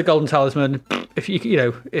that's Hero of the Golden Talisman. If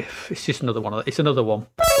if it's just another one. It's another one.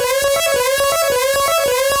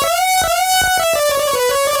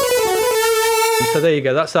 So there you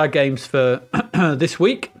go. That's our games for this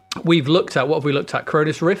week. We've looked at, what have we looked at?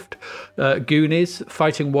 Cronus Rift, Goonies,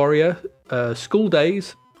 Fighting Warrior, School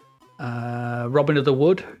Days, Robin of the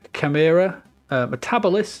Wood, Chimera,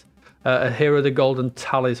 Metabolis, Hero of the Golden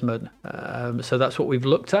Talisman. So that's what we've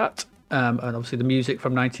looked at. And obviously the music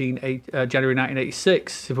from January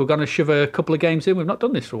 1986. If we're going to shove a couple of games in, we've not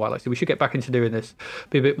done this for a while, actually. We should get back into doing this.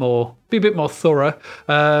 Be a bit more thorough.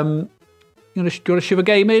 Do you want to shove a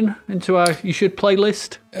game into our You Should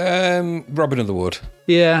playlist? Robin of the Wood.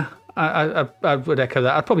 Yeah, I would echo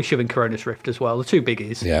that. I'd probably shove in Cronus Rift as well. The two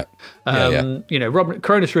biggies. Yeah.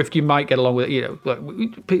 Cronus Rift, you might get along with.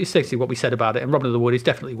 It's basically what we said about it. And Robin of the Wood is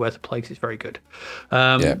definitely worth a play because it's very good.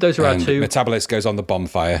 Those are our two. Metabolis goes on the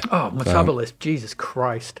bonfire. Oh, Metabolis! Jesus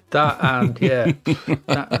Christ! That and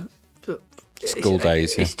School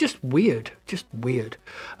Days. It's just weird.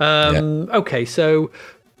 Okay, so.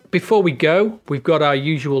 Before we go, we've got our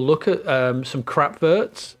usual look at some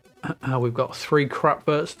crapverts. We've got 3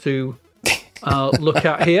 crapverts to look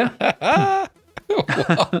at here.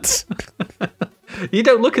 What? You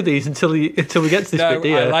don't look at these until we get to this bit, do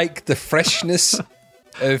you? I like the freshness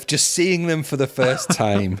of just seeing them for the first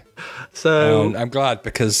time. So And I'm glad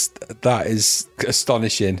because that is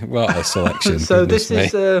astonishing. What a selection. So goodness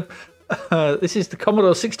this me. this is the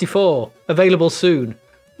Commodore 64, available soon.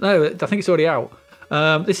 No, I think it's already out.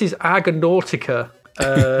 This is Argonautica.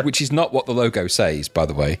 Which is not what the logo says, by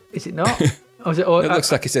the way. Is it not? Or is it, or, It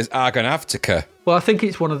looks like it says Argonautica. well, I think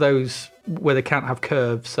it's one of those where they can't have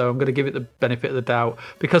curves, so I'm going to give it the benefit of the doubt.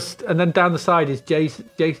 And then down the side is Jason.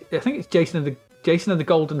 I think it's Jason and the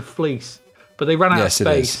Golden Fleece, but they ran out Yes, of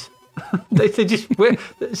it is. space. they just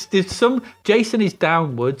there's some Jason is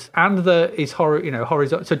downwards and there is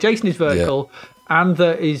horizontal. So Jason is vertical and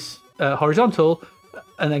there is horizontal,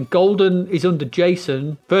 and then Golden is under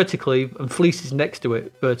Jason vertically and Fleece is next to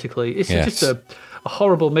it vertically. It's Yes. just a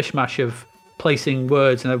horrible mishmash of placing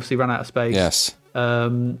words, and obviously ran out of space. Yes.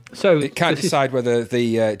 So It can't this is- decide whether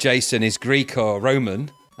the Jason is Greek or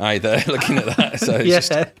Roman either, looking at that. So it Yeah.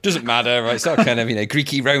 just doesn't matter, right? It's not kind of,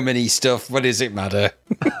 Greeky, Roman-y stuff. What does it matter?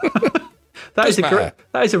 that is matter.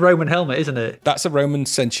 that is a Roman helmet, isn't it? That's a Roman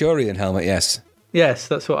centurion helmet, yes. Yes,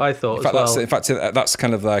 that's what I thought as well. In fact, that's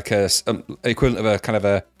kind of like a equivalent of a kind of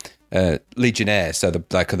a legionnaire. So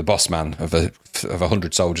the boss man of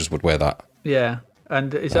 100 soldiers would wear that. Yeah,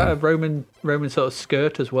 and is that a Roman sort of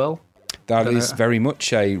skirt as well? That is very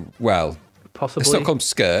much Possibly. it's not called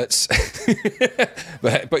skirts,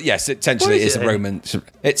 but yes, essentially What it is is a it? Roman.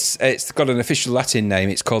 It's got an official Latin name.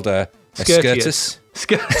 It's called a skirtus.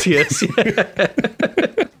 Scourtius.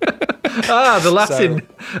 Yeah. The Latin.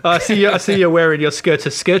 I see you're wearing your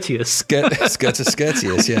Scourtius. Skirtus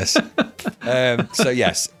skirtius, yes. So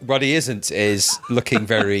yes, what he isn't is looking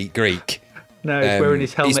very Greek. No, he's wearing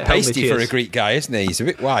his helmet. He's pasty for a helmet. Greek guy, isn't he? He's a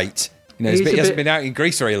bit white. He He's a hasn't bit- been out in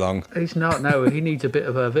Greece very long. He's not. No, he needs a bit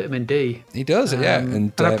of a vitamin D. He does, yeah.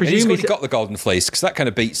 And I presume he's already he's- got the golden fleece because that kind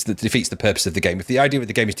of defeats the purpose of the game. If the idea of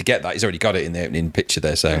the game is to get that, he's already got it in the opening picture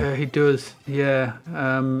there. So He does. Yeah. It's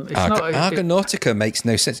not. Argonautica makes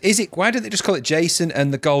no sense. Is it? Why don't they just call it Jason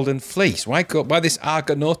and the Golden Fleece? Why this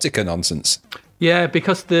Argonautica nonsense? Yeah,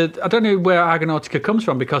 because I don't know where Argonautica comes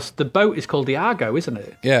from, because the boat is called the Argo, isn't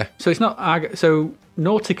it? Yeah, So it's not Argo. So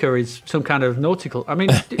Nautica is some kind of nautical. I mean,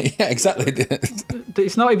 yeah, exactly.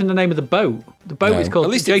 it's not even the name of the boat. The boat is called.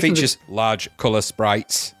 At least Jason it features large colour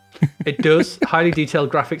sprites. It does highly detailed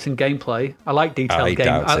graphics and gameplay. I like detailed I game.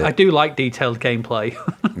 doubt it. I do like detailed gameplay.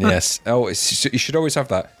 Yes. Oh, you should always have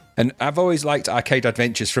that. And I've always liked arcade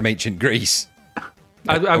adventures from ancient Greece.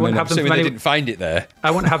 I wouldn't have them from They didn't find it there. I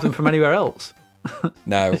wouldn't have them from anywhere else.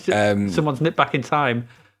 No. Someone's nipped back in time.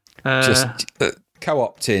 Just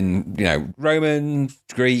co-opting, Roman,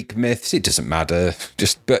 Greek myths. It doesn't matter.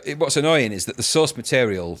 What's annoying is that the source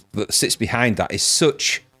material that sits behind that is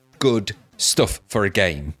such good stuff for a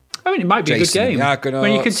game. I mean, it might be Jason a good game. the Argonauts, I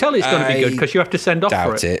mean, you can tell it's going to be good I because you have to send off for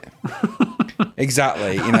Doubt it. it.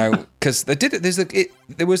 Exactly, because they did it.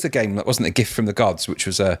 There was the game that wasn't a gift from the gods, which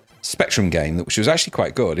was a Spectrum game, which was actually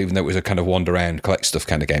quite good, even though it was a kind of wander around, collect stuff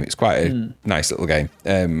kind of game. It's quite a nice little game.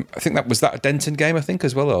 I think that a Denton game, I think,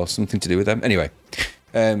 as well, or something to do with them. Anyway,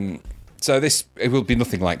 so it will be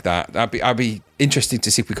nothing like that. I'll be interested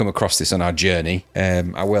to see if we come across this on our journey.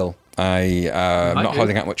 I will. I'm not do.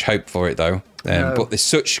 holding out much hope for it though. No. But there's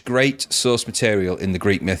such great source material in the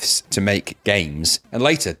Greek myths to make games. And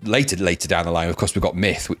later down the line, of course, we've got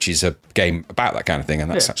Myth, which is a game about that kind of thing,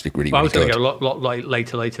 and that's actually really, Well, I really was going good. to go a lot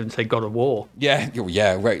later and say God of War. Yeah.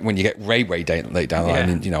 When you get way late down the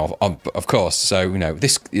line, Yeah. and, of course. So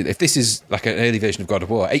if this is like an early version of God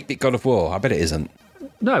of War, 8-bit God of War, I bet it isn't.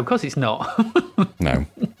 No, of course it's not. No,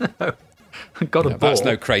 God of War. that's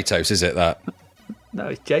no Kratos, is it? That. No,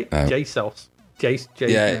 it's JSOS. Jason.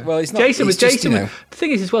 Yeah, well, it's not. Jason was it's just, Jason. The thing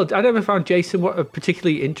is, as well, I never found Jason a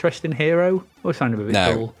particularly interesting hero. I always found him a bit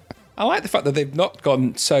dull. I like the fact that they've not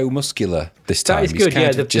gone so muscular this time. That is He's good.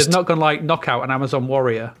 kind Yeah, of they've not gone like Knockout and Amazon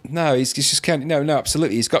Warrior. No, he's just kind of no,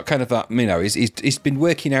 absolutely. He's got kind of that. He's been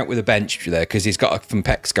working out with a bench there because he's got some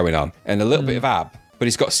pecs going on and a little bit of ab, but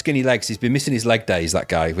he's got skinny legs. He's been missing his leg days, that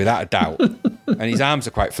guy, without a doubt. And his arms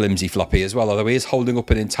are quite flimsy, floppy as well. Although he is holding up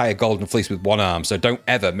an entire golden fleece with one arm, so don't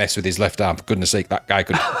ever mess with his left arm. For goodness' sake, that guy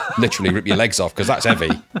could literally rip your legs off because that's heavy.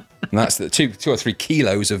 And that's the 2 or 3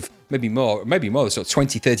 kilos of maybe more, sort of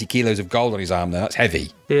 20, 30 kilos of gold on his arm there. That's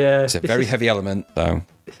heavy. Yeah, It's a very heavy element, though.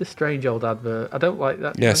 It's a strange old advert. I don't like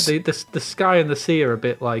that. Yes. The sky and the sea are a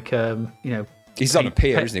bit like He's on a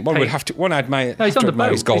pier, isn't he? One admire. No, he's on the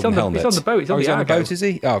boat. His golden He's on the helmet. boat. He's on He's the on the Argo. boat, is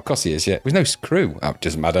he? Oh, of course he is. Yeah, there's no crew. Oh, it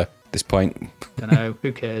doesn't matter at this point. Don't know.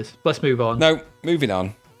 Who cares? Let's move on. No, moving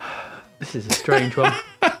on. This is a strange one.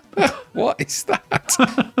 What is that?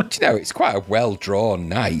 Do you know, it's quite a well-drawn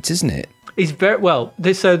knight, isn't it? He's very well.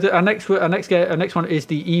 Our next one is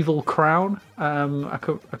the Evil Crown. I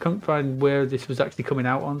couldn't find where this was actually coming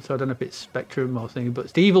out on, so I don't know if it's Spectrum or something. But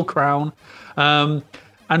it's the Evil Crown. And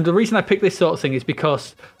the reason I picked this sort of thing is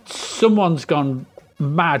because someone's gone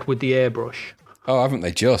mad with the airbrush. Oh, haven't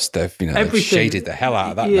they just? They've shaded the hell out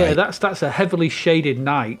of that. Yeah, knight. that's a heavily shaded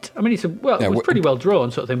knight. I mean, it was pretty well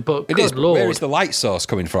drawn sort of thing. But It good is. lord, Where is the light source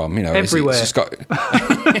coming from? You know, Everywhere. It's just got.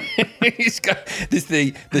 He's got this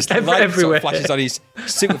light sort everywhere. of flashes on his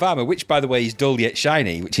suit of armor, which, by the way, is dull yet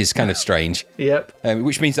shiny, which is kind of strange. Yep.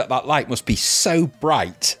 Which means that light must be so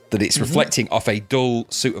bright that it's reflecting off a dull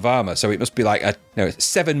suit of armor. So it must be like a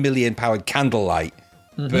 7 million powered candlelight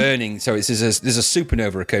burning. So there's a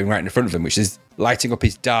supernova occurring right in front of him, which is lighting up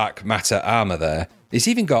his dark matter armor there. He's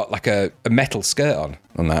even got like a metal skirt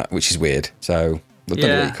on that, which is weird. So I don't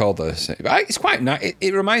know what you call those. It's quite nice.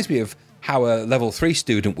 It reminds me of how a level 3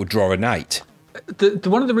 student would draw a knight.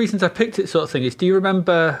 One of the reasons I picked it sort of thing is, do you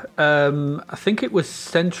remember, I think it was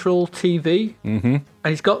Central TV? Mm-hmm.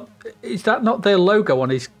 And is that not their logo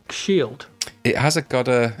on his shield? It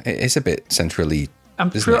it is a bit centrally.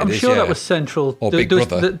 I'm sure that was Central. Or Big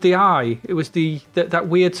Brother. The eye. It was that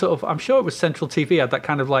weird sort of. I'm sure it was Central TV had that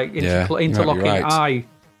kind of like interlocking right.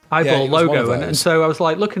 eyeball it was one of logo, those. and so I was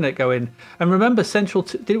like looking at it going. And remember, was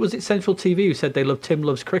it Central TV who said they love Tim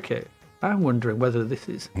Loves Cricket? I'm wondering whether this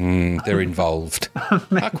is. They're involved.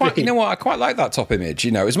 You know what? I quite like that top image.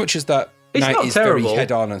 You know, as much as that It's knight not is terrible. very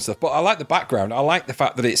head on and stuff, but I like the background. I like the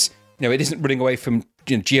fact that it's. It isn't running away from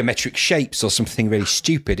geometric shapes or something really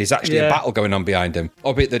stupid. There's actually a battle going on behind him,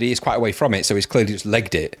 albeit that he is quite away from it, so he's clearly just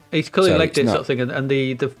legged it. He's clearly legged it, sort of thing, and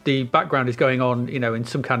the background is going on, in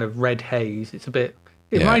some kind of red haze. It's a bit.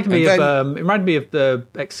 It reminded me of the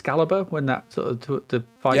Excalibur when that sort of the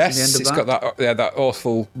fight in the end of that. Yes, it's got that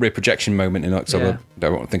awful rear projection moment in Excalibur.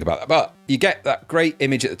 Don't want to think about that, but you get that great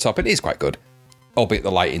image at the top. It is quite good, albeit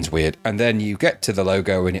the lighting's weird, and then you get to the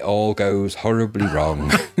logo and it all goes horribly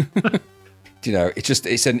wrong.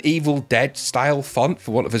 It's an Evil Dead style font,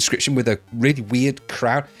 for want of a description, with a really weird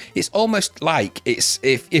crown. It's almost like it's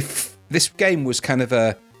if this game was kind of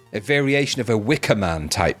a variation of a Wicker Man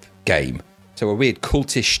type game. So a weird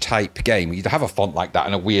cultish type game. You'd have a font like that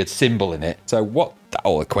and a weird symbol in it. So what that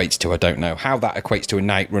all equates to, I don't know. How that equates to a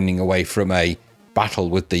knight running away from a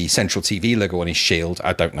battle with the Central TV logo on his shield,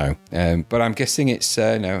 I don't know. But I'm guessing it's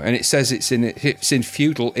and it says it's in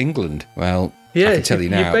feudal England. Well, I can tell you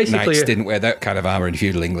now, knights didn't wear that kind of armour in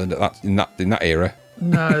feudal England in that era.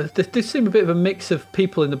 No, there seemed a bit of a mix of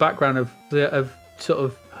people in the background of sort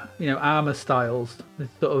of armour styles,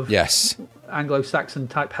 sort of Anglo-Saxon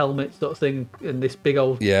type helmet sort of thing, and this big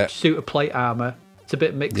old suit of plate armour. It's a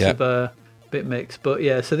bit mixed but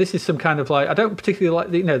yeah. So this is some kind of like, I don't particularly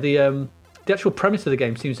like the actual premise of the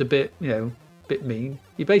game seems a bit bit mean.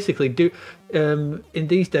 You basically do in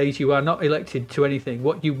these days you are not elected to anything.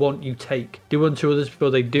 What you want you take. Do unto others before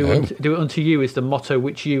they do do it unto you is the motto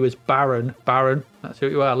which you as Baron, that's who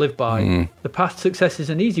you are, live by. The path to success is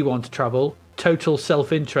an easy one to travel. Total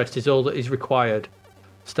self-interest is all that is required.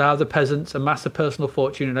 Starve the peasants, amass a personal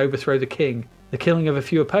fortune, and overthrow the king. The killing of a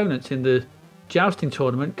few opponents in the jousting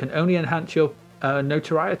tournament can only enhance your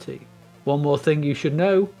notoriety. One more thing you should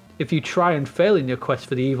know: if you try and fail in your quest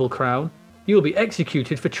for the evil crown, you will be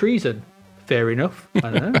executed for treason. Fair enough.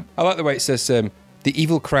 I don't know. I like the way it says The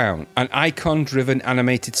Evil Crown, an icon-driven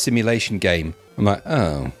animated simulation game. I'm like,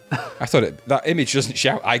 oh. I thought that image doesn't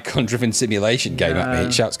shout icon-driven simulation game at me.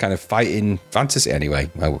 It shouts kind of fighting fantasy anyway.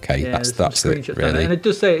 Well, okay, that's it, really. And it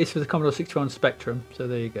does say it's for the Commodore 64 Spectrum, so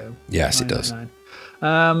there you go. Yes, it does.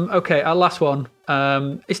 Okay, our last one.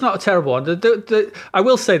 It's not a terrible one. I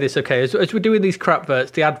will say this, okay, as we're doing these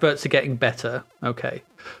crapverts, the adverts are getting better, okay.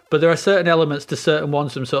 But there are certain elements to certain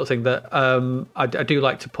ones and sort of thing that I do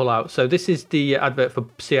like to pull out. So this is the advert for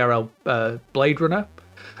CRL Blade Runner.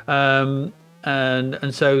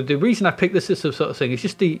 And so the reason I picked this sort of thing is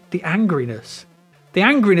just the angriness. The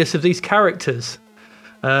angriness of these characters.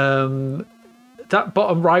 That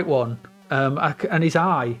bottom right one. And his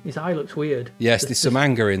eye looks weird. Yes, there's some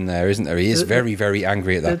anger in there, isn't there? He is very, very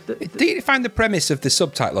angry at that. Do you find the premise of the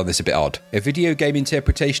subtitle on this a bit odd? A video game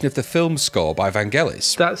interpretation of the film score by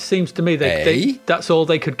Vangelis. That seems to me that's all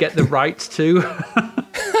they could get the rights to.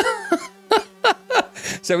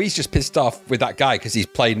 So he's just pissed off with that guy because he's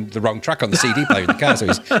playing the wrong track on the CD player in the car. So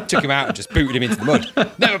he's took him out and just booted him into the mud.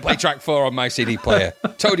 Never play track 4 on my CD player.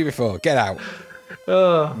 Told you before. Get out.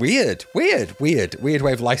 Weird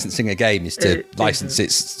way of licensing a game is to license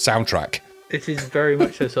its soundtrack. It is very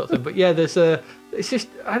much so sort of thing. But yeah, it's just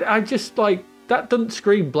I just like that doesn't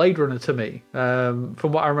scream Blade Runner to me.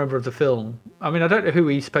 From what I remember of the film. I mean, I don't know who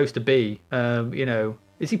he's supposed to be.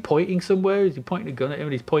 Is he pointing somewhere? Is he pointing a gun at him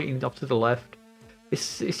and he's pointing off to the left?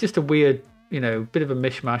 It's just a weird, bit of a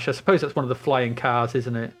mishmash. I suppose that's one of the flying cars,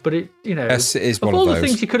 isn't it? But Yes, it is of one all of the those.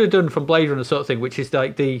 things you could have done from Blade Runner sort of thing, which is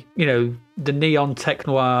like the neon tech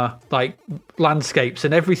noir like landscapes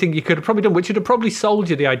and everything you could have probably done, which would have probably sold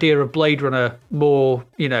you the idea of Blade Runner more,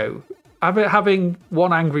 having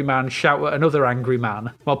one angry man shout at another angry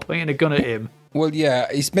man while pointing a gun at him. Well, yeah,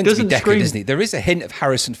 he's meant to be Doesn't Deckard, scream- isn't he? There is a hint of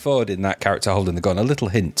Harrison Ford in that character holding the gun. A little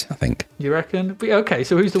hint, I think. You reckon? But, okay,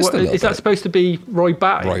 so who's the Just a one? little Is that bit. supposed to be Roy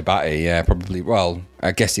Batty? Roy Batty, yeah, probably. Well,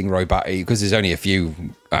 I'm guessing Roy Batty, because there's only a few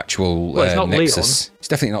actual Well, it's not Nexus. It's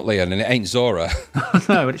definitely not Leon, and it ain't Zora.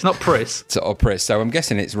 No, and it's not Pris. Or Pris. So I'm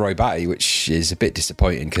guessing it's Roy Batty, which is a bit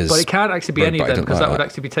disappointing because. But it can't actually be Roy any of Batty them don't because like that would that.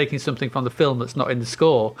 actually be taking something from the film that's not in the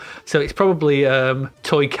score. So it's probably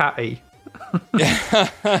Toy Catty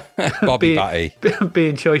Bobby Batty.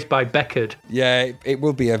 being choiced by Beckard. Yeah, it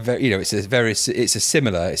will be a very, it's a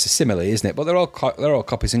simile, isn't it? But they're all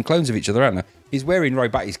copies and clones of each other, aren't they? He's wearing Roy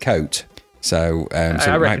Batty's coat, so I it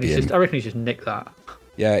might reckon be he's him. just. I reckon he's just nicked that.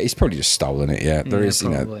 Yeah, he's probably just stolen it. Yeah, there is,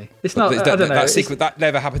 probably. It's not. That, I don't know. that it's- sequence that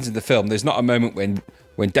never happens in the film. There's not a moment when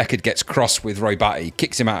Deckard gets cross with Roy Batty,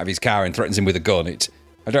 kicks him out of his car, and threatens him with a gun.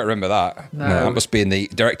 I don't remember that. No. That must be in the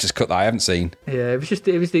director's cut that I haven't seen. Yeah, it was the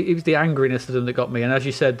angriness of them that got me. And as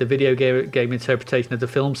you said, the video game interpretation of the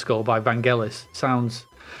film score by Vangelis sounds.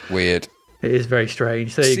 Weird. It is very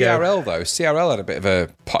strange. There you go. CRL though, CRL had a bit of a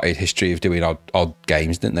potted history of doing odd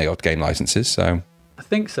games, didn't they? Odd game licenses. So I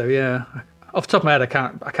think so. Yeah. Off the top of my head, I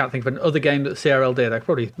can't think of another game that CRL did. I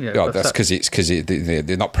probably. that's because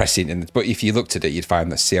they're not pressing. But if you looked at it, you'd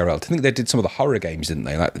find that CRL. I think they did some of the horror games, didn't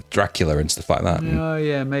they? Like Dracula and stuff like that. Oh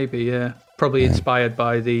yeah, maybe. Yeah, probably inspired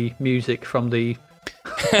by the music from the.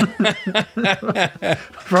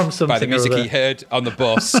 From something. By the music or he other. heard on the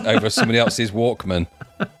bus over somebody else's Walkman.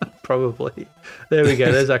 Probably. There we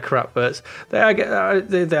go. There's our crap verts. They are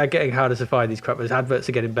getting harder to find. These crap verts. Adverts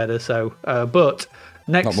are getting better. So, but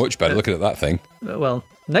next. Not much better looking at that thing. Well,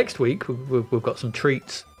 next week we've got some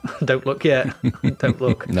treats. Don't look yet. Don't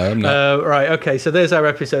look. No, I'm not. Right. Okay. So there's our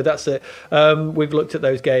episode. That's it. We've looked at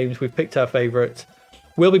those games. We've picked our favourites.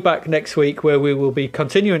 We'll be back next week where we will be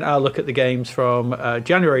continuing our look at the games from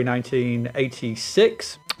January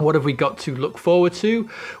 1986. What have we got to look forward to?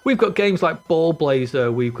 We've got games like Ball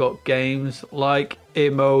Blazer. We've got games like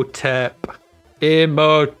Imhotep.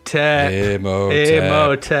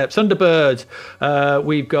 Thunderbird.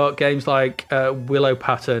 We've got games like Willow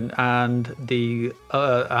Pattern and the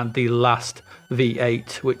last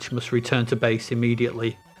V8, which must return to base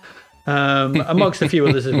immediately. Amongst a few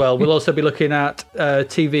others as well. We'll also be looking at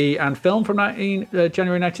TV and film from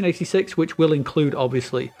January 1986, which will include,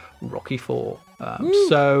 obviously, Rocky IV.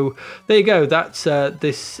 So there you go. That's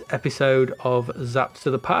this episode of Zapped to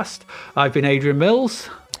the Past. I've been Adrian Mills.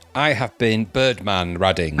 I have been Birdman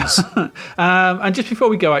Raddings. And just before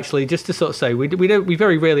we go, actually, just to sort of say, we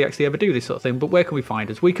very rarely actually ever do this sort of thing, but where can we find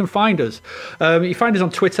us? We can find us. You find us on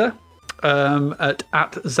Twitter at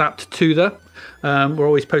ZappedToThe. We're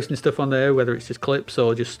always posting stuff on there, whether it's just clips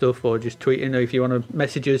or just stuff or just tweeting. If you want to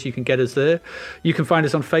message us, you can get us there. You can find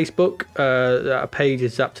us on Facebook. Our page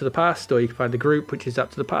is Zap to the Past, or you can find the group, which is Zap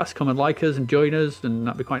to the Past. Come and like us and join us, and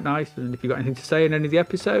that'd be quite nice. And if you've got anything to say in any of the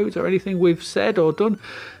episodes or anything we've said or done,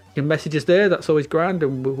 you can message us there. That's always grand,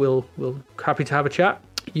 and we'll happy to have a chat.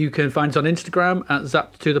 You can find us on Instagram at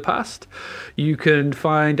ZapToThePast. You can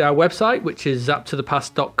find our website, which is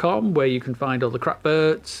zaptothepast.com, where you can find all the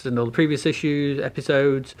crapverts and all the previous issues,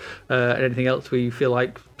 episodes, and anything else we feel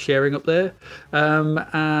like sharing up there.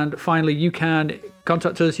 And finally, you can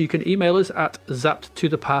contact us. You can email us at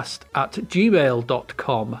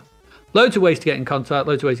zaptothepast@gmail.com. Loads of ways to get in contact,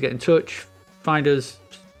 loads of ways to get in touch. Find us,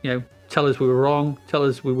 tell us we were wrong, tell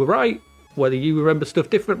us we were right. Whether you remember stuff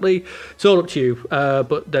differently, it's all up to you.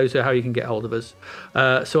 But those are how you can get hold of us.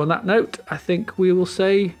 So on that note, I think we will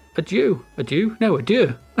say adieu. Adieu? No,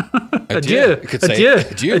 adieu. Adieu. You could say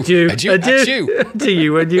adieu. Adieu. Adieu. To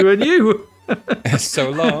you and you and you.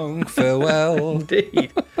 So long, farewell.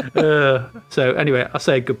 Indeed. So anyway, I'll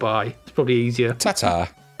say goodbye. It's probably easier. Ta-ta.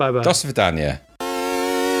 Bye-bye. Dos Vidania.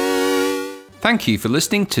 Thank you for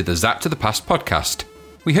listening to the Zap to the Past podcast.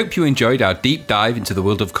 We hope you enjoyed our deep dive into the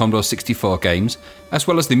world of Commodore 64 games, as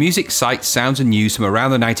well as the music, sights, sounds and news from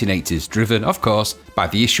around the 1980s, driven, of course, by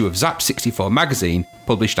the issue of Zap 64 magazine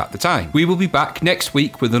published at the time. We will be back next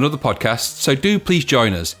week with another podcast, so do please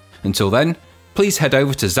join us. Until then, please head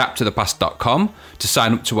over to zaptothepast.com to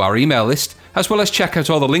sign up to our email list as well as check out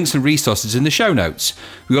all the links and resources in the show notes.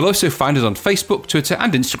 You will also find us on Facebook, Twitter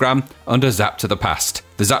and Instagram under Zap to the Past.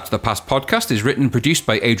 The Zap to the Past podcast is written and produced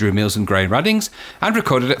by Adrian Mills and Graham Raddings and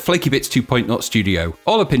recorded at Flaky Bits 2.0 studio.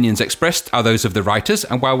 All opinions expressed are those of the writers,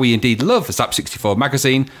 and while we indeed love Zap64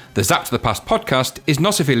 magazine, the Zap to the Past podcast is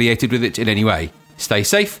not affiliated with it in any way. Stay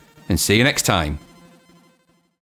safe and see you next time.